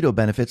promote keto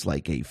benefits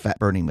like a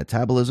fat-burning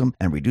metabolism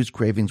and reduce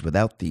cravings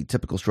without the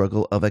typical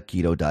struggle of a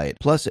keto diet.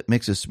 Plus, it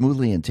mixes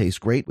smoothly and tastes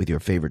great with your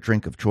favorite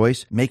drink of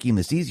choice, making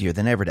this easier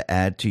than ever to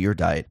add to your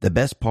diet. The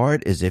best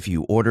part is if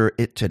you order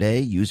it today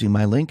using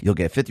my link, you'll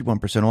get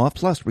 51% off,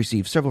 plus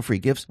receive several free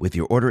gifts with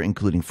your order,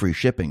 including free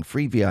shipping,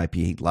 free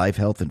VIP live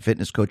health and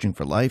fitness coaching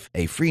for life,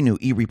 a free new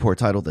e-report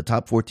titled The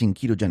Top 14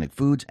 Ketogenic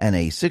Foods, and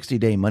a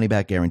 60-day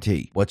money-back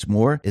guarantee. What's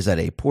more is that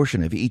a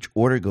portion of each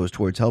order goes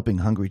towards helping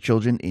hungry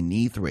children in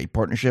need through a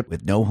partnership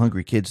with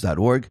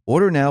NoHungryKids.org.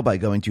 Order now by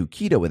going to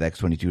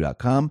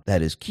KetoWithX22.com.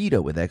 That is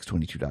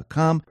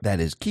KetoWithX22.com. That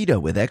is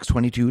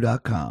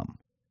KetoWithX22.com.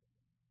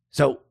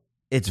 So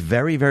it's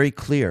very, very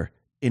clear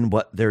in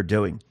what they're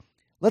doing.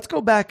 Let's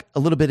go back a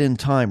little bit in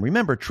time.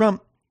 Remember,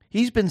 Trump,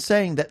 he's been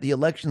saying that the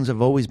elections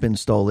have always been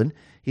stolen.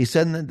 He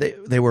said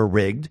that they were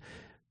rigged.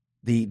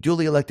 The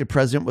duly elected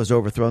president was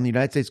overthrown. The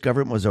United States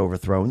government was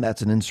overthrown.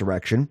 That's an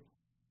insurrection.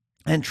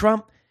 And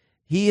Trump,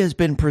 he has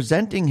been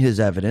presenting his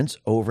evidence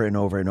over and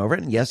over and over.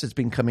 And yes, it's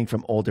been coming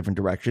from all different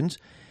directions.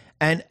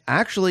 And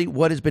actually,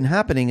 what has been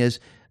happening is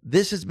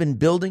this has been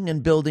building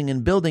and building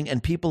and building.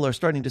 And people are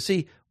starting to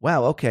see,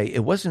 wow, okay,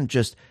 it wasn't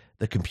just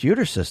the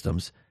computer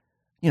systems.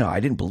 I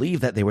didn't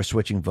believe that they were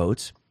switching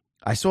votes.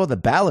 I saw the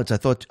ballots.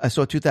 I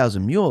saw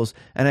 2,000 mules,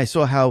 and I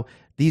saw how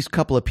these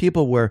couple of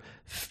people were,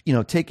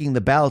 taking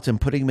the ballots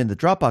and putting them in the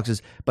drop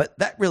boxes, but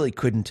that really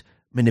couldn't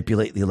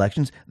manipulate the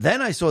elections.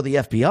 Then I saw the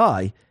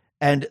FBI,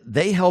 and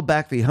they held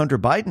back the Hunter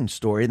Biden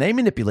story, and they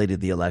manipulated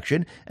the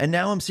election. And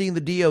now I'm seeing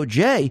the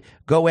DOJ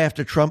go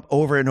after Trump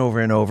over and over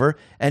and over,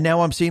 and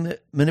now I'm seeing the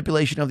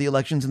manipulation of the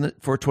elections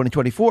for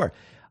 2024.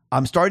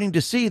 I'm starting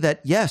to see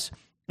that, yes,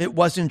 it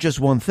wasn't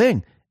just one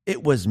thing.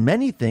 It was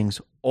many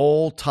things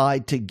all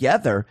tied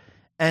together,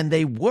 and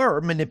they were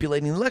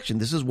manipulating the election.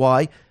 This is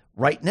why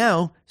right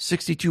now,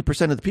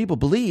 62% of the people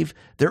believe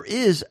there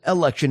is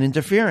election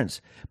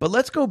interference. But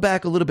let's go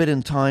back a little bit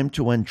in time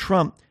to when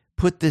Trump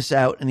put this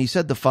out, and he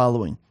said the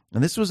following,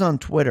 and this was on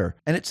Twitter,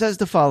 and it says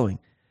the following.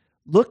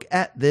 Look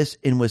at this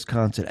in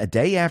Wisconsin. A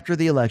day after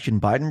the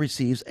election, Biden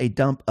receives a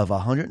dump of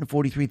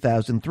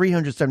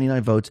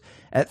 143,379 votes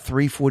at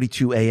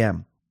 3:42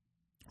 a.m.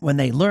 when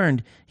they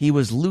learned he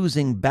was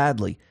losing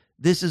badly.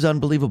 This is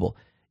unbelievable.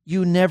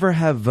 You never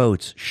have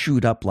votes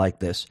shoot up like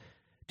this.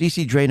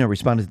 DC Drano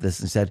responded to this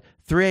and said,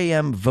 3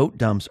 a.m. vote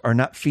dumps are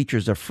not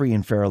features of free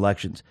and fair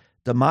elections.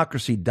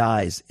 Democracy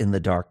dies in the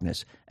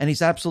darkness. And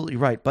he's absolutely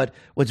right. But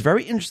what's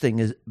very interesting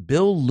is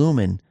Bill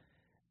Lumen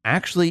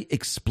actually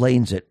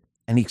explains it,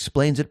 and he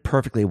explains it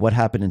perfectly what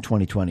happened in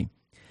 2020.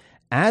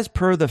 As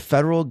per the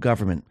federal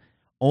government,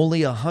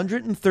 only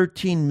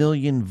 113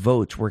 million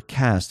votes were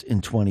cast in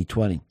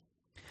 2020.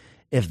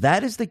 If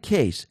that is the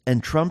case,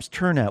 and Trump's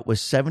turnout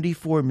was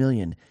 74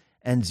 million,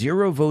 and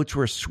 0 votes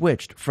were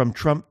switched from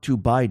Trump to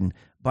Biden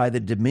by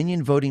the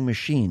Dominion voting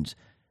machines,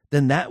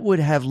 then that would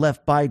have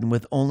left Biden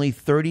with only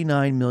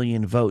 39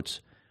 million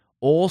votes.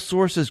 All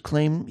sources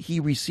claim he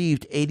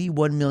received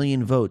 81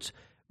 million votes,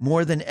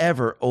 more than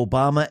ever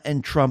Obama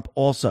and Trump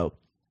also.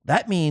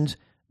 That means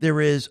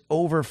there is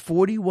over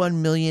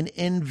 41 million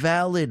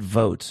invalid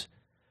votes.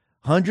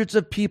 Hundreds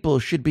of people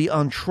should be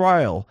on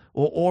trial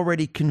or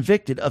already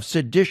convicted of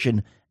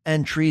sedition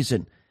and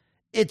treason.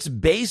 It's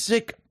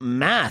basic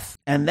math,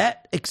 and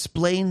that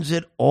explains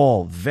it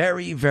all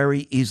very,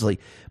 very easily.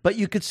 But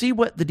you could see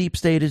what the deep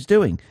state is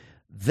doing.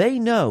 They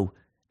know,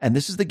 and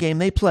this is the game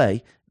they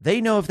play, they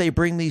know if they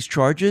bring these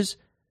charges,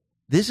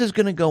 this is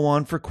going to go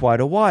on for quite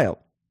a while.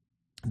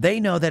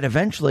 They know that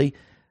eventually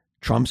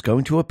Trump's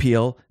going to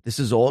appeal. This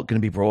is all going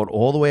to be brought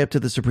all the way up to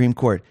the Supreme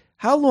Court.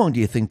 How long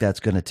do you think that's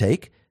going to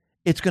take?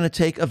 It's going to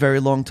take a very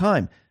long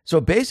time. So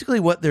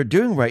basically what they're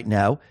doing right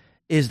now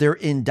is they're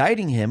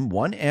indicting him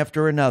one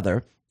after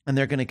another, and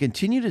they're going to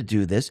continue to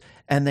do this,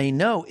 and they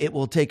know it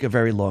will take a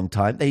very long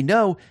time. They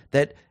know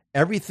that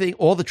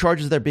all the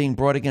charges that are being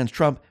brought against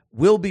Trump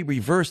will be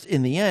reversed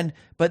in the end,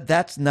 but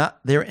that's not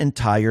their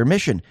entire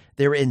mission.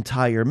 Their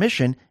entire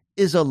mission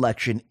is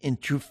election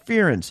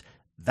interference.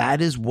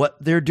 That is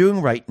what they're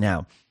doing right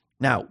now.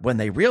 Now, when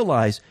they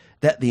realize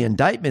that the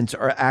indictments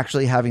are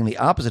actually having the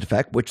opposite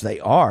effect, which they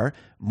are,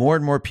 more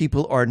and more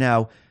people are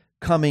now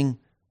coming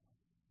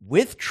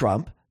with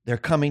Trump. They're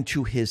coming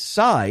to his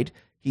side.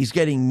 He's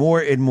getting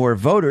more and more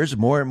voters,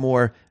 more and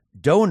more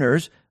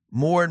donors,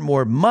 more and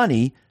more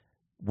money.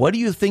 What do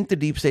you think the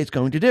deep state's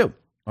going to do?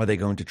 Are they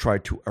going to try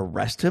to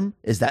arrest him?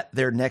 Is that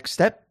their next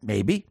step?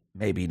 Maybe,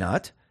 maybe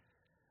not.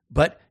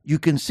 But you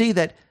can see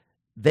that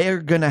they're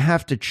going to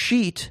have to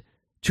cheat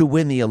to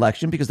win the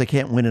election because they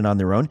can't win it on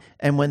their own.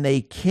 And when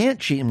they can't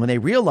cheat, and when they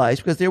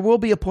realize, because there will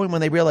be a point when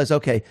they realize,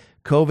 okay,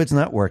 COVID's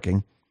not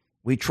working.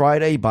 We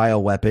tried a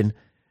bioweapon.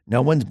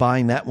 No one's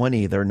buying that one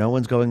either. No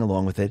one's going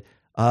along with it.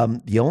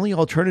 The only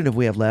alternative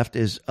we have left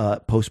is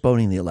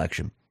postponing the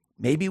election.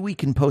 Maybe we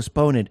can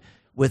postpone it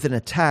with an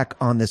attack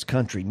on this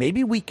country.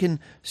 Maybe we can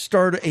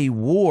start a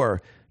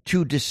war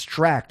to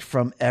distract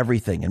from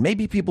everything. And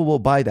maybe people will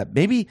buy that.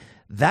 Maybe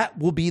that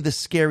will be the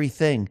scary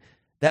thing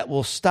that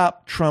will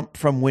stop Trump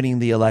from winning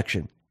the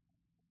election.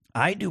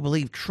 I do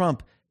believe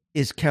Trump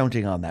is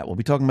counting on that. We'll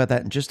be talking about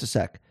that in just a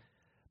sec.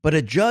 But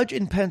a judge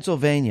in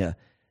Pennsylvania,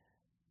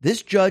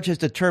 this judge has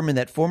determined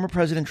that former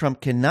President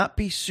Trump cannot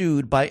be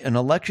sued by an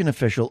election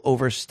official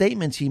over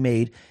statements he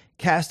made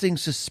casting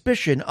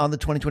suspicion on the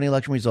 2020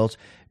 election results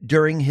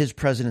during his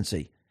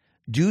presidency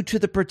due to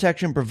the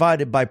protection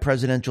provided by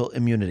presidential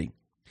immunity.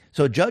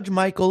 So Judge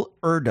Michael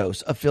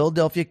Erdos of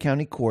Philadelphia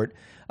County Court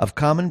of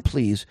Common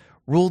Pleas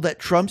ruled that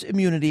Trump's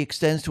immunity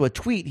extends to a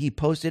tweet he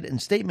posted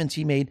and statements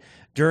he made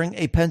during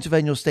a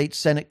Pennsylvania State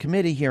Senate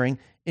committee hearing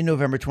in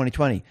November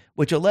 2020,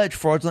 which alleged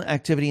fraudulent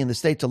activity in the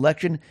state's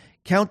election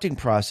counting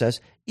process,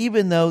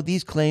 even though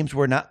these claims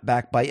were not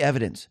backed by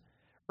evidence.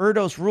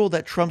 Erdos ruled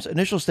that Trump's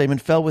initial statement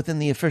fell within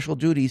the official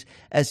duties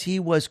as he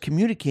was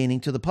communicating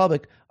to the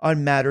public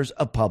on matters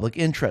of public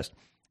interest.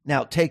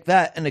 Now take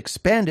that and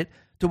expand it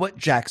to what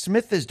Jack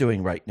Smith is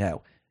doing right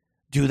now.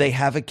 Do they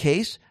have a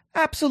case?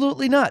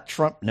 Absolutely not.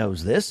 Trump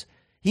knows this.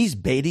 He's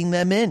baiting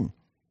them in.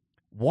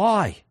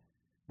 Why?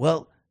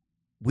 Well,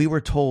 we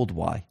were told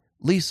why.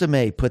 Lisa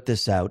May put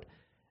this out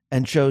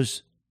and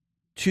shows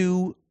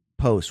two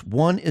posts.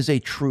 One is a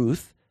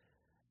truth,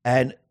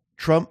 and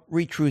Trump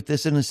retruthed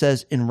this and it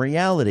says, in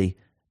reality,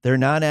 they're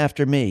not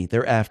after me.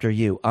 They're after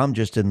you. I'm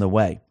just in the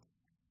way.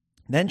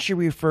 Then she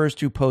refers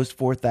to post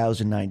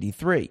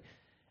 4093,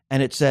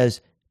 and it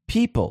says,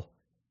 people,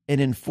 an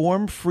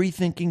informed,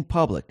 free-thinking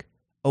public,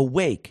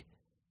 awake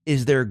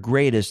is their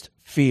greatest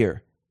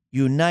fear.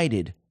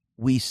 United,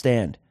 we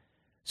stand.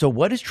 So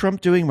what is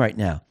Trump doing right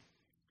now?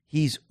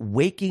 He's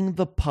waking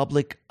the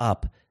public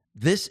up.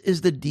 This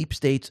is the deep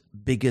state's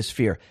biggest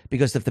fear,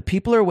 because if the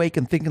people are awake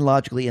and thinking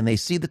logically and they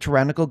see the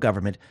tyrannical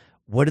government,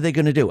 what are they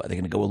going to do? Are they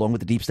going to go along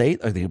with the deep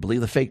state? Are they going to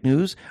believe the fake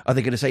news? Are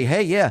they going to say,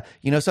 hey, yeah,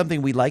 you know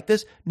something, we like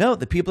this? No,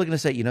 the people are going to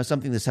say, you know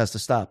something, this has to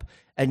stop.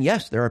 And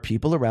yes, there are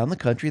people around the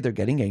country, they're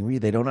getting angry.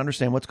 They don't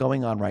understand what's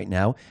going on right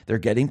now. They're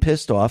getting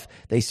pissed off.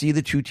 They see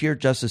the two-tier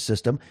justice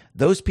system.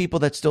 Those people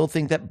that still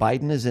think that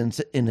Biden is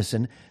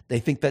innocent, they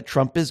think that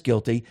Trump is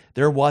guilty.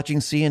 They're watching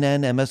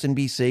CNN,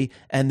 MSNBC,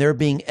 and they're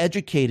being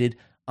educated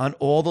on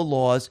all the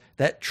laws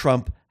that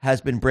Trump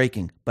has been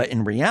breaking. But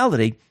in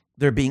reality,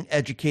 they're being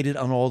educated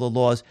on all the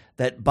laws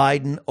that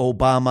Biden,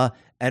 Obama,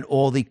 and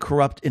all the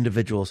corrupt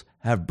individuals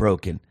have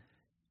broken.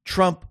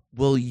 Trump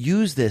will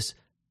use this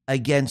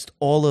against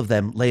all of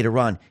them later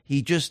on.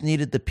 He just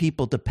needed the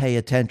people to pay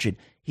attention.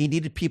 He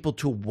needed people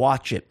to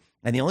watch it.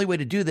 And the only way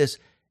to do this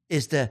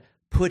is to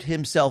put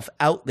himself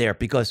out there,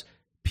 because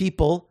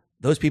people,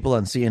 those people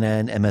on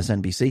CNN,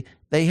 MSNBC,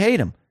 they hate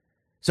him.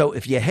 So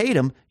if you hate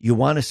him, you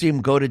want to see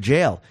him go to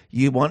jail.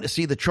 You want to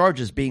see the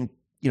charges being,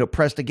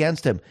 pressed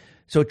against him.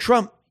 So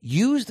Trump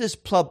used this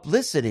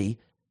publicity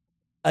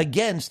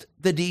against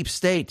the deep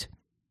state.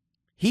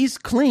 He's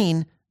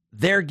clean.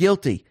 They're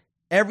guilty.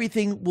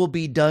 Everything will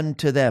be done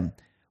to them.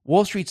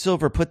 Wall Street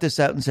Silver put this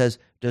out and says,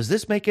 does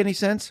this make any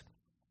sense?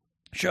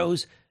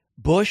 Shows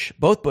Bush,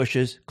 both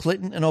Bushes,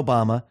 Clinton and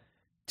Obama,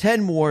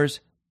 10 wars,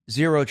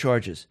 0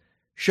 charges.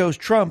 Shows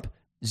Trump,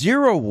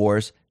 0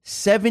 wars,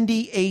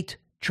 78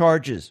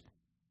 charges.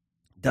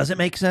 Does it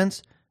make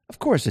sense? Of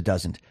course it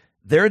doesn't.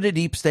 They're the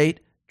deep state.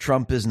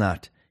 Trump is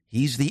not.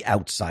 He's the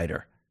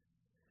outsider.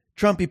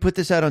 Trump, he put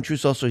this out on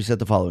Truth Social. He said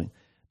the following: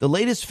 the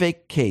latest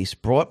fake case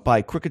brought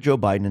by crooked Joe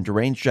Biden and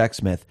deranged Jack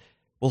Smith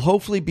will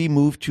hopefully be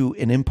moved to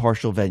an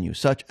impartial venue,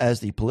 such as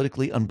the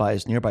politically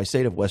unbiased nearby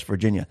state of West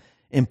Virginia.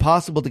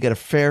 Impossible to get a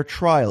fair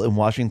trial in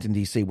Washington,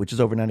 D.C., which is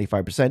over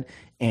 95%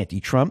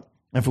 anti-Trump,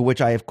 and for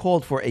which I have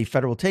called for a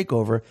federal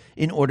takeover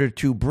in order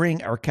to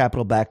bring our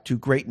capital back to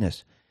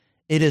greatness.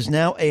 It is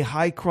now a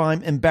high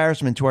crime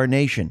embarrassment to our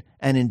nation,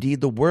 and indeed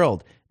the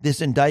world.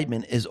 This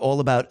indictment is all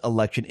about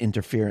election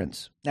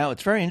interference. Now,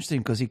 it's very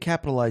interesting because he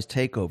capitalized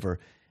takeover,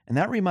 and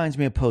that reminds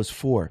me of Post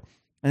 4.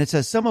 And it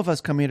says, some of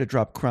us come here to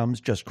drop crumbs,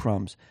 just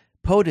crumbs.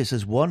 POTUS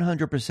is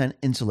 100%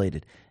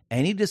 insulated.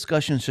 Any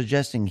discussion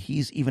suggesting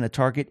he's even a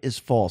target is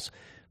false.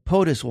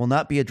 POTUS will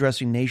not be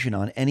addressing nation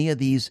on any of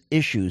these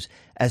issues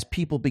as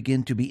people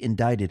begin to be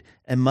indicted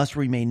and must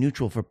remain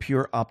neutral for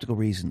pure optical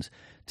reasons.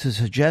 To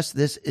suggest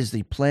this is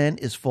the plan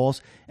is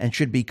false and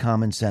should be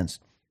common sense.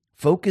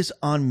 Focus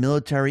on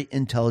military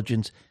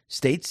intelligence,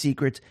 state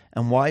secrets,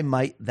 and why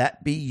might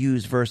that be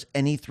used versus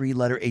any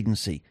 3-letter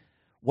agency.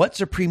 What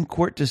Supreme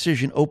Court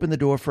decision opened the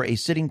door for a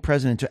sitting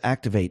president to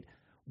activate?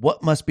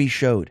 What must be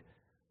showed?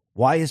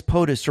 Why is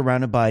POTUS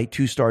surrounded by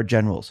 2-star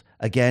generals?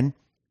 Again,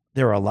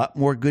 there are a lot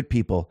more good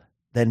people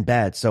than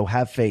bad, so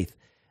have faith.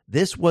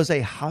 This was a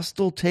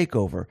hostile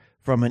takeover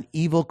from an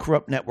evil,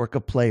 corrupt network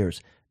of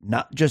players,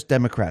 not just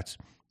Democrats.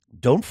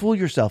 Don't fool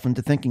yourself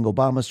into thinking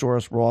Obama,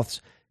 Soros, Roths,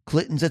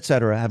 Clintons,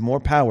 etc. have more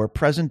power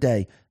present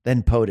day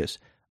than POTUS.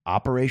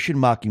 Operation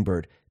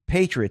Mockingbird.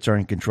 Patriots are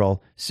in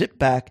control. Sit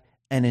back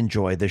and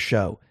enjoy the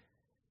show.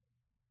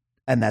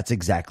 And that's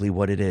exactly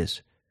what it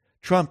is.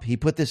 Trump, he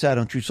put this out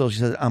on Truth Social.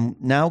 He said, I'm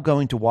now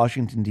going to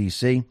Washington,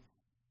 D.C.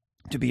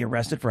 to be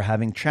arrested for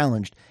having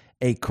challenged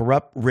a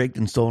corrupt, rigged,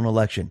 and stolen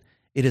election.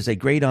 It is a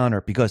great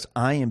honor because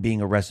I am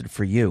being arrested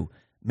for you.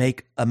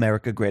 Make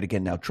America great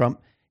again. Now,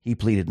 Trump, he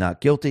pleaded not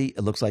guilty.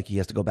 It looks like he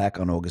has to go back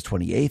on August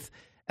 28th.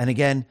 And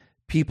again,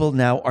 people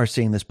now are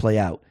seeing this play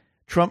out.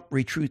 Trump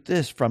retweeted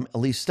this from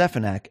Elise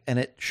Stefanik, and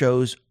it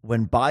shows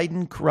when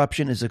Biden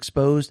corruption is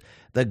exposed,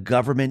 the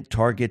government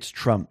targets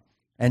Trump.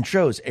 And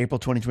shows April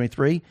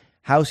 2023,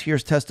 House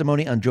hears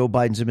testimony on Joe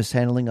Biden's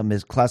mishandling of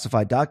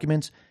misclassified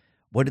documents.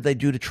 What did they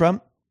do to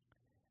Trump?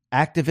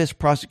 Activist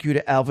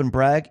prosecutor Alvin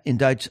Bragg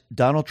indicts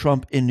Donald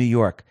Trump in New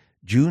York.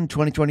 June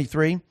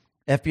 2023,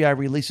 FBI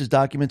releases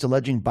documents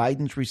alleging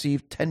Biden's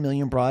received $10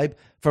 million bribe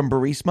from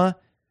Burisma.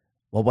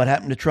 Well, what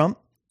happened to Trump?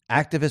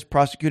 Activist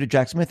prosecutor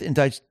Jack Smith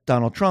indicts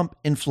Donald Trump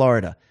in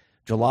Florida.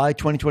 July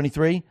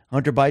 2023,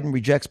 Hunter Biden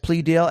rejects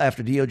plea deal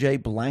after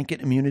DOJ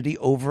blanket immunity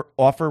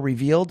offer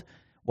revealed.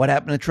 What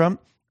happened to Trump?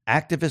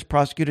 Activist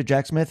prosecutor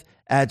Jack Smith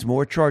adds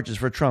more charges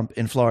for Trump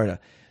in Florida.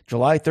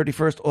 July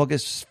 31st,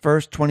 August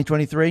 1st,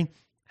 2023,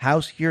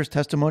 House hears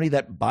testimony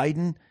that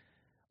Biden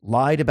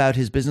lied about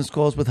his business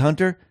calls with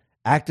Hunter.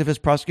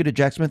 Activist prosecutor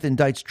Jack Smith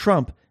indicts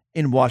Trump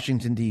in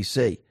Washington,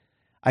 D.C.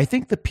 I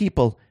think the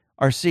people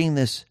are seeing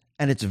this,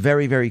 and it's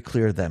very, very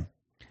clear to them.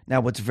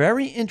 Now, what's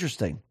very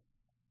interesting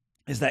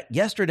is that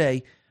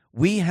yesterday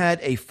we had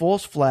a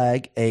false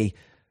flag, a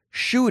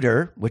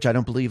shooter, which I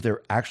don't believe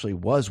there actually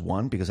was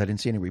one because I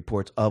didn't see any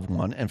reports of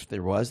one. And if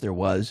there was, there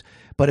was.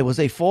 But it was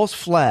a false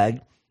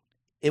flag.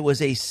 It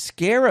was a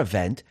scare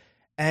event.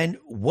 And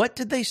what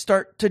did they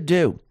start to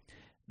do?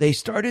 They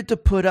started to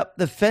put up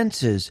the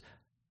fences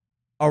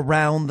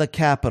around the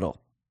Capitol.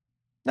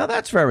 Now,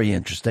 that's very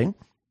interesting.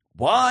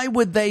 Why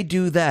would they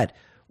do that?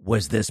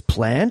 Was this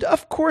planned?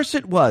 Of course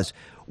it was.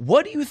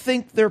 What do you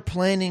think they're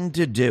planning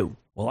to do?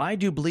 Well, I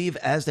do believe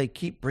as they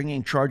keep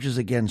bringing charges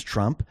against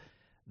Trump,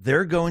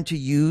 they're going to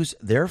use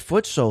their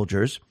foot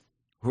soldiers,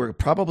 who are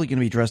probably going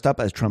to be dressed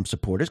up as Trump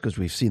supporters, because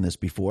we've seen this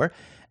before,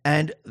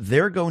 and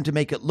they're going to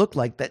make it look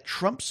like that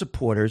Trump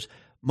supporters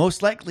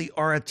most likely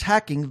are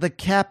attacking the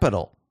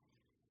Capitol.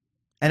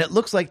 And it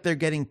looks like they're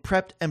getting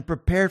prepped and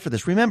prepared for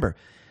this. Remember,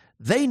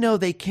 they know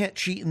they can't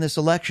cheat in this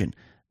election.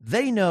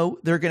 They know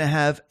they're going to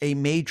have a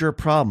major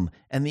problem.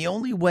 And the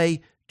only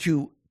way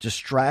to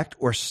distract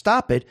or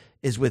stop it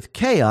is with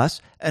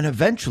chaos and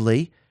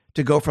eventually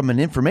to go from an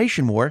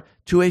information war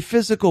to a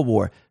physical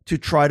war to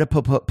try to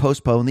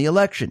postpone the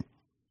election.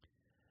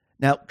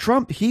 Now,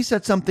 Trump, he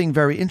said something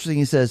very interesting.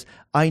 He says,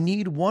 I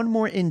need one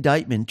more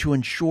indictment to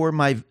ensure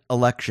my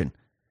election.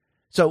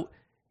 So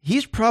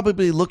he's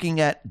probably looking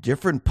at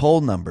different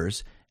poll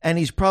numbers and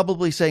he's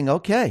probably saying,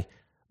 okay,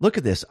 look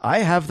at this. I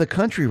have the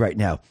country right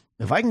now.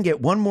 If I can get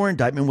one more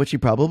indictment, which he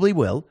probably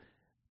will,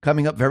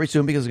 coming up very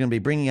soon because he's going to be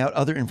bringing out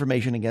other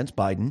information against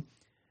Biden,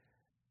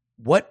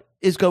 what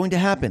is going to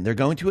happen? They're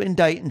going to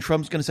indict and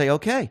Trump's going to say,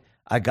 okay,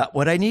 I got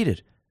what I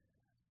needed.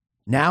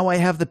 Now I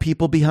have the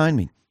people behind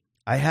me.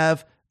 I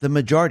have the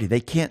majority.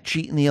 They can't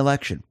cheat in the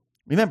election.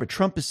 Remember,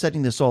 Trump is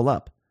setting this all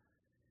up.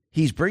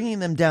 He's bringing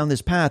them down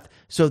this path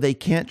so they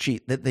can't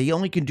cheat, that they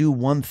only can do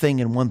one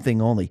thing and one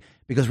thing only.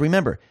 Because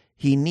remember,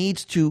 he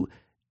needs to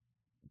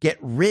get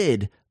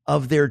rid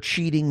of their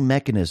cheating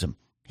mechanism.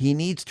 He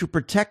needs to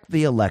protect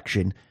the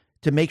election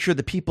to make sure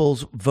the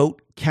people's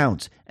vote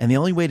counts. And the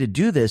only way to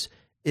do this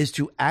is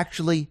to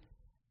actually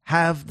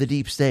have the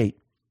deep state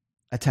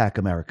attack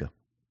America.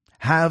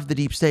 Have the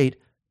deep state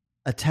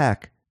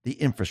attack the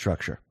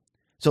infrastructure.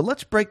 So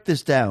let's break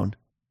this down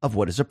of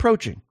what is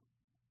approaching.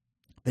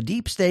 The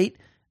deep state,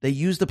 they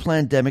used the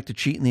pandemic to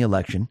cheat in the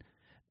election.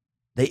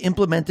 They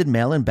implemented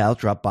mail-in ballot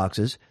drop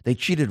boxes. They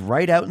cheated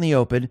right out in the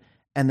open,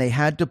 and they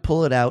had to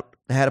pull it out.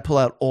 They had to pull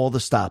out all the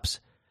stops.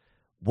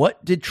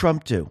 What did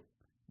Trump do?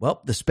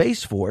 Well, the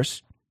Space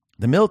Force,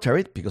 the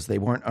military, because they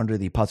weren't under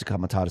the Posse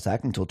Comitatus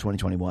Act until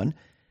 2021,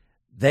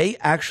 they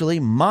actually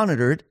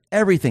monitored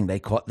everything. They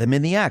caught them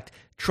in the act.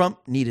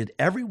 Trump needed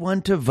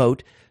everyone to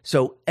vote,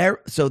 so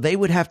they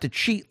would have to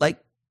cheat like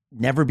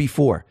never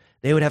before.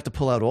 They would have to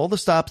pull out all the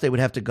stops. They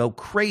would have to go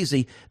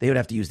crazy. They would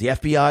have to use the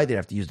FBI. They'd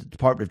have to use the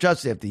Department of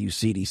Justice. They'd have to use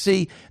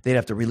CDC. They'd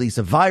have to release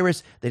a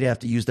virus. They'd have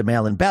to use the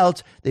mail-in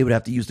ballots. They would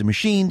have to use the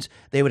machines.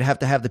 They would have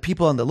to have the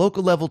people on the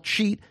local level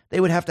cheat. They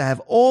would have to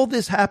have all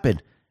this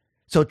happen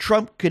so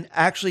Trump can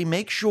actually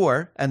make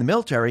sure, and the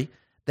military,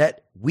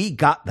 that we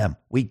got them.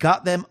 We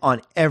got them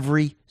on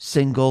every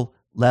single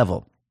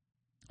level.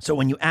 So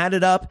when you add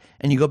it up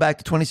and you go back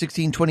to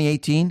 2016,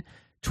 2018,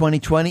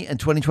 2020, and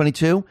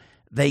 2022,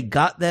 they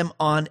got them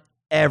on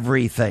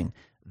everything.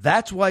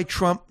 That's why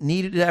Trump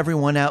needed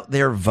everyone out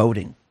there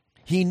voting.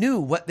 He knew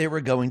what they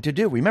were going to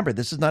do. Remember,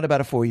 this is not about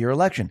a 4-year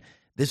election.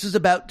 This is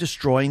about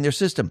destroying their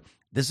system.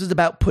 This is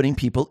about putting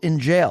people in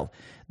jail.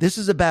 This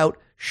is about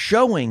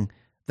showing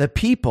the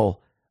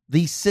people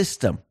the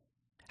system,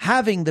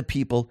 having the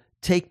people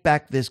take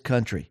back this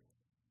country.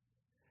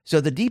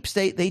 So the deep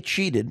state, they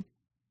cheated,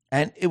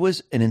 and it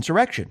was an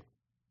insurrection,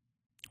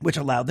 which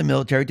allowed the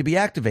military to be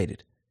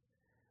activated.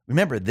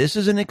 Remember, this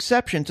is an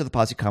exception to the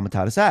Posse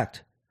Comitatus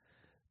Act.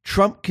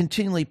 Trump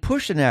continually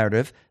pushed the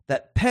narrative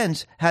that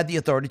Pence had the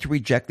authority to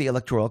reject the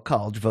Electoral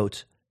College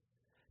votes.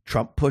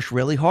 Trump pushed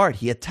really hard.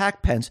 He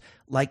attacked Pence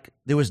like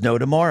there was no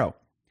tomorrow.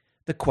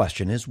 The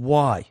question is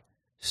why?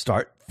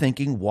 Start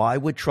thinking, why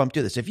would Trump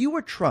do this? If you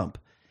were Trump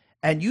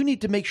And you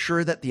need to make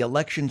sure that the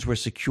elections were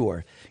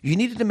secure. You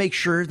needed to make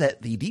sure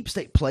that the deep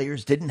state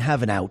players didn't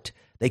have an out.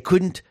 They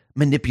couldn't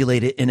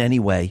manipulate it in any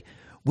way.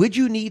 Would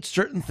you need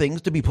certain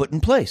things to be put in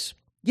place?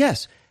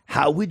 Yes.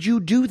 How would you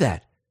do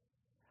that?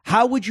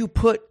 How would you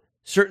put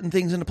certain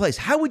things into place?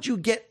 How would you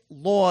get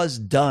laws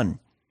done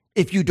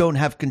if you don't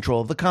have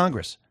control of the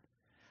Congress?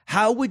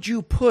 How would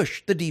you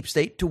push the deep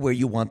state to where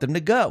you want them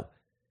to go?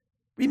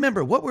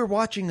 Remember, what we're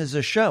watching is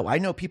a show. I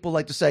know people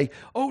like to say,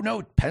 oh,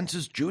 no, Pence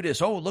is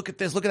Judas. Oh, look at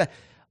this, look at that.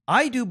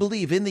 I do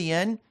believe in the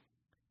end,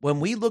 when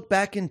we look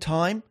back in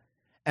time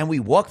and we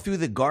walk through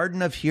the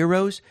Garden of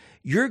Heroes,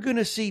 you're going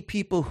to see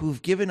people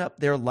who've given up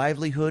their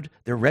livelihood,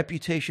 their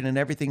reputation, and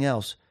everything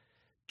else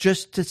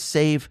just to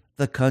save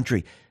the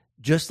country,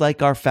 just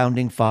like our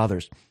founding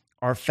fathers.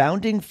 Our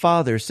founding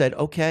fathers said,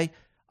 okay,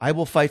 I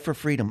will fight for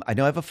freedom. I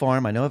know I have a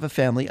farm. I know I have a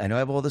family. I know I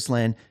have all this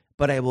land,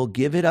 but I will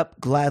give it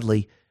up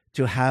gladly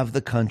to have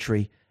the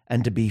country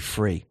and to be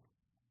free.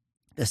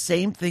 The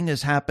same thing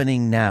is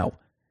happening now.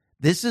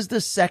 This is the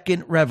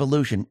second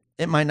revolution.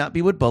 It might not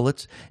be with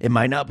bullets. It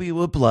might not be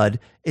with blood.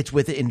 It's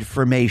with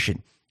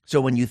information. So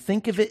when you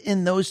think of it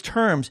in those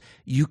terms,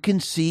 you can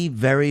see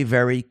very,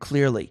 very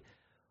clearly.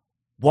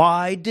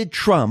 Why did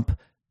Trump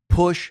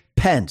push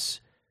Pence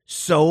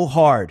so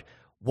hard?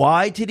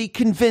 Why did he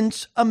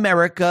convince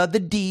America, the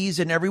D's,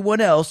 and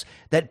everyone else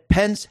that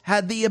Pence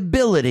had the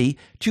ability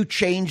to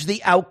change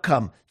the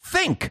outcome?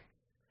 Think.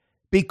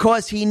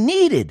 Because he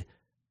needed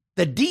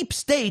the deep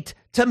state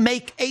to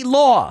make a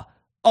law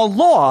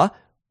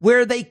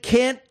where they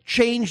can't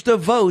change the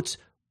votes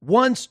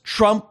once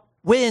Trump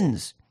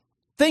wins.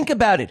 Think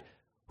about it.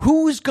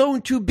 Who's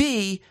going to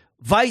be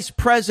vice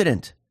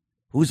president?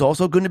 Who's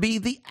also going to be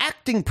the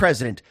acting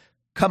president?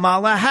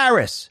 Kamala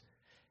Harris.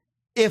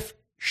 If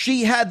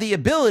she had the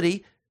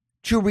ability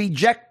to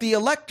reject the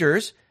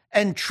electors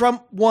and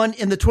Trump won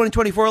in the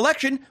 2024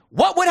 election,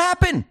 what would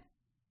happen?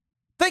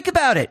 Think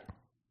about it.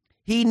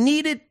 He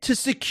needed to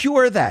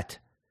secure that.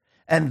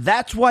 And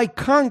that's why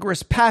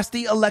Congress passed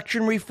the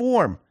election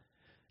reform,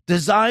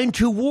 designed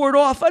to ward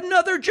off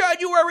another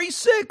January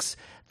 6th.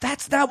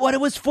 That's not what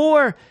it was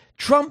for.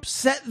 Trump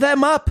set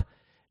them up.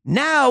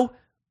 Now,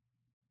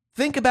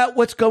 think about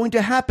what's going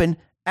to happen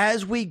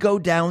as we go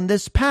down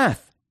this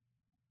path.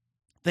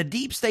 The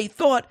deep state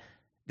thought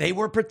they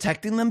were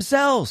protecting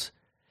themselves.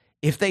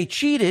 If they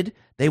cheated,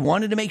 they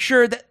wanted to make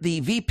sure that the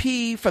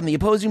VP from the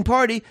opposing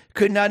party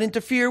could not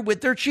interfere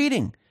with their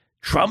cheating.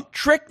 Trump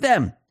tricked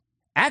them.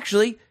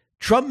 Actually,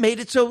 Trump made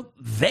it so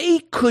they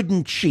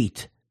couldn't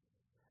cheat.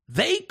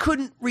 They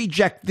couldn't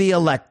reject the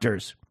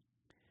electors.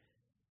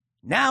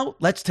 Now,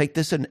 let's take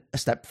this a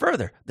step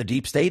further. The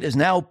deep state is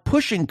now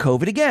pushing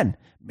COVID again.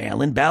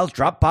 Mail-in ballots,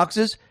 drop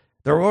boxes.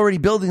 They're already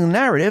building the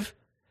narrative.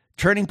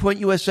 Turning Point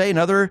USA and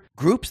other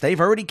groups, they've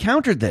already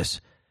countered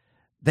this.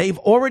 They've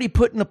already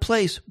put into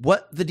place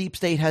what the deep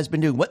state has been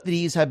doing, what the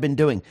D's have been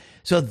doing.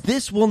 So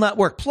this will not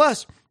work.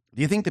 Plus,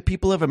 do you think the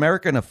people of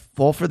America are going to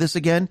fall for this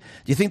again?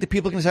 Do you think the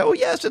people are going to say, oh,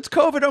 yes, it's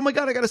COVID. Oh, my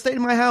God, I got to stay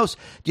in my house.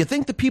 Do you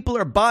think the people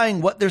are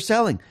buying what they're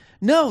selling?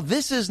 No,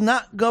 this is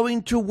not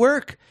going to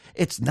work.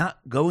 It's not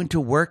going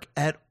to work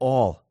at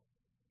all.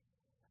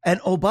 And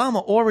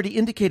Obama already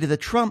indicated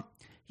that Trump,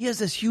 he has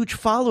this huge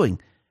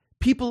following.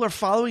 People are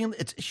following him.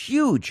 It's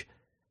huge.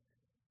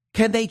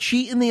 Can they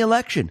cheat in the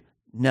election?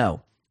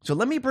 No. So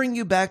let me bring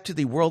you back to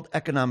the World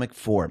Economic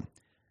Forum.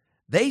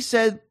 They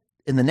said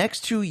in the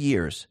next 2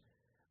 years,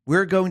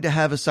 we're going to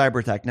have a cyber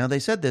attack. Now, they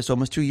said this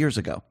almost 2 years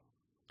ago.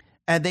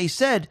 And they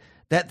said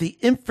that the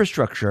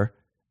infrastructure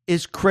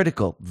is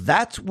critical.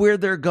 That's where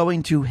they're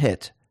going to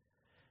hit.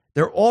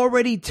 They're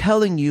already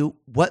telling you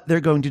what they're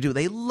going to do.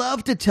 They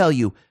love to tell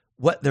you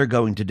what they're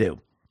going to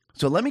do.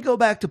 So let me go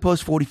back to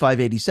post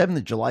 4587,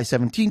 the July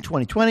 17,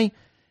 2020.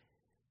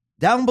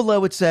 Down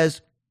below it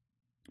says,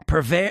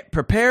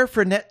 prepare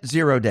for net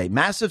zero day.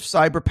 Massive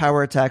cyber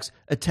power attacks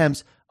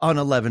attempts on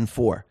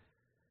 11/4.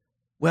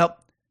 Well,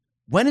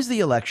 when is the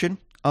election?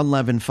 On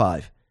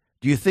 11/5.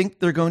 Do you think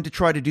they're going to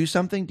try to do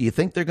something? Do you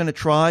think they're going to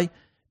try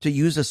to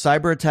use a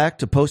cyber attack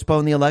to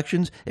postpone the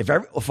elections?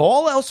 If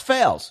all else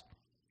fails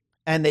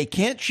and they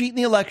can't cheat in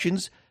the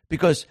elections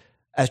because,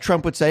 as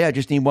Trump would say, I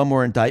just need one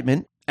more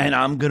indictment and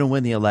I'm going to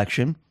win the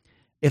election.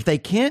 If they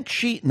can't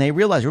cheat and they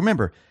realize,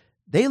 remember,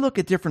 they look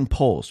at different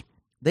polls.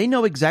 They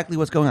know exactly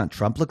what's going on.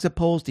 Trump looks at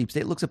polls. Deep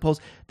state looks at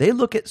polls. They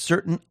look at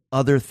certain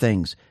other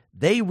things.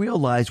 They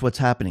realize what's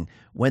happening.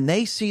 When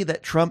they see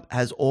that Trump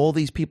has all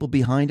these people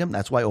behind him,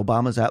 that's why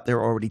Obama's out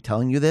there already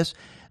telling you this.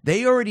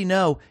 They already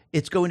know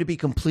it's going to be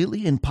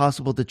completely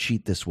impossible to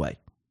cheat this way.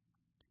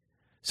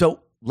 So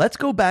let's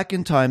go back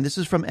in time. This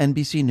is from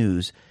NBC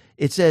News.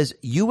 It says,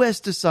 U.S.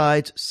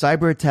 decides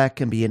cyber attack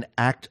can be an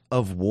act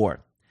of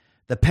war.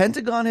 The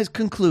Pentagon has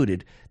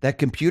concluded that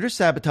computer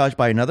sabotage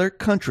by another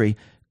country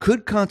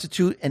could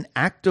constitute an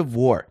act of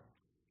war.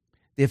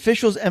 The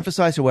officials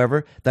emphasize,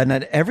 however, that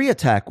not every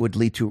attack would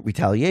lead to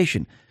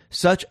retaliation.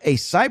 Such a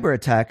cyber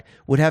attack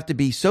would have to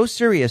be so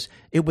serious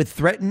it would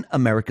threaten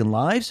American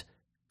lives,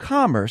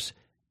 commerce,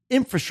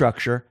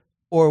 infrastructure,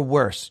 or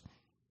worse.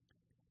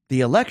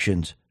 The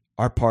elections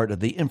are part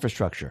of the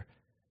infrastructure.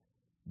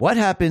 What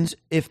happens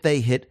if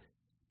they hit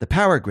the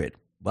power grid?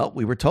 Well,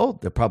 we were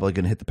told they're probably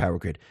going to hit the power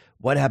grid.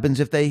 What happens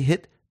if they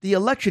hit the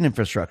election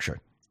infrastructure?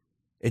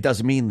 It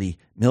doesn't mean the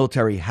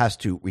military has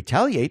to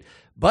retaliate,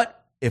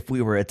 but if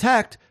we were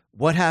attacked,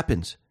 what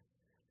happens?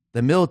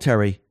 The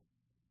military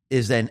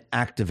is then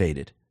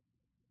activated.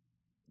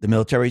 The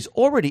military is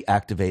already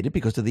activated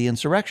because of the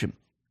insurrection.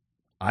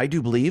 I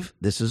do believe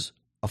this is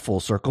a full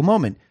circle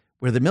moment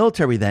where the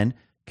military then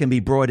can be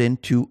brought in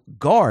to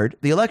guard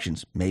the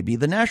elections. Maybe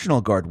the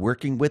National Guard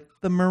working with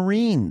the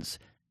Marines.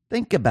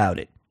 Think about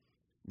it.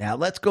 Now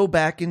let's go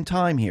back in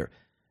time here.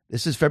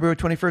 This is February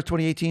 21st,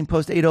 2018,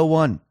 post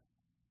 801.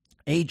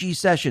 AG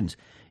Sessions,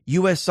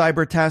 U.S.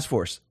 Cyber Task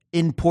Force.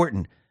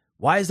 Important.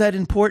 Why is that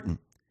important?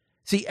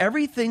 See,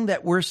 everything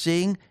that we're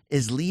seeing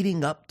is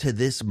leading up to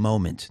this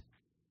moment.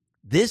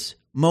 This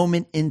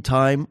moment in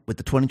time with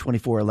the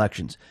 2024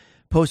 elections.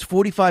 Post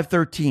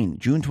 4513,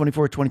 June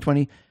 24,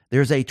 2020,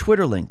 there's a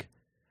Twitter link.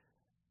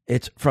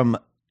 It's from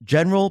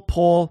General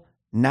Paul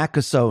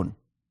Nakasone.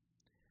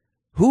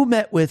 Who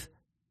met with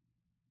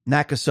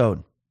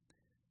Nakasone?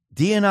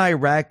 DNI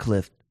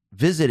Radcliffe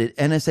visited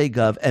NSA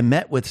Gov and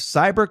met with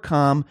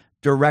Cybercom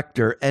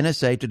Director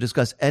NSA to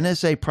discuss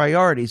NSA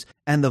priorities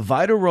and the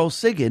vital role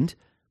SIGINT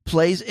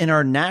plays in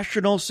our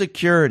national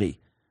security.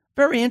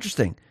 Very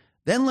interesting.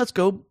 Then let's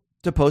go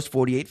to post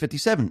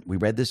 4857. We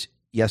read this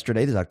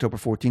yesterday. This is October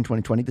 14,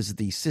 2020. This is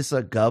the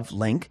CISA Gov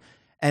link.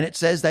 And it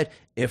says that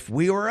if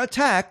we were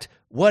attacked,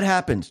 what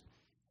happens?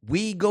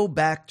 We go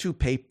back to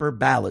paper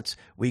ballots.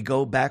 We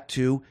go back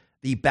to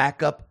the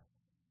backup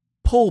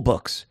poll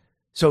books.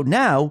 So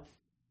now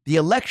the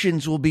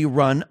elections will be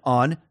run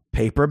on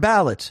paper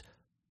ballots,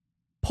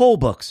 poll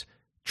books.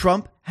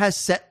 Trump has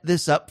set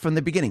this up from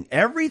the beginning.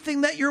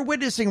 Everything that you're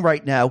witnessing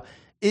right now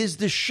is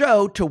the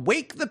show to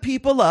wake the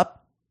people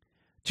up,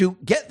 to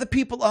get the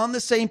people on the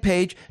same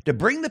page, to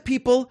bring the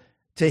people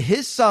to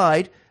his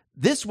side.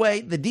 This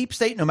way, the deep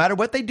state, no matter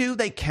what they do,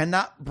 they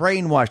cannot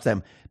brainwash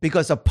them,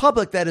 because a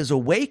public that is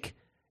awake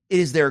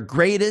is their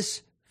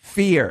greatest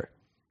fear.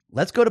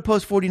 Let's go to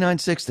post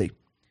 4960.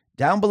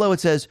 Down below it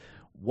says,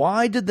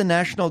 why did the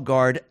National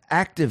Guard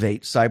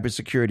activate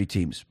cybersecurity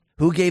teams?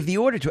 Who gave the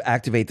order to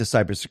activate the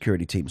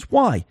cybersecurity teams?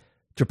 Why?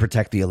 To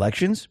protect the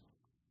elections?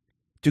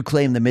 To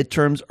claim the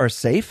midterms are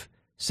safe?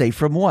 Safe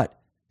from what?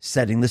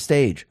 Setting the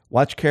stage.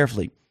 Watch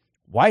carefully.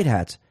 White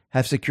hats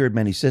have secured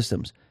many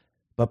systems,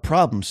 but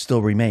problems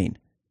still remain.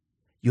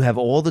 You have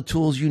all the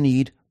tools you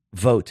need.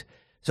 Vote.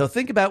 So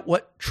think about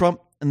what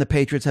Trump and the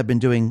Patriots have been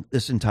doing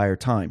this entire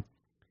time.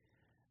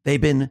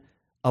 They've been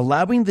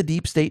allowing the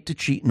deep state to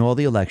cheat in all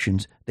the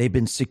elections. They've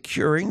been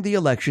securing the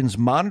elections,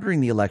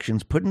 monitoring the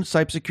elections, putting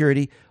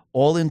cybersecurity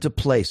all into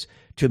place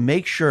to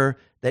make sure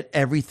that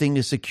everything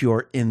is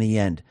secure in the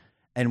end.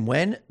 And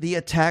when the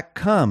attack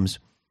comes,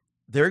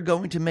 they're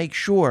going to make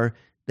sure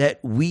that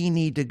we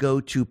need to go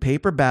to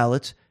paper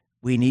ballots.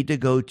 We need to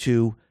go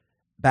to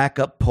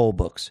backup poll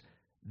books.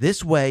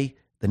 This way,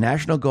 the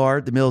National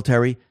Guard, the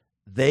military,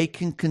 they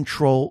can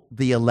control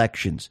the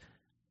elections.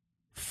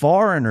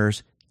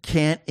 Foreigners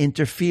can't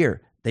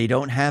interfere. They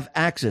don't have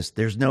access.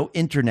 There's no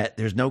internet.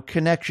 There's no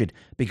connection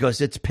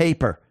because it's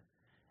paper.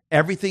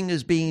 Everything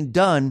is being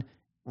done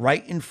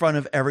right in front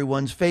of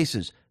everyone's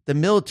faces. The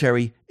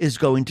military is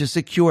going to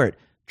secure it.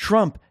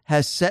 Trump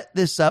has set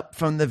this up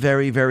from the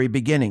very, very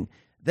beginning.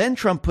 Then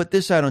Trump put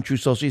this out on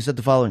Truth Social. He said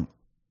the following.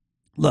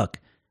 Look,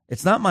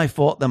 it's not my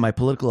fault that my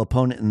political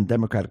opponent in the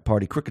Democratic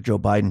Party, Crooked Joe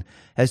Biden,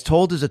 has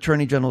told his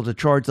attorney general to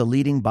charge the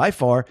leading, by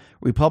far,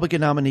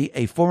 Republican nominee,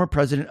 a former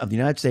president of the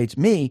United States,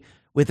 me,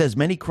 with as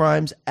many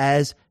crimes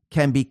as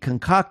can be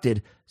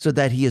concocted so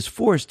that he is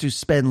forced to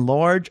spend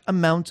large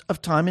amounts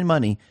of time and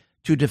money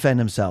to defend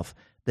himself.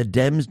 The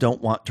Dems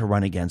don't want to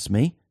run against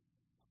me,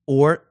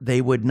 or they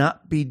would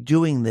not be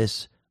doing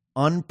this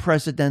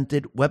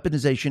unprecedented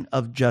weaponization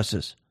of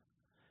justice.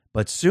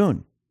 But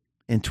soon,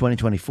 in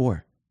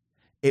 2024,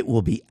 it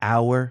will be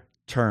our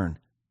turn.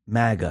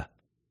 MAGA.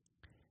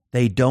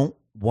 They don't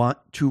want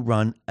to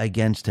run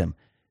against him.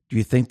 Do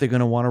you think they're going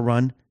to want to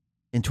run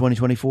in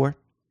 2024?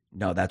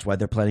 No, that's why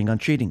they're planning on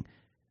cheating.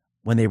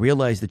 When they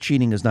realize the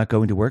cheating is not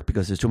going to work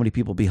because there's too many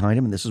people behind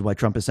him, and this is why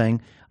Trump is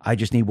saying, I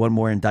just need one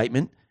more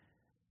indictment,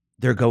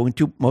 they're going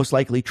to most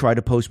likely try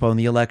to postpone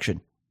the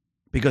election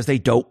because they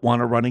don't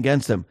want to run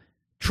against him.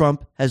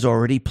 Trump has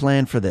already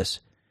planned for this.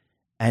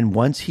 And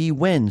once he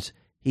wins,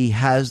 he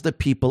has the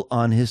people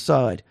on his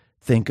side.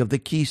 Think of the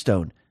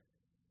Keystone.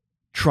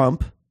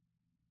 Trump,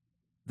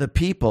 the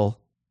people,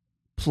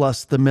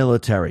 plus the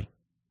military.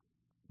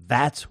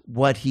 That's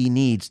what he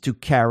needs to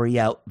carry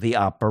out the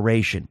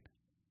operation.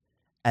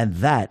 And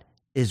that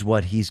is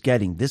what he's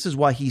getting. This is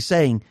why he's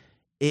saying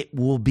it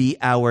will be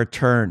our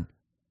turn.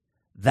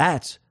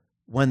 That's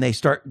when they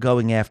start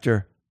going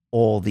after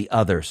all the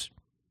others,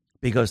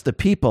 because the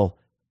people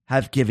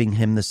have given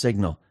him the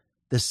signal.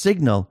 The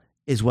signal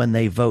is when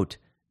they vote.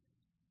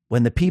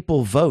 When the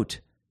people vote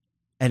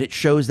and it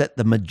shows that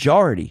the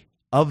majority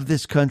of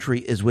this country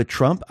is with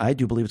Trump, I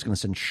do believe it's going to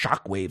send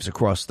shockwaves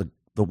across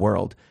the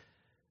world.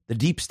 The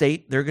deep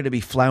state, they're going to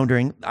be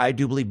floundering. I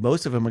do believe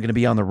most of them are going to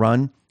be on the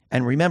run.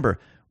 And remember,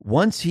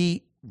 once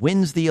he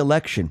wins the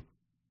election,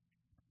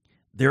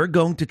 they're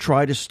going to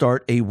try to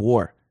start a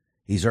war.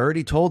 He's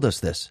already told us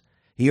this.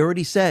 He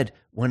already said,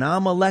 when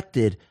I'm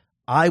elected,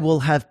 I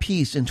will have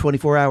peace in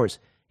 24 hours.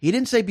 He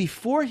didn't say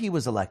before he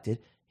was elected.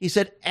 He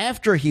said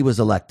after he was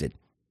elected.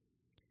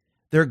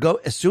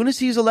 As soon as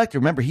he's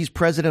elected, remember, he's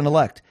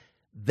president-elect,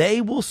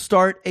 they will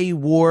start a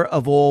war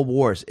of all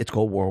wars. It's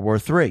called World War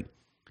III.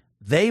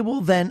 They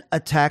will then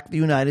attack the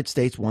United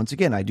States once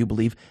again. I do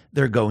believe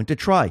they're going to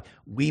try.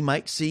 We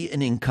might see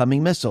an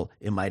incoming missile.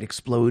 It might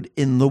explode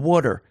in the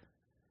water.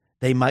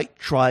 They might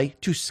try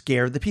to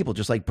scare the people,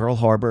 just like Pearl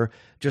Harbor,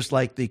 just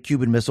like the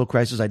Cuban Missile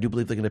Crisis. I do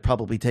believe they're going to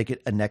probably take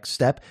it a next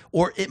step,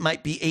 or it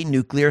might be a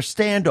nuclear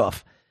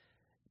standoff.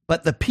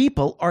 But the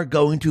people are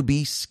going to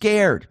be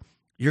scared.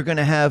 You're going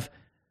to have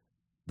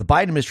the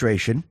Biden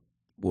administration,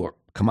 or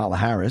Kamala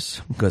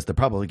Harris, because they'll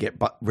probably get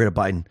rid of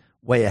Biden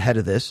way ahead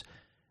of this,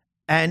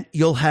 and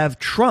you'll have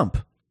Trump,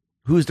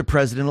 who's the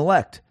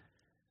president-elect.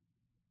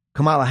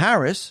 Kamala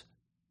Harris,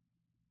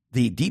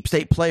 the deep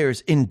state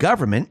players in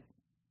government,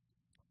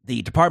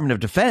 the Department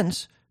of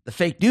Defense, the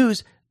fake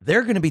news,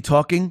 they're going to be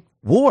talking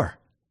war.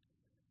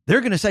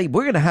 They're going to say,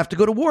 we're going to have to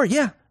go to war.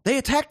 Yeah, they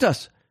attacked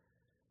us.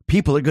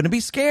 People are going to be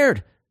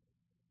scared.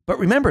 But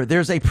remember,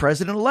 there's a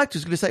president-elect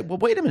who's going to say, well,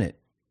 wait a minute.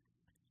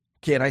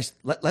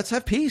 Let's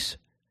have peace.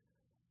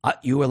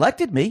 You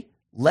elected me.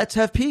 Let's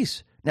have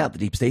peace. Now, the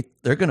deep state,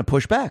 they're going to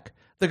push back.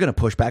 They're going to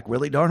push back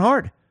really darn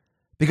hard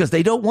because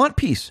they don't want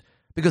peace,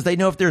 because they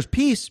know if there's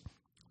peace,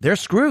 they're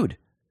screwed.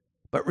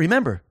 But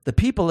remember, the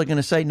people are going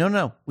to say,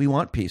 no, we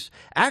want peace.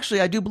 Actually,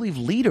 I do believe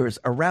leaders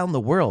around the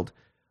world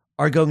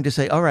are going to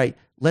say, all right,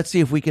 let's see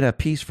if we can have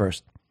peace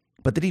first.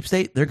 But the deep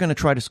state, they're going to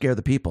try to scare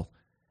the people,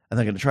 and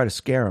they're going to try to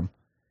scare them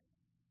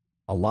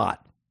a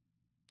lot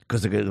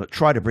because they're going to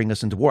try to bring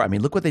us into war. I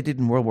mean, look what they did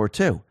in World War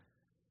II.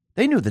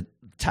 They knew the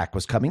attack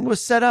was coming. It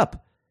was set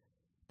up.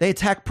 They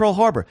attacked Pearl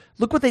Harbor.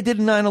 Look what they did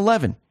in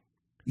 9/11.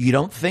 You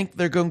don't think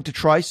they're going to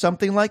try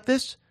something like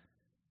this?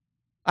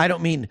 I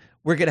don't mean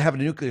we're going to have a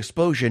nuclear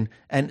explosion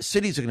and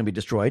cities are going to be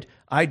destroyed.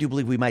 I do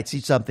believe we might see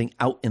something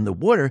out in the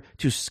water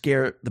to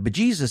scare the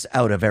bejesus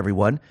out of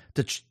everyone,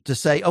 to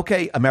say,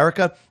 okay,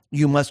 America,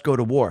 you must go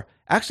to war.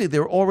 Actually,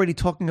 they're already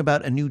talking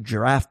about a new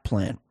draft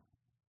plan.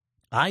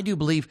 I do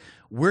believe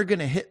we're going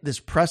to hit this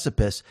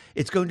precipice.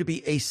 It's going to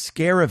be a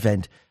scare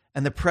event,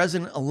 and the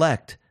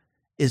president-elect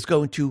is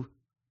going to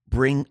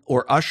bring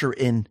or usher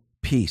in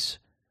peace.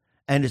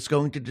 And it's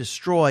going to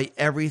destroy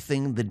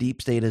everything the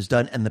deep state has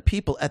done. And the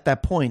people at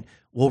that point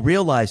will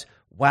realize,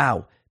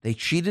 wow, they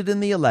cheated in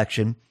the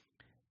election.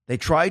 They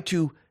tried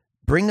to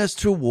bring us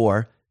to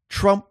war.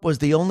 Trump was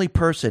the only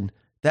person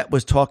that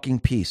was talking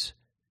peace.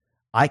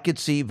 I could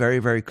see very,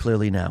 very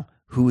clearly now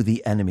who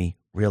the enemy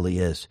really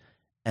is.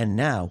 And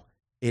now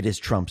it is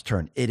Trump's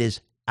turn. It is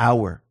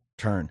our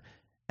turn.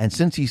 And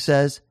since he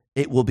says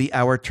it will be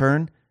our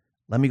turn,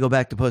 let me go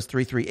back to post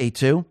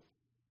 3382,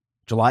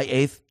 July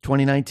 8th,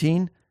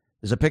 2019.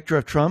 There's a picture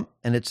of Trump,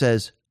 and it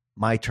says,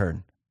 my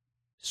turn,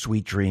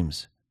 sweet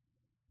dreams.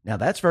 Now,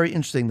 that's very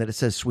interesting that it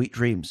says sweet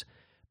dreams,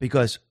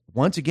 because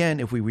once again,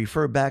 if we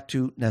refer back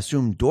to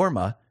Nassim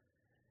Dorma,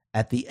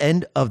 at the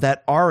end of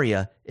that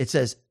aria, it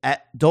says,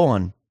 at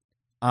dawn,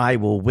 I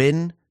will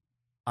win,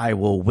 I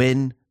will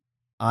win,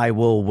 I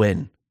will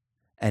win.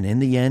 And in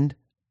the end,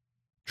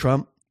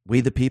 Trump,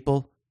 we the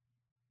people,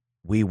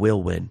 we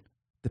will win.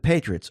 The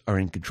Patriots are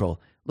in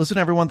control. Listen,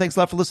 everyone, thanks a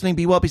lot for listening.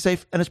 Be well, be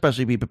safe, and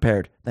especially be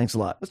prepared. Thanks a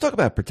lot. Let's talk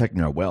about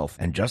protecting our wealth.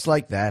 And just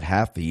like that,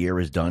 half the year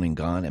is done and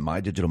gone, and My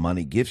Digital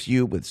Money gifts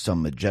you with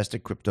some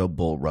majestic crypto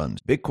bull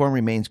runs. Bitcoin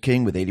remains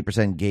king with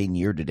 80% gain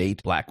year to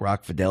date.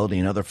 BlackRock, Fidelity,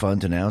 and other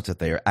funds announced that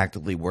they are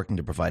actively working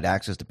to provide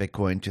access to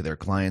Bitcoin to their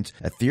clients.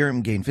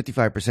 Ethereum gained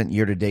 55%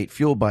 year to date,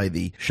 fueled by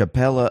the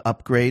Shapella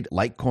upgrade.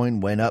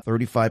 Litecoin went up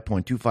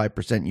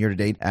 35.25% year to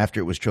date after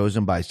it was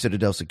chosen by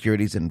Citadel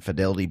Securities and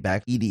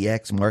Fidelity-backed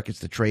EDX markets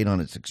to trade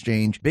on its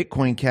exchange.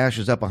 Bitcoin Cash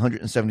is up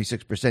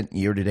 176%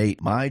 year to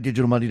date.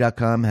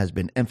 MyDigitalMoney.com has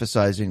been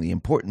emphasizing the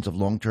importance of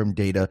long-term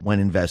data when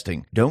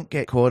investing. Don't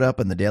get caught up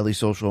in the daily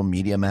social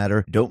media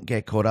matter. Don't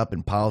get caught up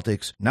in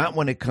politics. Not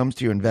when it comes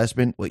to your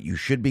investment. What you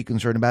should be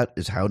concerned about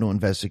is how to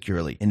invest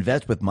securely.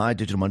 Invest with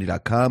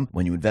MyDigitalMoney.com.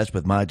 When you invest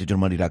with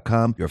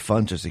MyDigitalMoney.com, your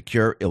funds are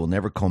secure. It will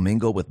never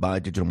commingle with My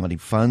Digital Money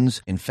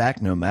funds. In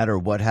fact, no matter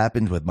what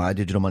happens with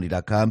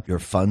MyDigitalMoney.com, your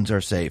funds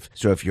are safe.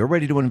 So if you're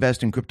ready to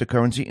invest in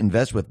cryptocurrency,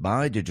 invest with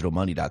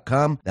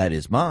MyDigitalMoney.com. That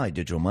is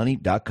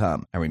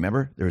MyDigitalMoney.com. And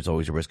remember, there is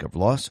always a risk of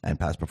loss, and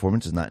past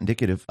performance is not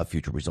indicative of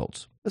future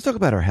results. Let's talk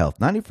about our health.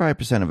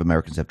 95% of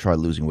Americans have tried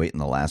losing weight in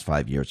the last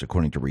 5 years,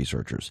 according to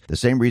researchers. The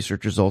same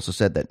researchers also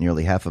said that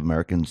nearly half of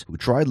Americans who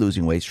tried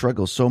losing weight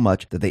struggle so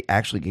much that they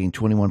actually gain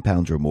 21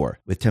 pounds or more.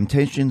 With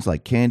temptations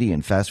like candy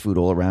and fast food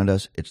all around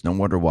us, it's no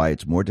wonder why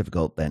it's more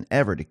difficult than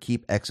ever to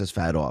keep excess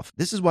fat off.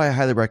 This is why I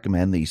highly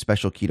recommend the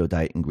Special Keto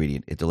Diet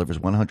ingredient. It delivers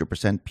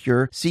 100%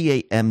 pure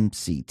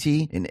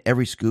CAMCT in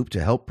every scoop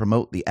to help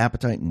promote the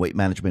appetite and weight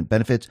management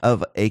benefits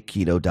of a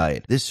keto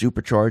diet. This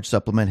supercharged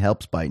supplement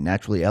helps by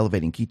naturally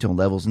elevating ketone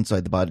levels levels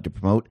inside the body to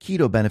promote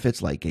keto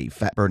benefits like a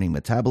fat-burning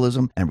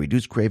metabolism and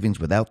reduce cravings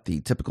without the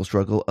typical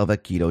struggle of a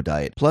keto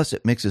diet. Plus,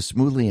 it mixes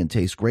smoothly and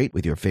tastes great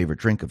with your favorite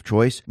drink of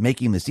choice,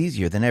 making this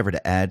easier than ever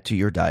to add to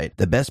your diet.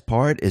 The best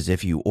part is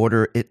if you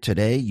order it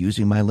today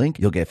using my link,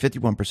 you'll get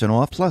 51%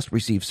 off, plus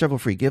receive several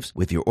free gifts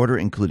with your order,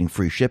 including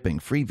free shipping,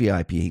 free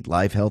VIP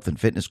live health and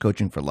fitness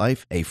coaching for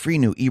life, a free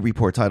new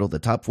e-report titled The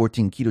Top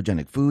 14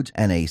 Ketogenic Foods,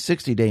 and a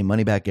 60-day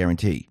money-back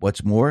guarantee.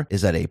 What's more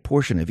is that a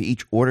portion of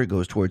each order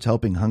goes towards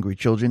helping hungry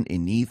children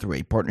in need through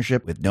a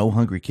partnership with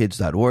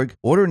NoHungryKids.org.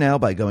 Order now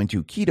by going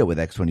to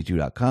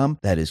KetoWithX22.com.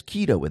 That is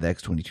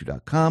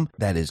KetoWithX22.com.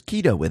 That is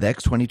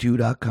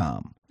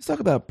KetoWithX22.com. Let's talk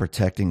about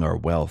protecting our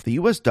wealth. The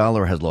U.S.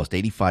 dollar has lost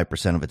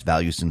 85% of its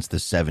value since the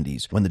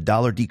 70s, when the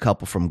dollar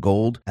decoupled from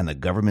gold, and the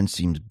government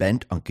seems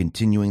bent on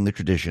continuing the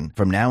tradition.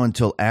 From now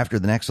until after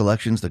the next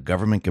elections, the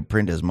government can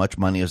print as much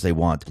money as they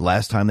want. The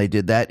last time they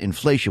did that,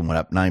 inflation went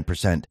up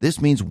 9%. This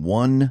means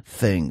one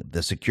thing: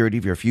 the security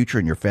of your future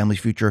and your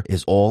family's future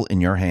is all in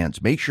your hands.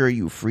 Make sure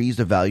you freeze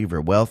the value of your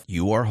wealth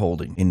you are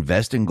holding.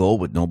 Invest in gold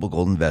with Noble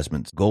Gold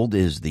Investments. Gold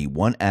is the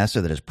one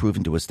asset that has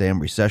proven to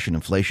withstand recession,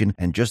 inflation,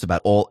 and just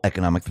about all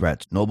economic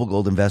threats. Noble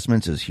Gold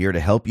Investments is here to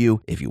help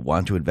you if you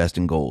want to invest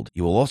in gold.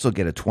 You will also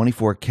get a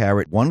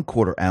 24-karat,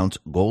 1/4 ounce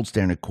gold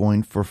standard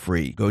coin for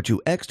free. Go to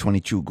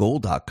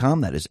x22gold.com,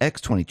 that is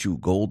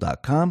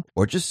x22gold.com,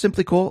 or just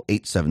simply call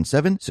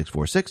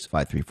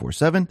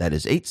 877-646-5347. That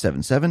is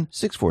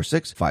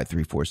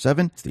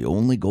 877-646-5347. It's the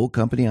only gold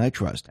company I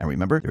trust. And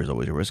remember, there's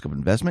always a risk of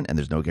investment and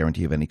there's no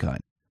guarantee of any kind.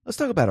 Let's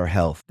talk about our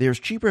health. There's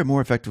cheaper and more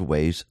effective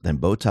ways than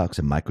Botox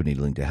and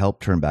microneedling to help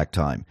turn back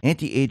time.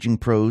 Anti-aging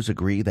pros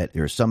agree that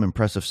there is some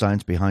impressive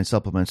science behind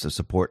supplements that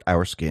support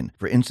our skin.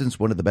 For instance,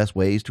 one of the best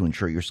ways to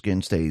ensure your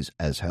skin stays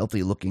as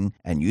healthy looking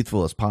and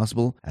youthful as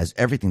possible has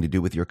everything to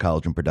do with your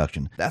collagen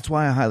production. That's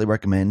why I highly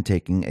recommend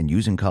taking and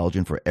using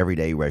collagen for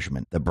everyday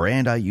regimen. The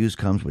brand I use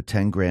comes with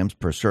 10 grams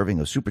per serving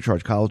of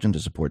supercharged collagen to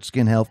support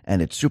skin health,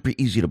 and it's super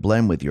easy to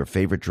blend with your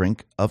favorite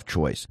drink of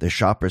choice. The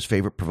shopper's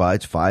favorite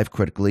provides 5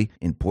 critically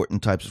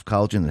important types of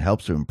collagen that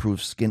helps to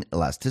improve skin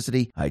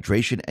elasticity,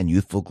 hydration, and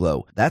youthful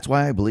glow. That's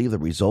why I believe the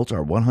results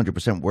are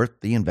 100% worth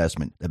the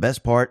investment. The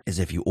best part is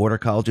if you order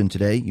collagen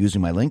today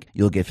using my link,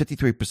 you'll get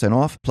 53%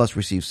 off, plus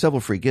receive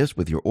several free gifts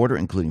with your order,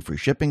 including free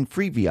shipping,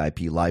 free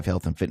VIP live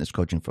health and fitness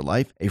coaching for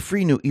life, a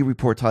free new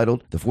e-report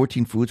titled The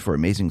 14 Foods for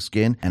Amazing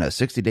Skin, and a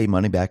 60-day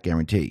money-back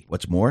guarantee.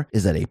 What's more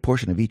is that a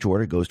portion of each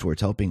order goes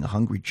towards helping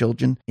hungry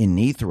children in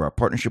need through our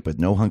partnership with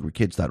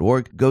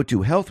NoHungryKids.org. Go to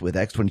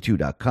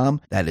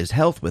healthwithx22.com. That is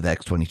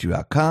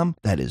healthwithx22.com.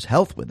 That is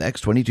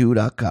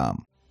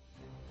healthwithx22.com.